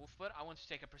Wolfbud, I want to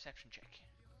take a perception check.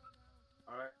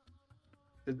 Alright.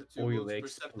 The The two oil most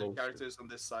perceptive explosion. characters on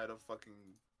this side of fucking.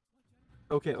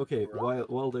 Okay,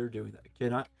 while they're doing that,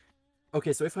 can I...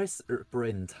 Okay, so if I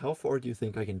sprint, how far do you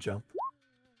think I can jump?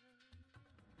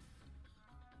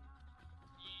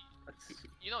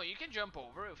 You know, you can jump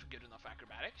over with good enough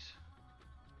acrobatics.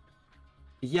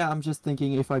 Yeah, I'm just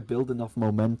thinking if I build enough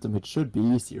momentum, it should be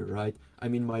easier, right? I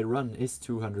mean, my run is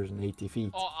 280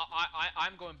 feet. Oh,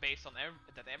 I'm going based on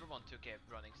that everyone took a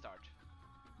running start.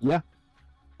 Yeah.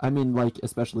 I mean, like,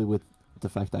 especially with the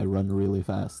fact I run really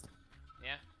fast.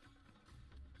 Yeah.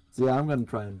 So yeah, I'm gonna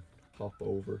try and hop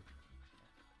over.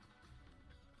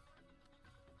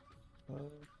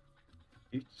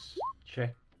 It's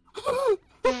check. You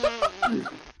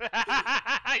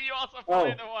also fall Oh.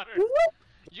 in the water.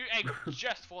 You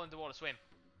just fall in the water. Swim.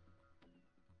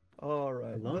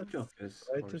 Alright, Long jump is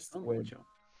try or to stumble swim. jump.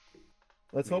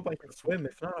 let's hope I can swim.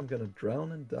 If not, I'm gonna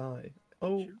drown and die.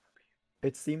 Oh,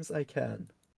 it seems I can.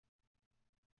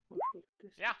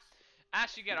 Yeah.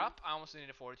 As you get up, I almost need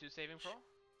a fortitude saving throw.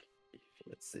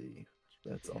 Let's see.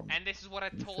 That's on. And this is what I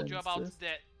told you about Defenses.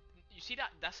 the. You see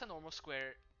that? That's a normal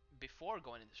square before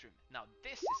going in this room. Now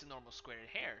this is a normal square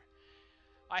here.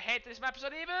 I hate this map so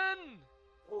even.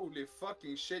 Holy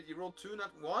fucking shit! You rolled 2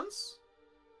 not once.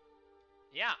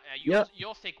 Yeah. Yeah.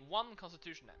 You'll take 1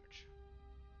 constitution damage.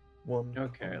 One.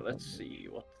 Okay, let's see.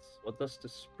 What does the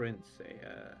sprint say?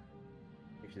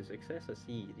 If you success a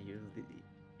seed, you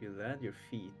land your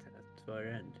feet at the far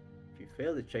end. If you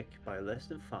fail the check by less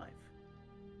than 5.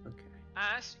 Okay.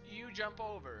 As you jump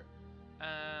over,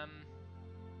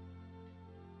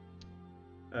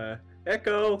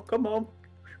 Echo, come on.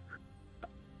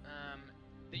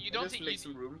 you don't Just see make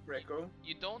some room for Echo.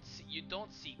 you don't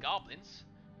see goblins.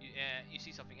 You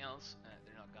see something else.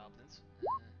 They're not goblins.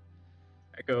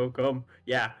 Echo, come.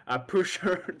 Yeah, I push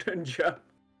her and jump.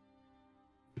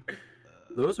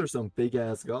 Those are some big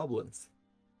ass goblins.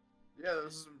 Yeah, those are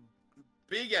some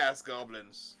big ass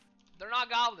goblins. They're not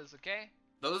goblins, okay?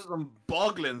 Those are some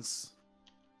boglins.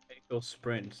 Echo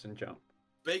sprints and jump.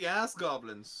 Big ass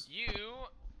goblins. You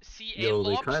see Yo,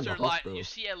 they kinda hot, though. you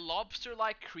see a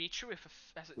lobster-like creature with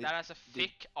that has a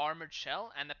thick armored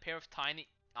shell and a pair of tiny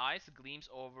eyes gleams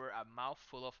over a mouth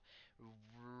full of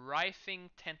writhing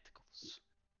tentacles.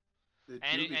 They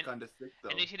And do it- be and- kind of thick though.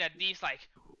 And you see that these like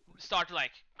start to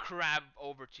like crab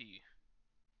over to you.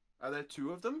 Are there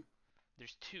 2 of them?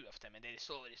 There's 2 of them, and they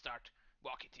slowly start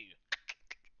walking to you.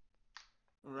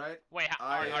 Alright. Wait,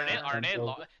 I, are they?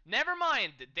 Until- Never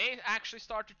mind. They actually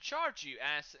start to charge you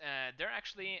as they're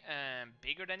actually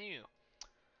bigger than you.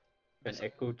 Can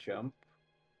Echo jump?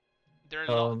 They're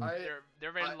I-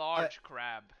 they're very I- large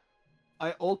crab.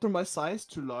 I alter my size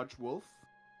to large wolf.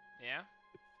 Yeah.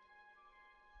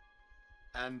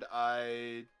 and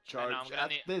I charge I'm gonna at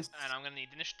need, this. And I'm gonna need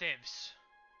initiatives.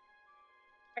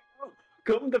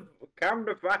 Come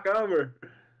the fuck over.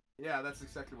 Yeah, that's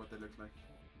exactly what they look like.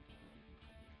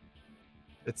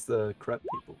 It's the crab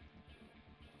people.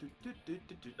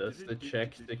 Does the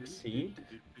check succeed?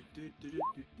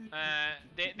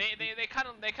 They kind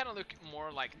of look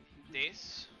more like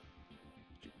this.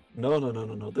 No.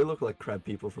 They look like crab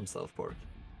people from South Park.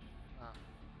 I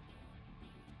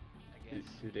Do, guess.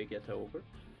 do they get over?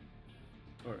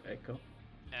 Or Echo?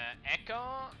 Echo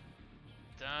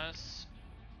does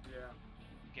Yeah.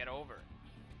 get over,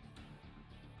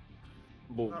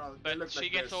 Boom. No, they but look she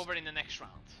like gets this. over in the next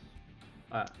round.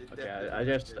 Ah, It okay.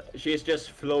 definitely She's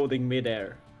just floating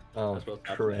midair. Oh, That's what's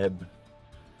happening. crab.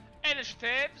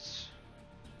 Initiatives.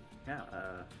 Yeah.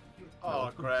 Oh,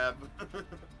 No. crab.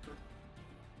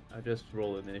 I just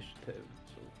roll initiative.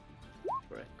 So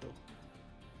for Echo.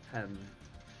 10.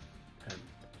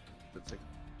 That's like.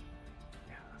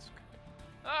 Yeah, that's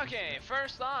good. Okay,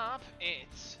 first up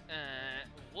it's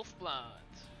Wolfblood.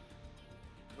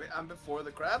 Wait, I'm before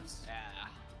the crabs? Yeah.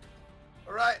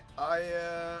 Alright,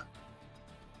 I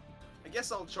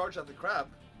guess I'll charge at the crab.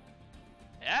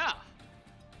 Yeah.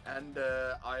 And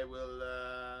I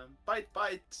will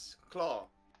bite, claw.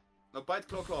 No, bite,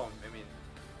 claw, I mean.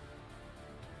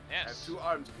 I have Yes. 2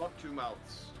 arms, not 2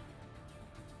 mouths.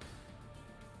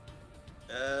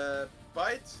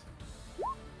 Bite.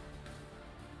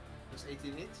 Does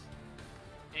 18 hit?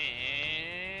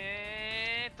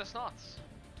 It does not.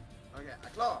 Okay, a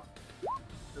claw.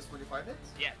 Does 25 hit?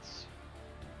 Yet.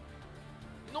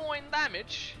 9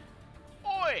 damage.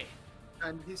 Oi.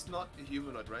 And he's not a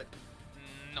humanoid, right?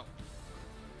 No.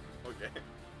 Okay.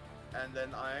 And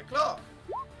then I claw.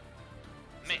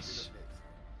 Miss.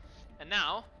 And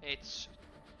now it's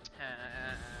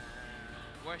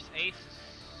where's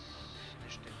Ace's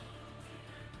initiative.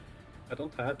 I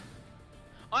don't have.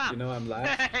 Oh yeah. You know I'm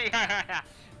last. Yeah.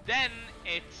 Then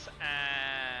it's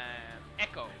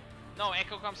Echo. No,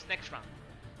 Echo comes next round.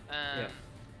 Yeah.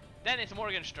 Then it's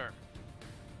Morgenshtern.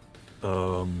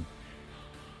 Bonk.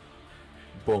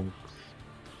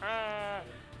 Uh,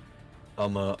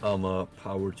 I'm a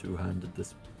power two-handed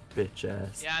this bitch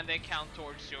ass. yeah, and they count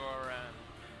towards your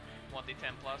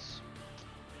 1d10 plus.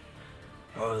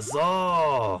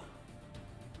 Huzzah!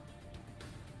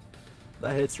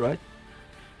 That hits, right?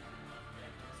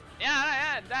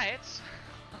 Yeah, that hits.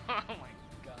 Oh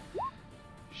my god.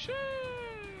 Sheesh.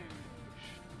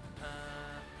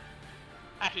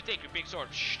 Actually, take your big sword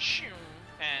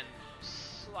and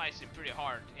slice him pretty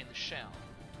hard in the shell.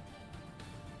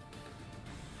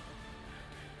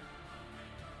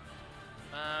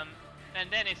 And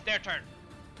then it's their turn.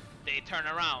 They turn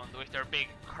around with their big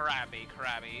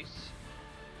crabbies.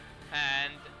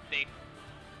 And they...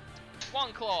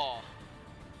 One claw.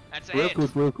 That's a hit.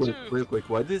 Real Two. quick.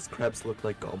 Why do these crabs look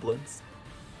like goblins?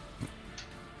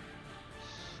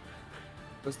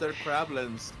 Because they're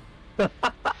crablins.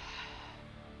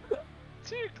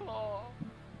 Two claw.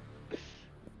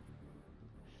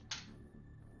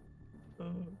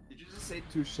 Did you just say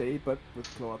touche, but with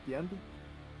claw at the end?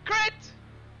 Crit!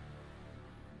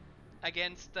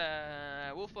 Against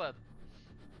Wolfblood.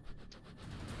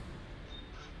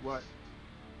 What?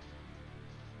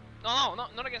 No,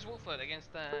 not against Wolfblood. Against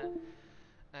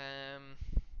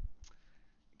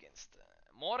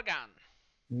Morgan.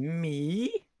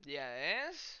 Me?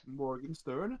 Yes.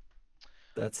 Morgenshtern?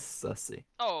 That's sussy.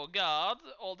 Oh god,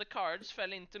 all the cards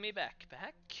fell into me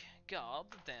backpack. God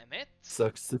damn it.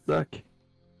 Sucks to suck.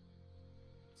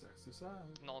 Sucks to suck.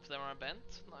 None of them are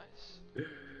bent. Nice.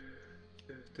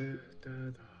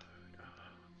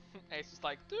 Ace is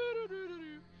like,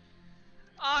 doo-doo-doo-doo-doo.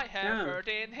 I have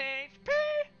 13 HP.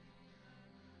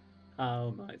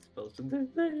 How am I supposed to do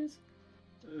this?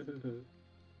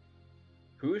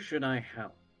 Who should I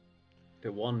help?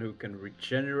 The one who can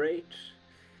regenerate?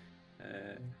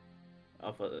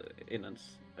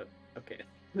 Okay.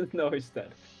 No, he's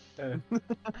dead.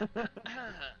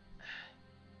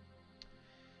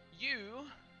 You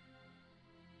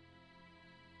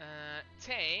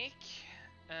take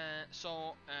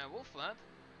Wolfblood.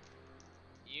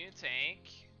 You take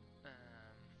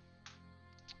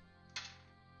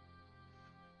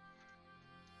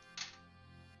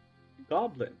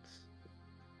Goblins.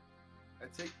 I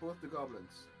take both the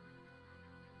goblins.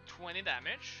 20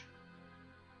 damage,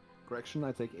 Correction,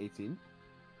 I take 18.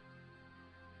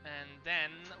 and then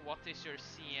what is your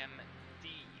CMD?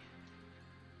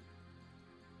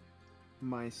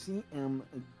 My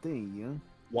CMD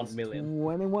 1 million.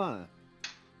 21.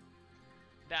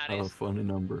 That Oh, is funny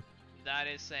number. that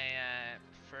is a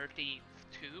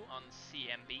 32 on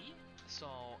CMB. So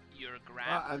you're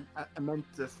grabbed. I meant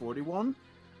 41.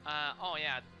 Oh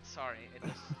yeah, sorry. It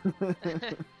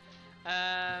is.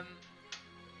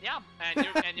 Yeah, and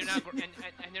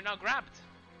you're now grabbed.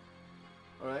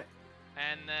 All right.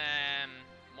 And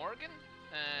Morgan,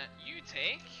 you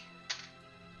take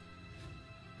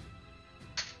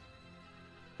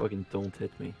Fucking don't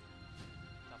hit me.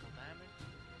 double damage.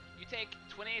 You take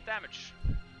 28 damage,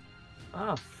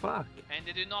 Ah, fuck. and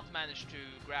they do not manage to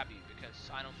grab you because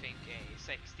I don't think a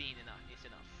 16 is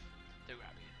enough to grab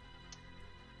you.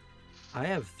 I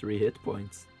have 3 hit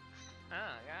points.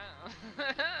 Ah,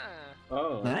 yeah.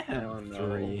 Oh, I have oh no.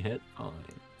 3 hit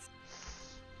points.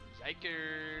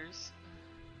 Yikers.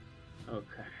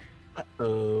 Okay.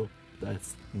 Uh-oh.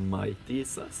 That's mighty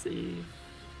sussy.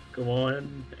 Come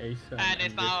on, Ace. And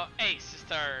it's now Ace's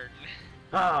turn.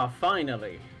 Ah,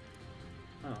 finally.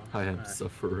 Oh, I am alright.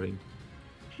 suffering.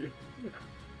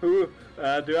 Who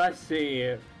do I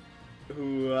see?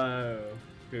 Who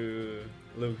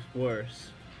looks worse?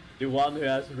 The one who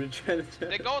has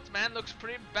regenerated. The goat man looks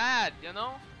pretty bad, you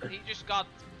know? He just got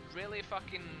really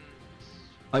fucking...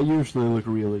 I usually look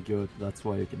really good, that's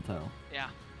why you can tell. Yeah.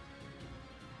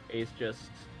 He's just.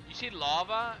 You see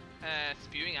lava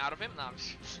spewing out of him? No, I'm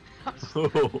just,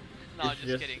 Oh, no, It's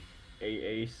just kidding.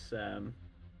 Ace.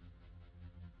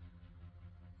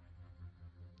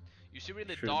 You see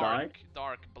really should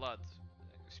dark blood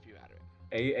spew out of him.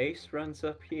 Ace runs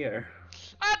up here.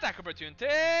 Attack opportunity!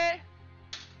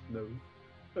 No,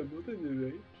 I'm not in the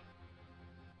range.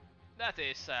 That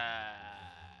is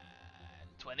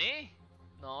 20?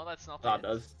 No, that's not That it.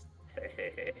 does.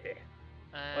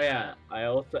 Uh, Oh yeah, I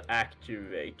also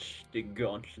activate the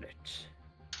gauntlet.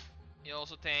 You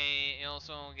also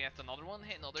get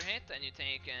another hit, and you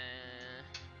take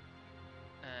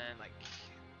like,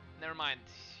 never mind.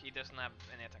 He doesn't have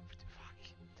any attack. Fuck.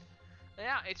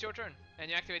 Yeah, it's your turn. And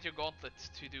you activate your gauntlet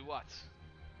to do what?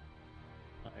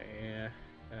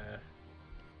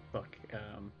 Fuck.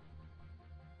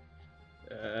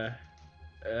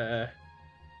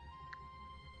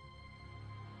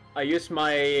 I use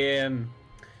my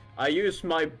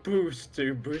boost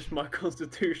to boost my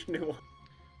constitution.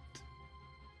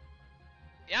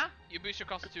 Yeah, you boost your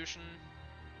constitution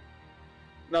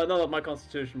No, not my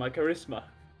constitution, my charisma.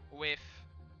 with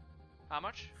how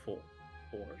much? 4.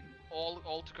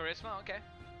 All to charisma. Okay.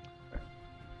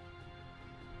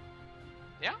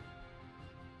 Yeah.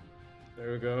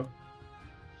 There we go.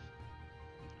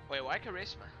 Wait, why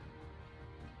charisma?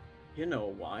 You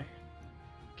know why.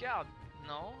 God,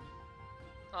 no.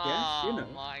 Yes, you know.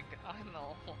 Oh my god, I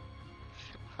know.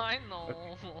 I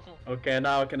know. Okay,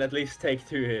 now I can at least take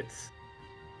 2 hits.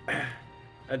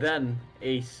 And then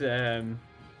Ace,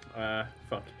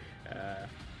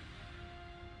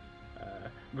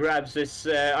 grabs his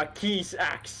Aki's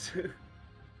axe.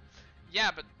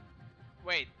 Yeah, but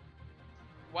wait.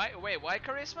 Why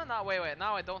charisma? No, wait,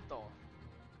 now I don't know.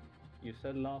 You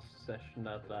said last session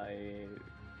that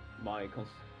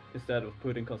instead of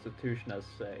putting Constitution as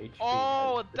HP.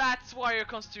 Oh, that's why your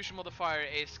constitution modifier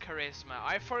is charisma.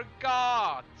 I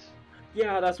forgot.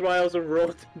 Yeah, that's why I also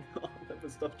wrote down that the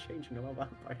stuff changing on a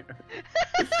vampire.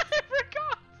 I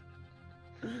forgot.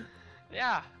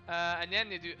 Yeah, and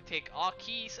then you take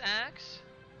Aki's axe.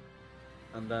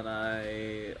 And then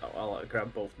I'll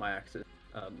grab both my axes.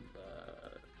 And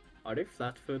are they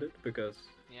flat-footed? Because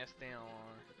Yes, they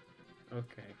are.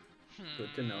 okay,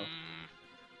 good to know.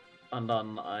 And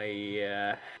then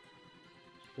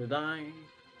should I?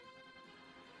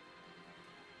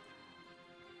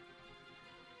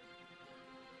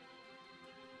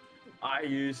 I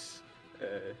use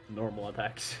normal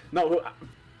attacks. No,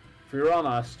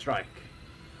 Piranha strike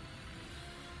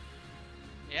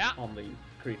Yeah. on the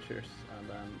creatures and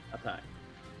then attack.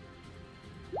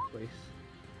 Please.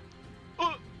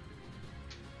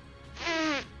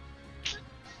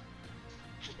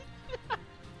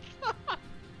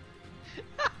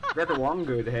 Get one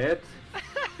good hit.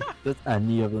 Does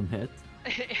any of them hit?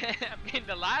 I mean,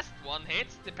 the last one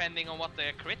hits, depending on what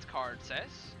the crit card says.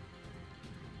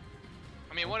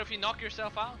 I mean, what if you knock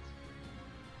yourself out?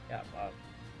 Yeah, but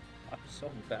I'm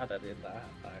so bad at it that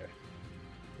I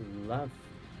love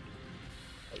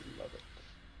it.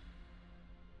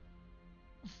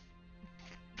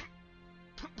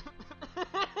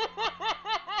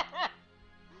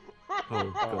 Oh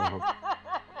god.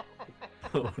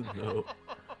 Oh no.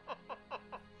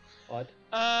 What?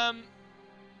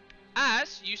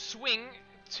 As you swing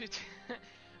to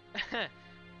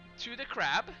to the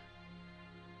crab,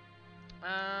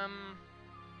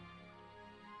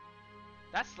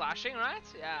 that's slashing, right?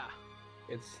 Yeah.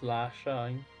 It's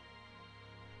slashing.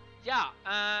 Yeah.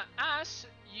 As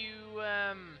you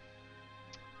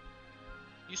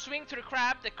you swing to the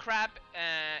crab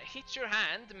hits your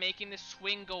hand, making the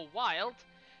swing go wild,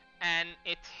 and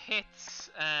it hits.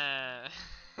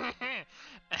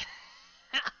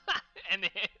 And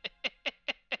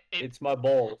It's my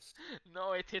balls.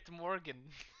 No, it hit Morgan.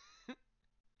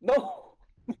 No!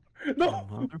 No!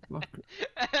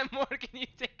 Motherfucker. Morgan, you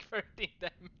take 13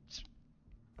 damage.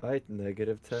 Right, -10 it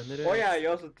is. Oh yeah, you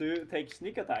also do take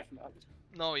sneak attack now.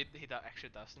 No, he actually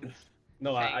doesn't.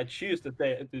 No, Hey. I choose to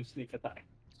do sneak attack.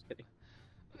 Just kidding.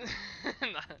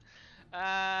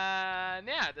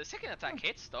 Yeah, the second attack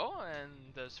hits though,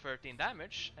 and does 13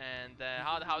 damage. And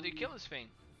how do you kill this thing?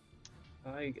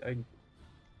 I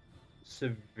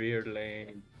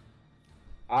severely.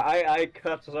 I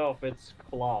cut off its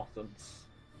claws and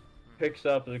picks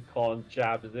up the claw and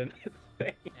jabs it in its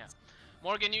face. Yeah.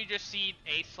 Morgan, you just see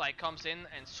Ace like comes in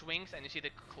and swings, and you see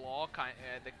the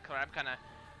the crab kind of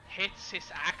hits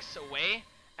his axe away,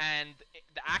 and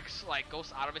the axe like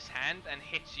goes out of his hand and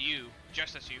hits you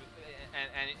just as you,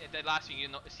 and the last thing you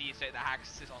see is that the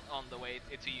axe is on the way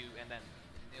to you, and then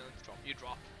you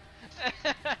drop.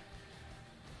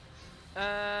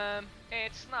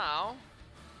 It's now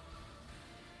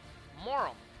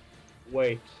Morom.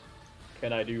 Wait,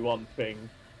 can I do one thing?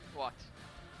 What?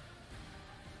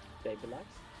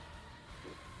 Stabilize?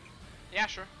 Yeah,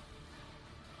 sure.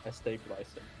 I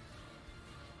stabilize him.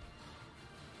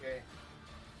 Okay.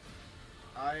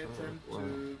 I attempt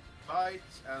to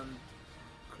bite and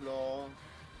claw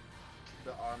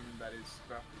the arm that is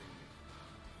grappling me.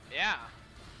 Yeah.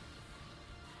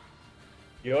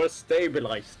 You're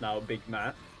stabilized now, big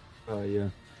man. Oh yeah.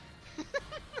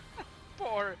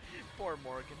 Poor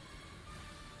Morgan.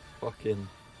 Fucking.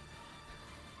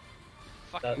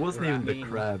 Fucking It wasn't even the means-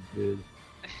 crab, dude.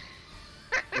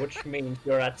 Which means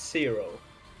you're at 0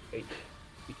 HP.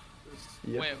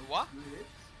 Yep. Wait, what? Two hits.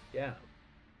 Yeah.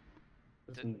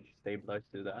 Doesn't stabilize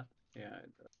do that? Yeah,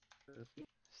 it does.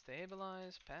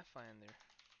 Stabilize Pathfinder.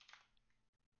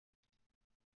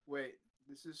 Wait,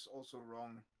 this is also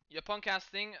wrong. Upon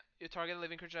casting, you target a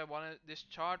living creature I want to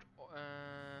discharge.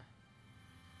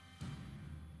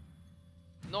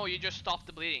 No, you just stop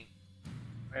the bleeding.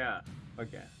 Yeah.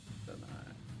 Okay. Then I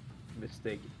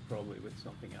mistake it probably with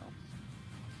something else.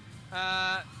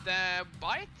 The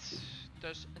bite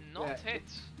does not Yeah, hit.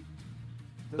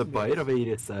 The Doesn't bite hit. of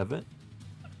 87?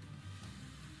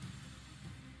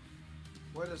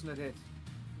 Why doesn't it hit?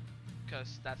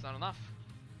 Because that's not enough.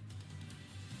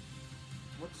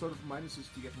 What sort of minuses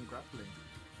do you get from grappling?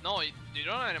 No, you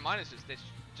don't have any minuses. That's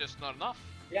just not enough.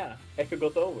 Yeah, Echo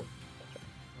got over. Okay.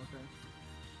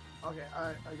 Okay,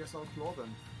 I guess I'll claw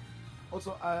then.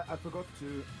 Also, I forgot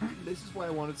to... this is why I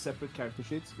wanted separate character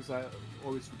sheets, because I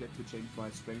always forget to change my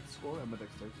strength score and my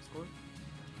dexterity score.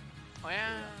 Oh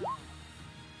yeah.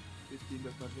 15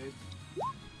 does not hit.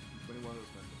 21 does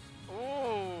not hit.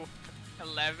 Oh,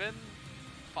 11,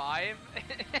 5.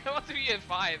 What do you get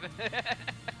 5?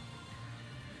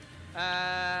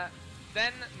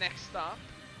 Then next up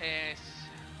is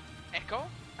Echo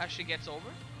as she gets over.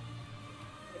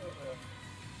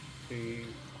 I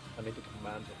need to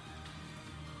command her.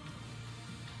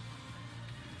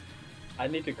 I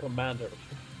need to command her.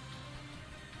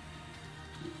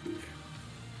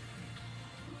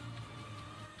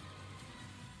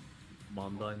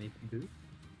 Command I need to do?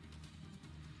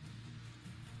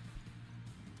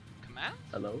 Command?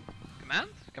 Hello? Command?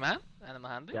 Animal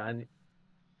handling? Yeah, I need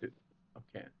to...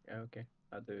 Okay, yeah, okay.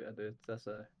 I do it as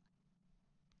a...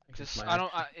 Because my I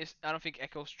don't, action. I don't think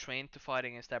Echo's trained to fight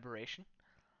against aberration.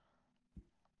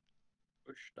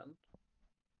 Push then.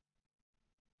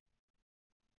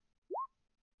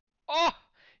 Oh,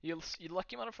 you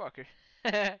lucky motherfucker.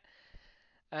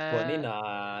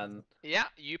 29. Yeah,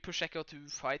 you push Echo to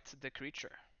fight the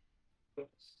creature.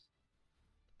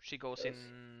 She goes Yes.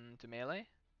 into melee.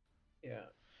 Yeah.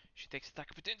 She takes attack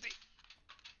opportunity.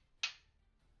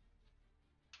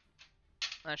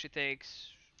 And she takes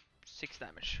 6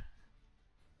 damage.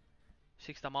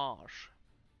 6 damage.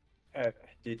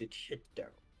 Did it hit down?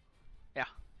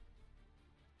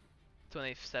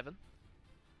 27.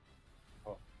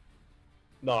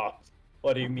 No.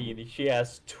 What do you mean? She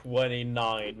has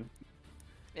 29.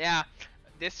 Yeah,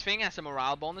 this thing has a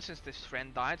morale bonus since this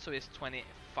friend died, so it's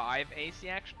 25 AC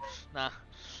action. Nah.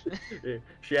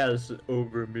 She has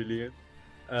over a million.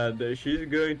 And she's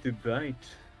going to bite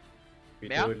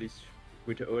with, Yeah.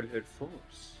 with all her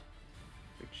force.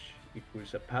 Which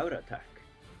equals a power attack.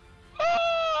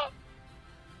 Ah!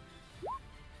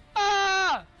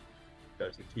 Ah!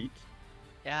 Does it hit?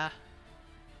 Yeah.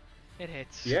 It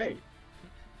hits. Yay!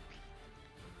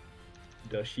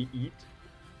 Does she eat?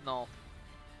 No.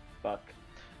 Fuck.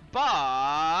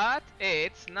 But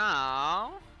it's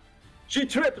now She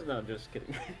trips! No, I'm just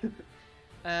kidding.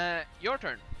 your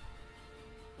turn.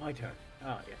 My turn.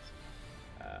 Ah,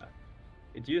 yes.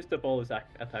 It used up all its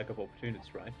attack of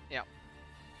opportunities, right? Yeah.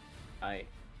 I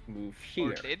move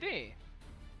here. Or did he?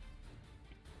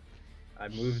 I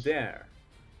move there.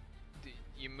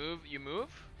 You move?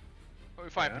 Or you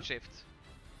 5 Yeah. shift?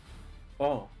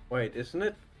 Oh, wait, isn't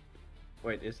it?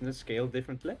 Wait, isn't it scaled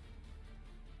differently?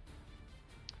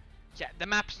 Yeah, the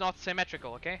map's not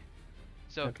symmetrical, okay?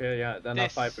 So Okay, yeah, then a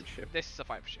 5-foot shift. This is a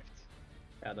 5 shift.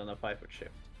 Yeah, then a 5-foot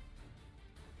shift.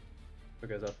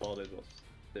 Because I thought it was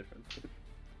different.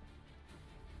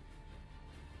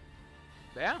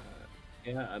 Yeah.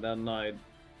 Yeah, and then I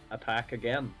attack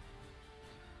again.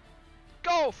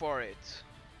 Go for it!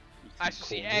 As you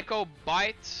see Cool. Echo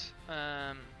bite,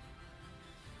 no.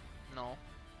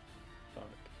 Fuck.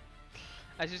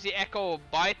 As you see Echo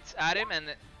bite at him and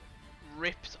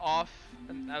rips off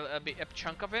a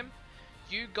chunk of him,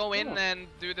 you go in Oh. and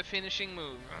do the finishing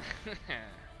move.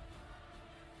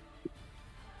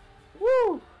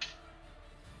 Woo!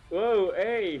 Whoa,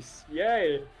 ace!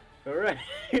 Yay! Alright!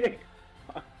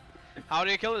 How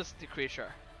do you kill this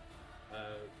creature?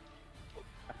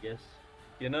 I guess.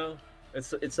 You know,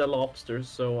 it's a lobster,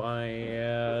 so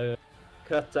I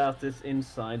cut out its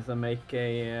insides and make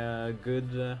a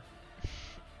good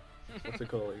what's it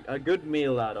called? A good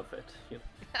meal out of it. You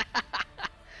know.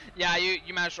 Yeah,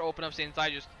 you managed to open up the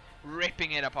inside, just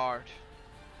ripping it apart.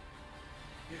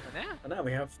 And yeah. And now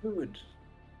we have food.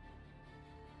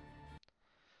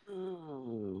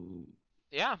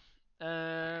 Yeah.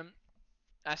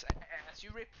 As you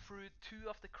rip through 2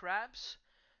 of the crabs,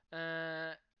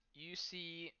 you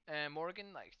see Morgan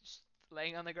like just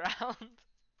laying on the ground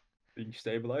Being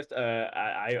stabilized.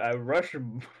 I rush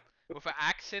him. with an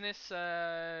axe in his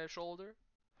shoulder.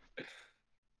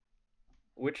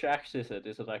 Which axe is it?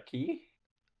 Is it a key?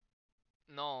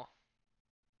 No,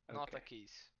 not Okay. a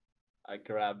keys. I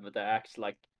grab the axe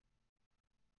like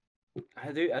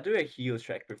I do a heal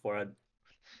check before I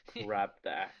grab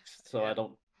the axe, so I Yeah.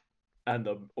 don't end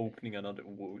up opening another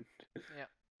wound. Yeah.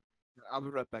 I'll be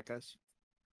right back, guys.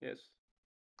 Yes.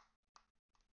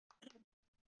 Yeah.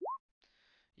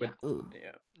 But Ugh.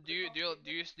 yeah, Do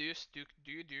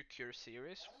you cure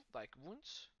serious like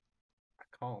wounds? I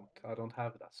can't. I don't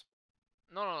have that.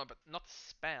 No, but not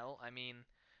spell. I mean,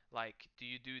 like, do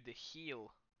you do the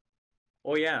heal?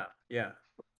 Oh yeah.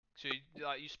 So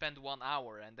you spend 1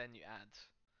 hour and then you add.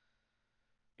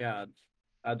 Yeah,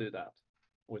 I do that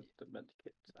with the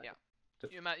medikit. Yeah.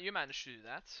 Just- You managed to do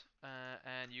that,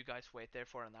 and you guys wait there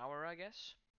for an hour, I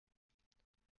guess.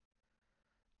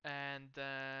 And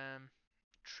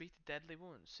treat deadly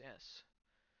wounds. Yes.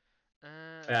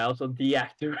 I also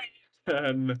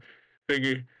deactivate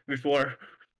thingy before.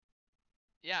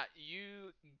 Yeah,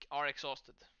 you are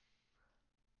exhausted.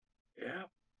 Yeah,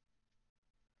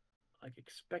 like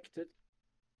expected.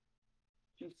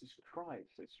 Jesus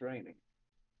Christ, it's raining.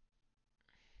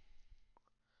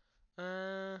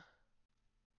 Uh,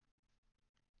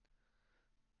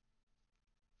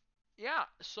 yeah.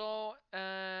 So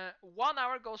 1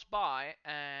 hour goes by,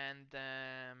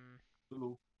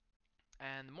 Hello.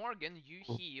 and Morgan, you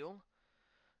Oh, heal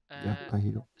yeah, uh I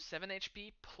heal. 7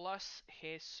 HP plus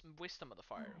his wisdom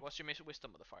modifier. What's your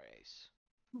wisdom modifier, Ace?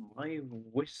 My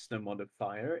wisdom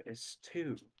modifier is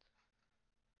 2.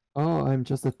 Oh, I'm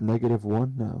just at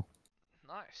 -1 now.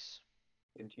 Nice.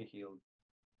 Didn't you heal?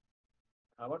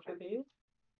 How much did he heal?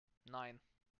 9.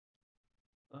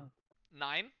 Oh,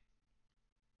 9.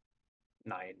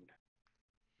 9.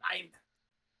 9.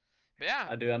 But yeah,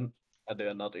 I do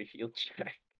another heal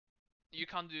check. you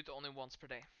can't do it only once per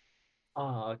day.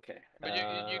 Ah, okay. But you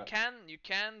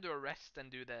can do a rest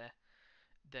and do the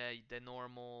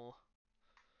normal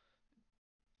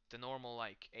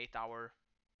like 8 hour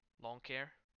long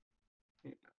care.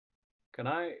 Can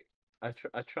I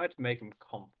try to make him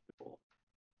comfortable.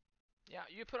 Yeah,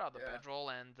 you put out the Yeah. bedroll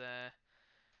and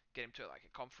get him to like a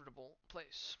comfortable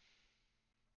place.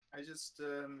 I just,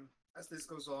 as this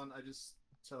goes on, I just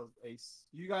tell Ace,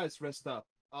 you guys rest up.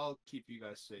 I'll keep you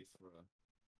guys safe for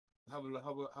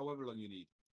however long you need.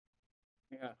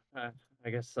 Yeah, I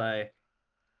guess I'm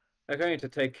going to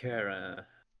take care,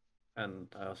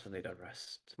 and I also need a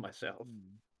rest myself.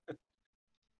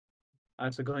 I'm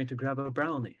also going to grab a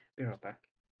brownie. Be right back.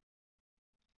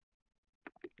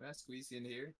 Can I squeeze in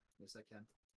here? Yes, I can.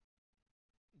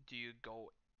 Do you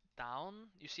go down?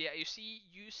 You see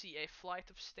a flight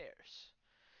of stairs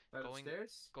Right going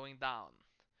upstairs. going down.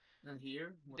 And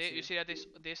here. What's You here? see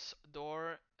that this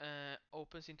door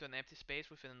opens into an empty space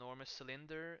with an enormous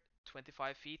cylinder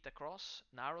 25 feet across.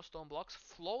 Narrow stone blocks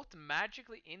float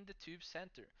magically in the tube's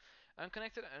center,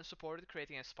 unconnected and unsupported,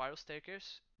 creating a spiral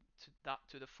staircase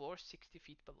to the floor 60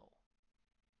 feet below.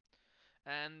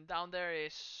 And down there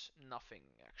is nothing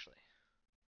actually.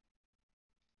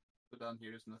 So down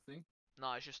here is nothing.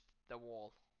 No, it's just the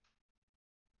wall.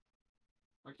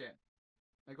 Okay.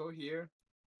 I go here.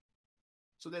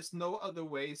 So there's no other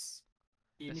ways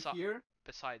in Besi- here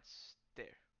Besides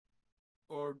there.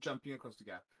 or jumping across the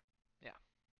gap. Yeah.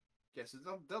 Okay, so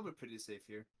they'll be pretty safe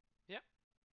here. Yeah.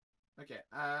 Okay.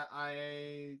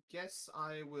 I guess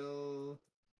I will.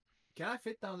 Can I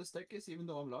fit down the staircase even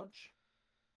though I'm large?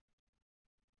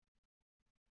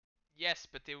 Yes,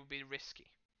 but it would be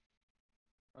risky.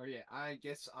 Oh yeah, I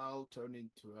guess I'll turn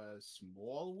into a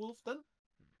small wolf then.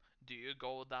 Do you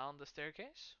go down the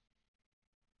staircase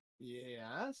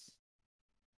Yes.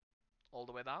 all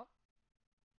the way down?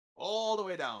 All the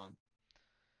way down.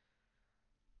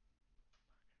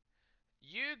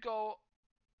 You go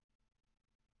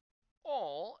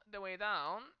all the way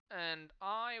down, and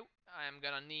I am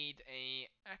gonna need a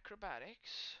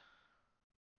acrobatics.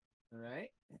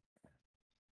 Alright.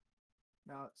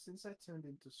 Now, since I turned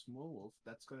into small wolf,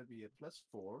 that's gonna be a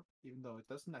 +4, even though it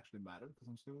doesn't actually matter because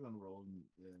I'm still gonna roll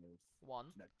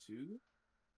 1. like 2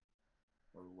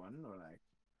 or 1 or like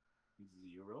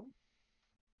 0.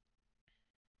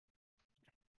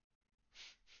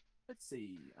 Let's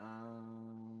see.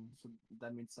 So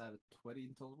that means I have a 20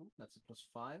 in total. That's a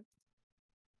 +5.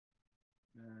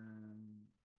 Um,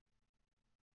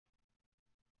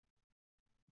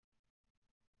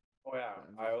 Oh yeah,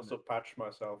 I'm I just also gonna- patch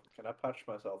myself. Can I patch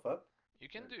myself up? You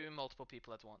can do multiple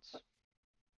people at once.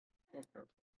 Okay.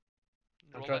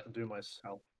 I'll Roll try a to do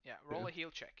myself. roll a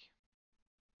heal check.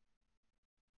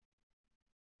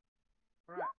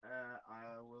 Alright,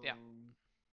 I will Yeah.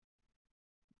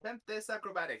 attempt this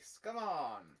acrobatics. Come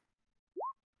on.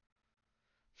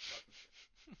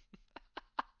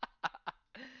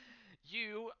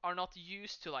 you are not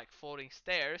used to like floating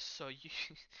stairs, so you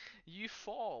you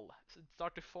fall,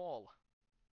 start to fall.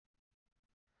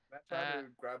 Can I try to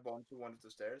grab onto one of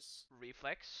the stairs?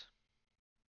 Reflex.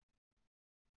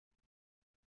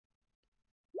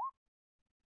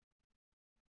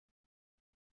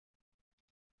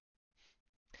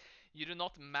 You do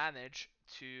not manage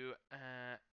to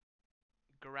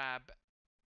grab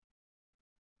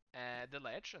the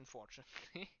ledge,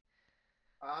 unfortunately,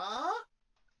 Ah?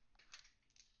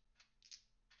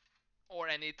 or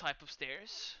any type of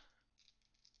stairs.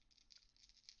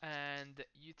 And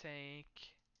you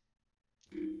take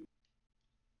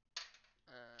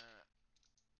uh,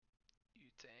 you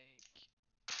take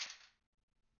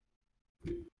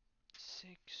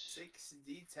 6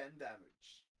 6d10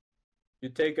 damage. You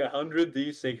take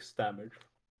 100d6 damage.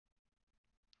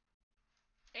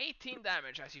 18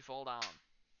 damage as you fall down.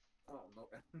 Oh no,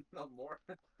 not more.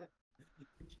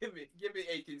 give me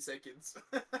 18 seconds.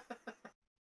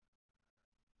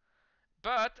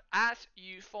 But as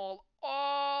you fall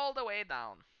all the way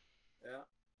down, Yeah.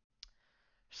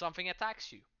 something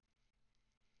attacks you.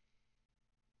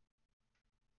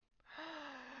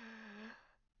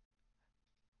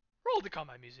 Roll the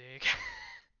combat music.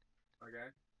 Okay.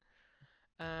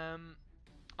 I'm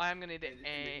gonna need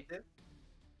Initiative?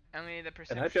 I'm gonna need a Can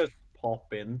perception. I just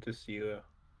pop in to see a...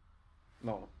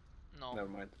 No, No. never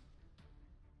mind.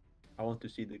 I want to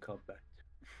see the combat.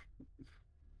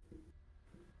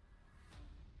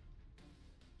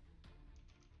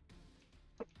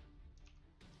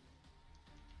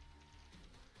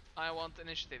 I want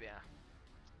initiative, yeah.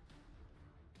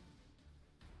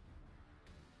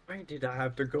 Why did I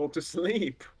have to go to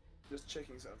sleep? Just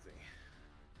checking something.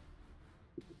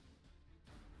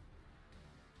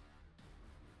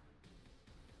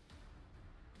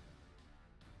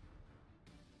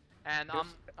 And Yes.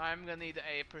 I'm gonna need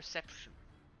a perception.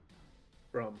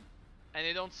 From... And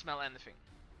you don't smell anything.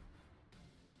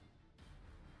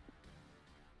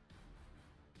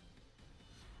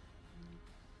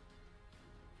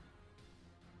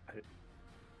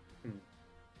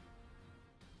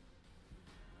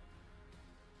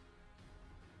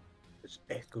 Does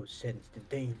Echo sense the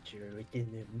danger within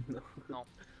him? No.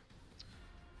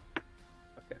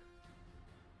 Okay.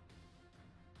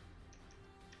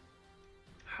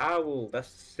 Howl,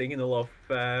 that's the signal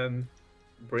of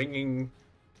bringing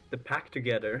the pack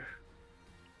together.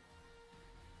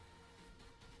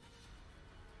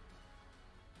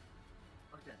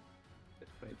 Okay.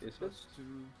 Wait, is Plus this? 2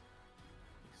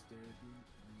 dexterity and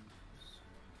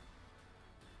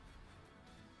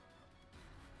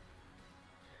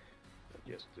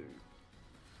Yes, do.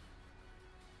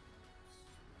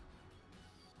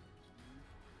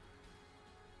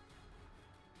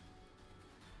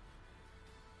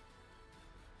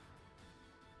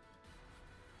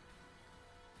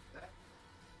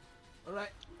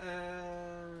 Alright, I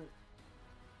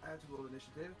have to roll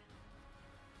initiative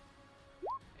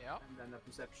Yeah. and then a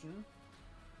perception.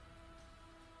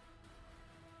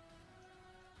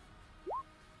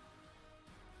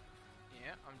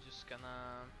 Yeah, I'm just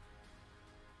gonna...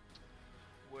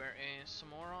 Where is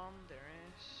Samoron? There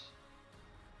is...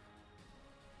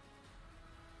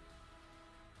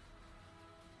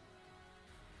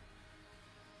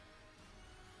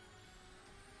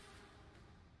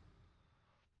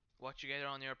 What you get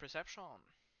on your perception?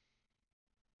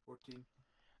 14.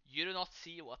 You do not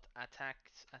see what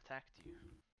attacked you.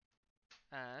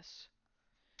 As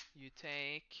you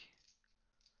take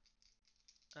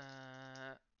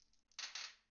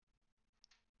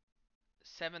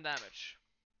 7 damage.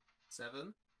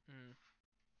 7. Mm.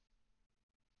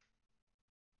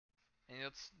 And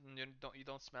you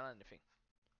don't smell anything.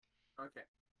 Okay.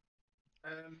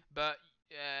 But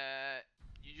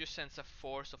you just sense a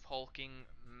force of hulking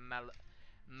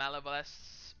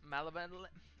malevolence,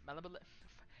 Malevolence?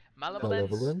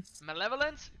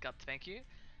 malevolence. God, thank you.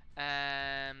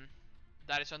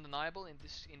 That is undeniable in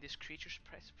this creature's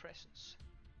presence.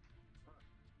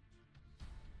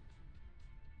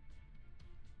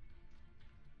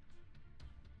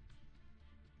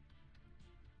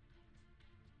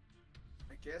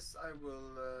 I guess I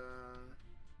will.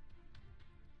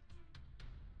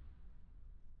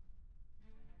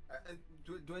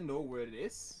 Do I know where it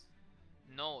is?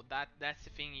 No, that's the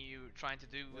thing you're trying to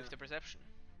do with Yeah. the perception.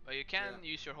 But you can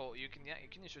Yeah. use your whole. You can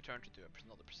use your turn to do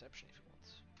another perception if you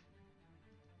want.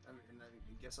 I mean,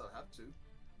 I guess I'll have to.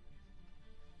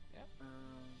 Yeah.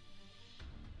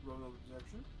 Roll over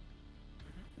perception.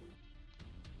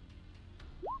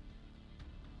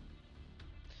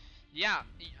 Yeah.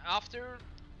 After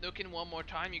looking one more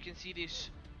time, you can see this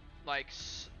like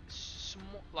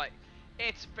small. Like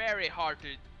it's very hard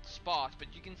spot, but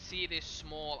you can see this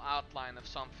small outline of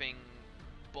something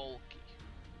bulky.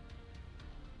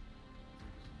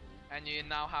 And you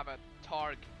now have a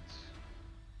target.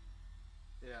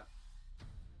 Yeah.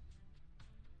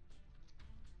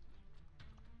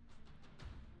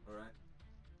 Alright.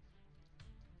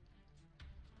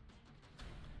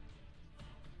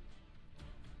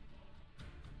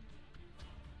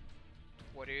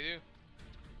 What do you do?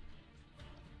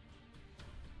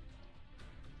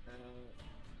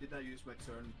 Did I use my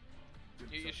turn? to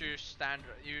You use perception? your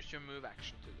standard, use your move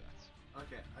action to do that.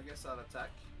 Okay, I guess I'll attack.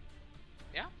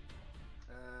 Yeah?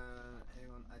 Hang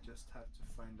on, I just have to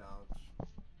find out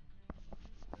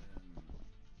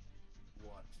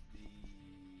what the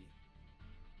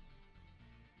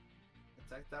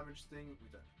attack damage thing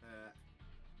with the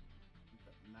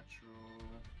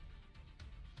natural.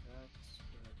 That's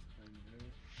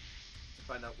to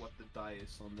find out what the die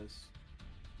is on this,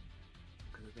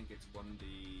 because I think it's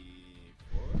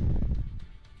 1d4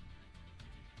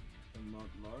 and not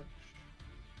large.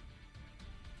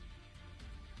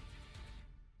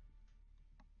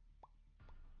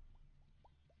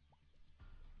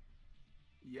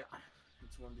 Yeah,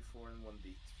 it's 1d4 and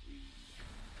 1d3.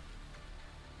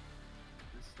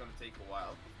 This is gonna take a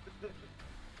while.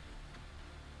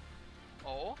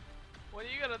 Oh? What are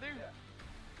you gonna do? Yeah.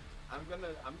 I'm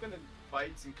gonna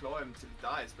bite and claw him till he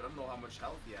dies, but I don't know how much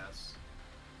health he has.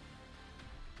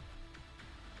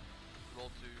 Roll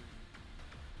to...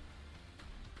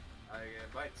 I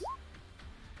bite,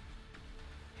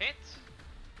 Hit!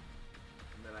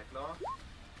 and then I claw.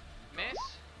 Miss!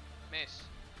 Miss.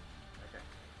 Okay.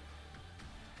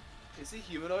 Is he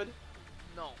humanoid?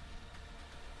 No.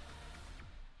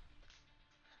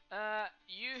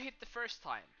 You hit the first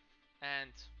time,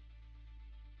 and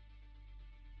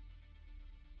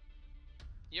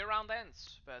your round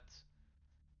ends, but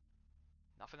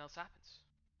nothing else happens.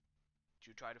 Do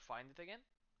you try to find it again?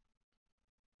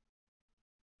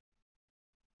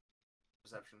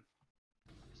 Perception.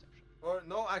 Perception. Or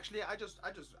no, actually, I just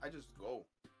go.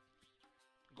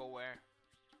 Go where?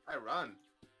 I run.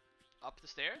 Up the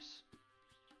stairs?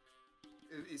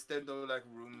 Is there no like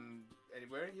room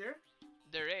anywhere here?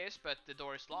 There is, but the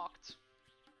door is locked.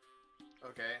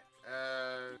 Okay.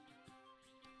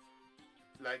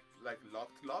 Like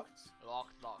locked. Locked.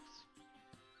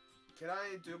 Can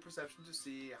I do a perception to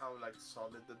see how like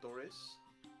solid the door is?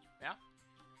 Yeah.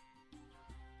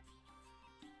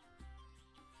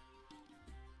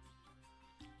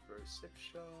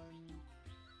 Perception.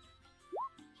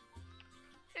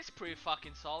 It's pretty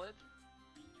fucking solid.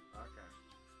 Okay.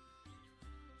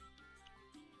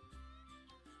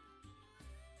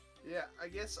 Yeah, I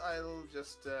guess I'll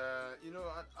just you know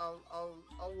what,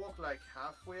 I'll walk like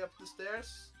halfway up the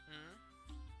stairs,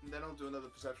 and then I'll do another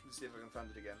perception to see if I can find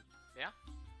it again. Yeah.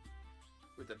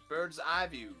 With a bird's eye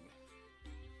view.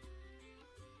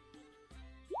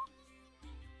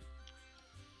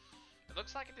 It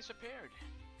looks like it disappeared.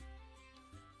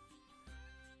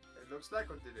 It looks like,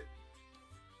 or did it?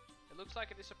 It looks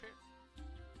like it disappeared.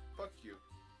 Fuck you.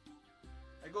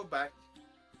 I go back.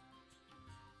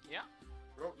 Yeah.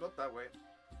 Oh, not that way.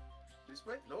 This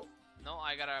way? No. No,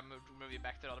 I gotta move you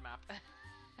back to the other map.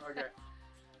 Okay.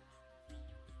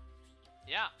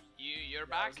 Yeah, you're I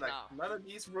back was like, now. none of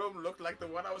these rooms look like the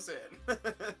one I was in.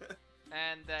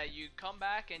 And you come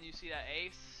back and you see that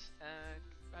Ace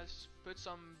has put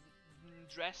some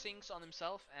dressings on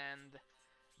himself and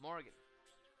Morgan.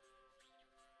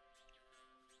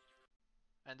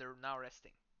 And they're now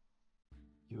resting.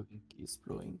 Yoinky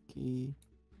sploinky.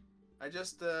 I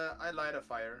just I light a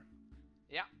fire.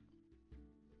 Yeah.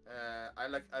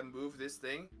 I move this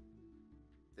thing.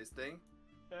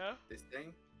 Yeah. This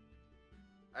thing.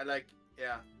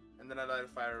 Yeah, and then I light a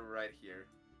fire right here.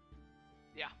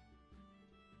 Yeah.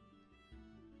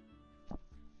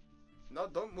 No,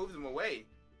 don't move them away.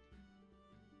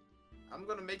 I'm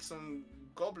gonna make some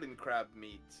goblin crab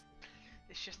meat.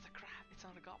 It's just a crab, it's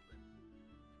not a goblin.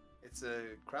 It's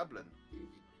a crablin.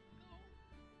 No,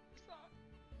 it's not.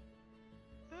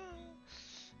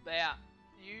 But yeah,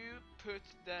 you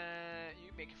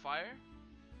make a fire.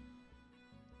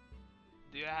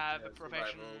 Do you have Yeah, a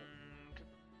profession? survival. Okay.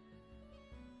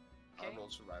 I'll roll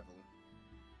survival.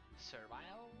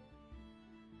 Survival.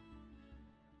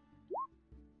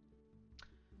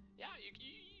 Yeah,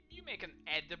 you make an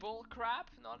edible crab,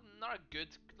 not a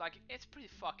good, like, it's pretty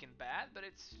fucking bad, but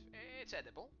it's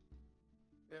edible.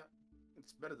 Yeah,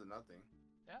 it's better than nothing.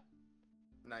 Yeah.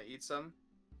 And I eat some.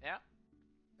 Yeah.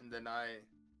 And then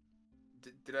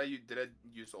did I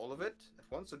use all of it at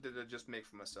once, or did I just make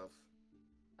for myself?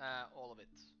 All of it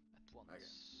at once. Okay.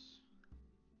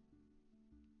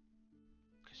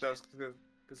 'Cause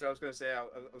Because Because I was gonna say I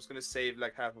was gonna save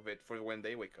like half of it for when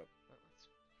they wake up. Well,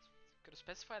 could have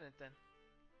specified it then.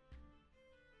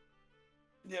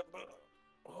 Yeah, but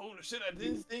holy shit! I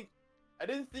didn't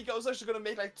think I was actually gonna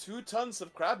make like 2 tons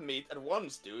of crab meat at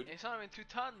once, dude. It's not even 2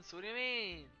 tons. What do you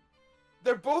mean?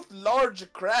 They're both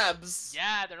large crabs.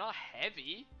 Yeah, they're not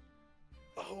heavy.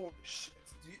 Oh shit!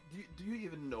 Do you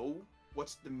even know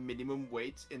what's the minimum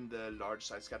weight in the large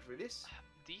size categories?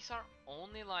 These are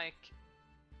only like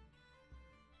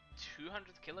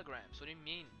 200 kilograms. What do you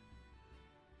mean?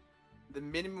 The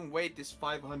minimum weight is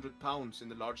 500 pounds in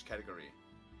the large category.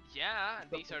 Yeah,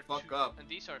 Shut these the are fuck up. and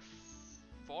these are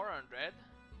 400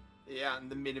 Yeah, and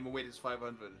the minimum weight is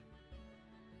 500.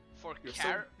 for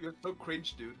You're so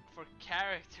cringe, dude. for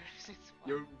characters. It's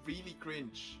You're really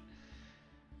cringe.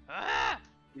 ah!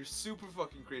 You're super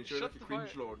fucking cringe. You're Shut like a the cringe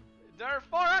fuck- lord. There are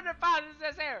 400 pounds. It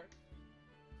says here.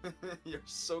 You're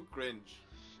so cringe.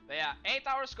 But yeah, 8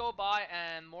 hours go by,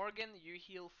 and Morgan, you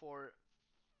heal for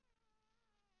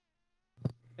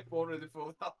I'm already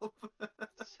full health.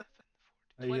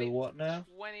 7, Are you what now?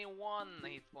 21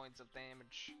 hit points of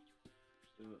damage.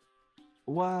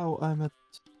 Wow, I'm at.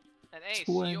 And Ace,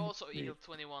 20. you also heal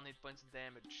 21 hit points of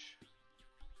damage.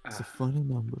 It's a funny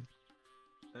number.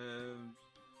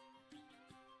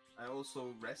 I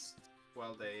also rest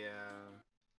while they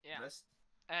Yeah. rest.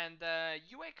 And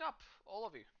you wake up, all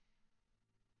of you.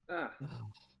 Ah,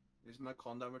 Is my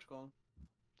con damage gone?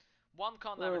 1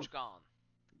 con damage gone.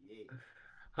 Yay.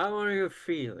 how are you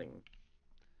feeling?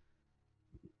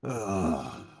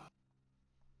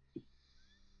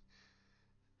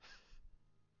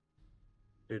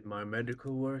 Did my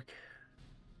medical work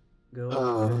go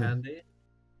handy?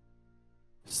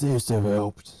 Seems to have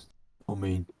helped. I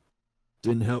mean,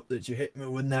 didn't help that you hit me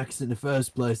with an axe in the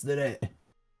first place, did it?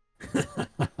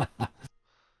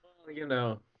 Well, you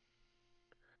know,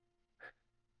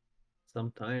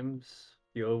 sometimes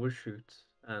you overshoot,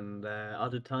 and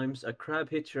other times a crab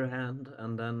hits your hand,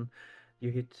 and then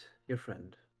you hit your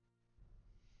friend.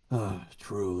 Ah,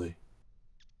 truly.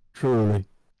 Truly.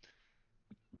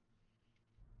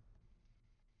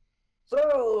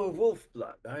 So,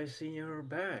 Wolfblood, I see you're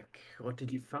back. What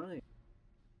did you find?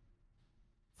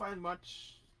 Find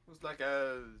much. It was like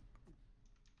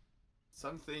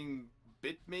something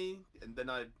bit me, and then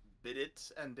I bit it,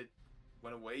 and it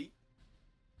went away.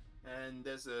 And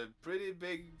there's a pretty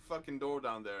big fucking door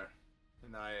down there,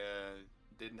 and I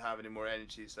didn't have any more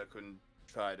energy, so I couldn't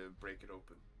try to break it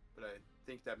open. But I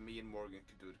think that me and Morgan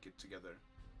could do it together.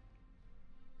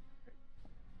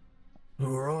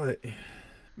 Alright.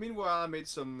 Meanwhile, I made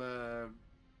some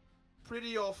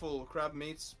pretty awful crab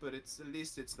meats, but at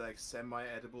least it's like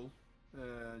semi-edible,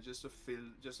 just to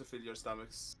fill your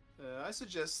stomachs. I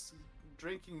suggest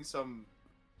drinking something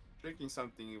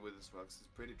with this because it's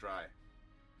pretty dry.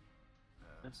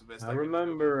 It's the best I can do.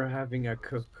 remember having a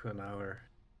cook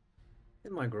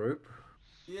in my group.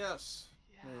 Yes.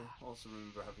 Yeah. I also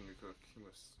remember having a cook.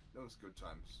 That was good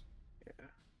times. Yeah.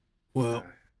 Well,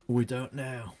 we don't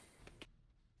now.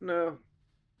 No,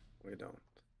 we don't.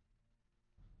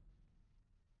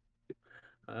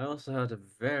 I also had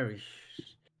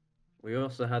we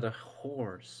also had a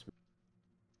horse.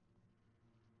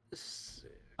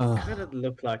 Kind of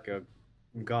looked like a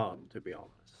god, to be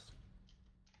honest.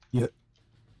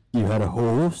 You had a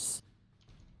horse?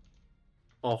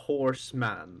 A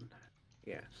horseman,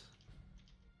 yes.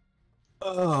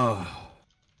 Oh.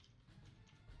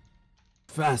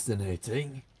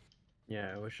 Fascinating.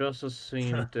 Yeah, which also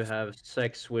seemed to have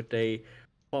sex with a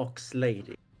fox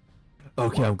lady.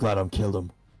 Okay, I'm glad I'm killed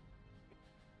him.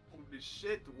 Holy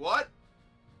shit! What?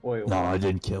 Wait, No, I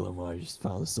didn't kill him. I just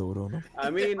found a sword on him. I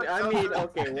mean,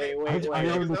 okay, wait. I I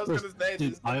only was gonna just- say,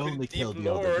 dude, this is I pretty only deep killed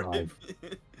the other lore. guy.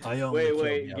 I only killed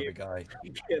wait, the other give- guy.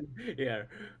 Yeah.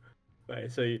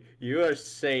 Wait, so you are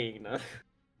saying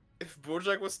If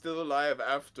Bojack was still alive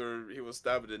after he was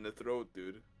stabbed in the throat,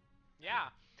 dude. Yeah,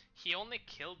 he only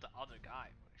killed the other guy.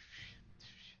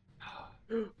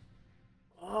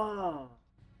 Oh.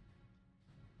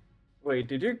 Wait,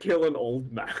 did you kill an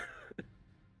old man?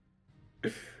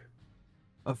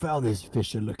 I found this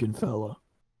fisher-looking fella.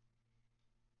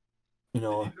 You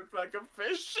know, He looked like a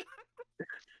fish.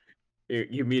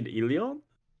 You mean Ilion?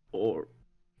 Or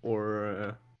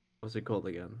what's it called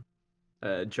again?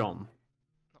 John.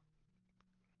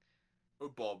 Or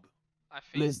Bob. I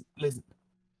think. listen.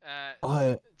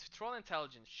 Uh, throw an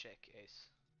intelligence check, Ace.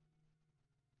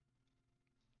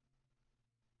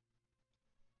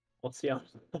 What's the other?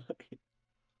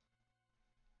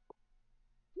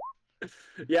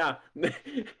 Yeah.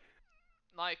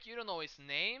 Like, you don't know his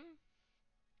name,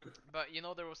 but you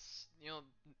know there was,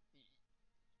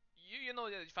 you know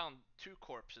that you found 2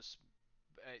 corpses.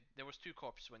 There was 2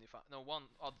 corpses when you found. No, 1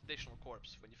 additional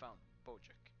corpse when you found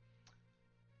Bojack.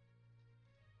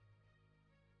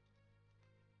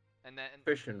 And then.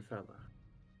 Fishing fella.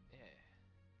 Yeah.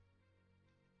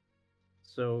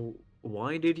 So,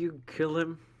 why did you kill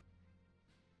him?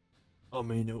 I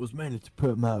mean, it was mainly to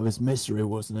put him out of his misery,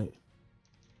 wasn't it?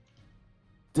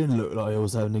 Didn't look like he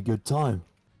was having a good time.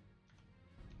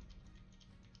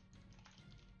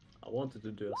 I wanted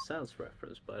to do a Sans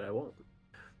reference, but I won't.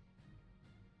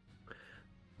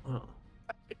 Well.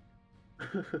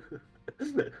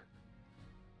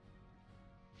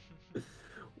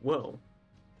 Well.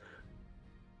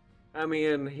 I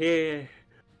mean, he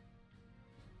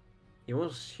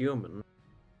was human,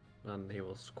 and he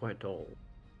was quite old.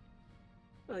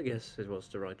 I guess it was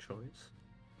the right choice.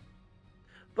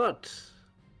 But,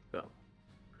 well,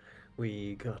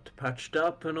 we got patched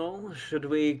up and all. Should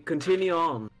we continue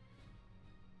on?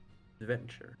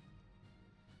 Adventure.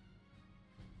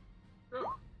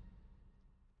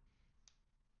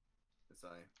 As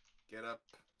I get up,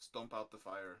 stomp out the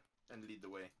fire, and lead the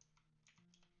way.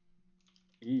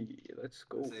 Let's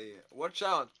go. Say, watch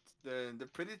out! They're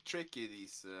pretty tricky,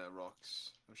 these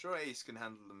rocks. I'm sure Ace can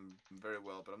handle them very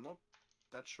well, but I'm not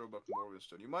that sure about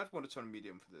Morgenshtern. You might want to turn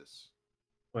medium for this.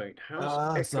 Wait,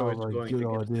 how's That's Echo not is a going good to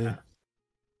get idea.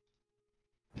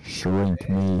 past? Shrink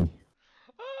me.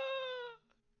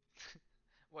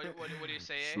 What do you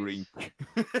say, Ace? Shrink.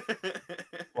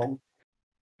 Well,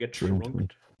 get Shrink shrunk. me.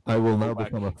 I will now Go back.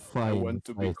 become a I fine want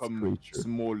to sized become creature.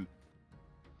 small.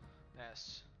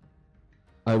 Yes.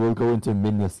 I will go into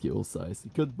minuscule size.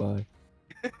 Goodbye.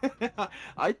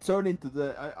 I turn into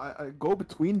the. I go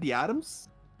between the atoms.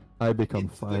 I become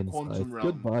Into the fine quantum size. realm.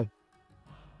 Goodbye.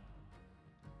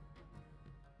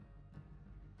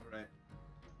 Alright.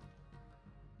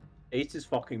 Ace is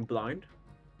fucking blind.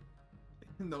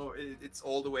 No, it's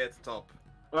all the way at the top.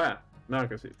 Oh yeah, now I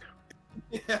can see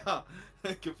it. Yeah,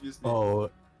 confused me. Oh,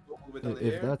 All the way down if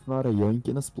here. that's not a yoink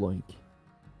and a sploink.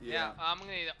 Yeah, I'm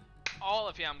gonna need all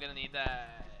of you. I'm gonna need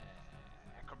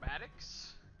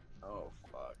acrobatics Oh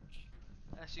fuck.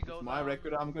 as you go With my down.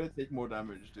 record, I'm gonna take more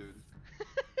damage, dude.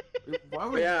 Why Oh,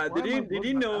 would- yeah, why am I did worth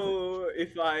you my know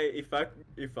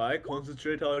if I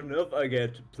concentrate hard enough I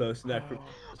get plus damage? necro?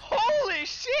 Holy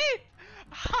shit!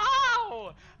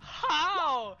 How?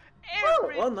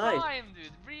 Every Oh, nice. time,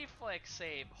 dude. Reflex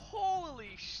save.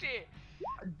 Holy shit!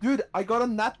 Dude, I got a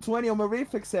nat 20 on my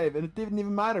reflex save and it didn't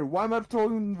even matter. Why am I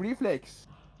throwing reflex?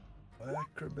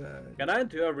 Acrobat. Can I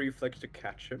do a reflex to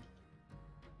catch him?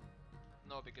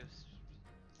 No, because.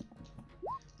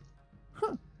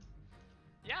 Huh.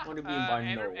 Yeah. What do you mean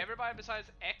by no? Everybody besides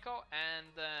Echo and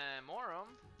Morum,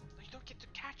 you don't get to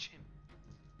catch him.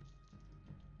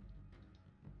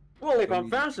 Well, if Can I'm we-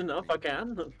 fast enough, I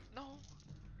can. No.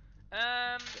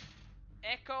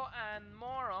 Echo and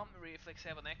Morum, reflex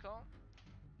save on Echo.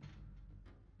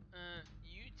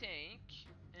 You take.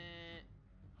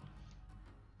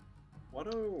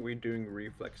 What are we doing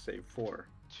reflex save for?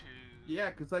 2. Yeah,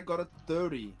 because I got a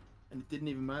 30 and it didn't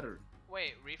even matter.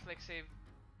 Wait, reflex save.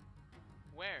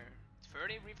 Where?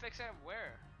 30 reflex save?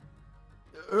 Where?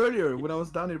 Earlier, when I was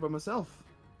down here by myself.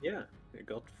 Yeah, I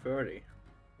got 30.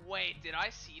 Wait, did I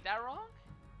see that wrong?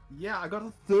 Yeah, I got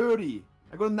a 30.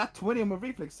 I got a nat 20 on my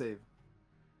reflex save.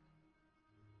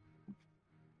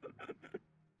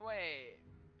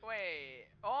 Wait.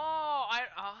 Oh,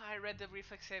 I read the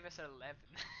reflex save as 11.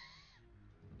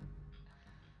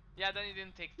 Yeah, then you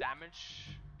didn't take damage.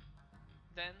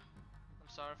 Then I'm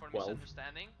sorry for the 12.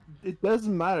 misunderstanding. It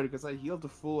doesn't matter because I healed to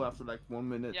full after like 1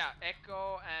 minute. Yeah,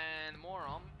 Echo and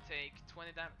Moron take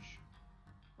 20 damage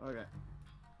Okay.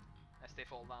 as they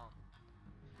fall down.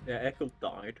 Yeah, Echo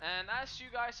died. And as you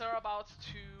guys are about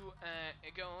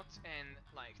to go out and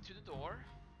like to the door.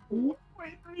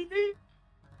 Wait, really?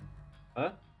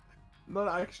 Huh? Not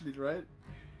actually, right?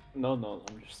 No,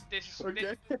 I'm just. This is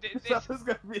Okay. this, That was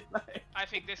gonna be like. I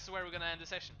think this is where we're gonna end the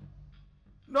session.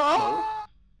 No!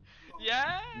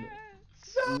 Yes.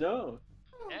 No.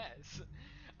 Yes.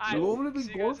 We've only been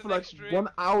see you going guys in for the like next stream. 1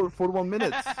 hour 41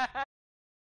 minutes.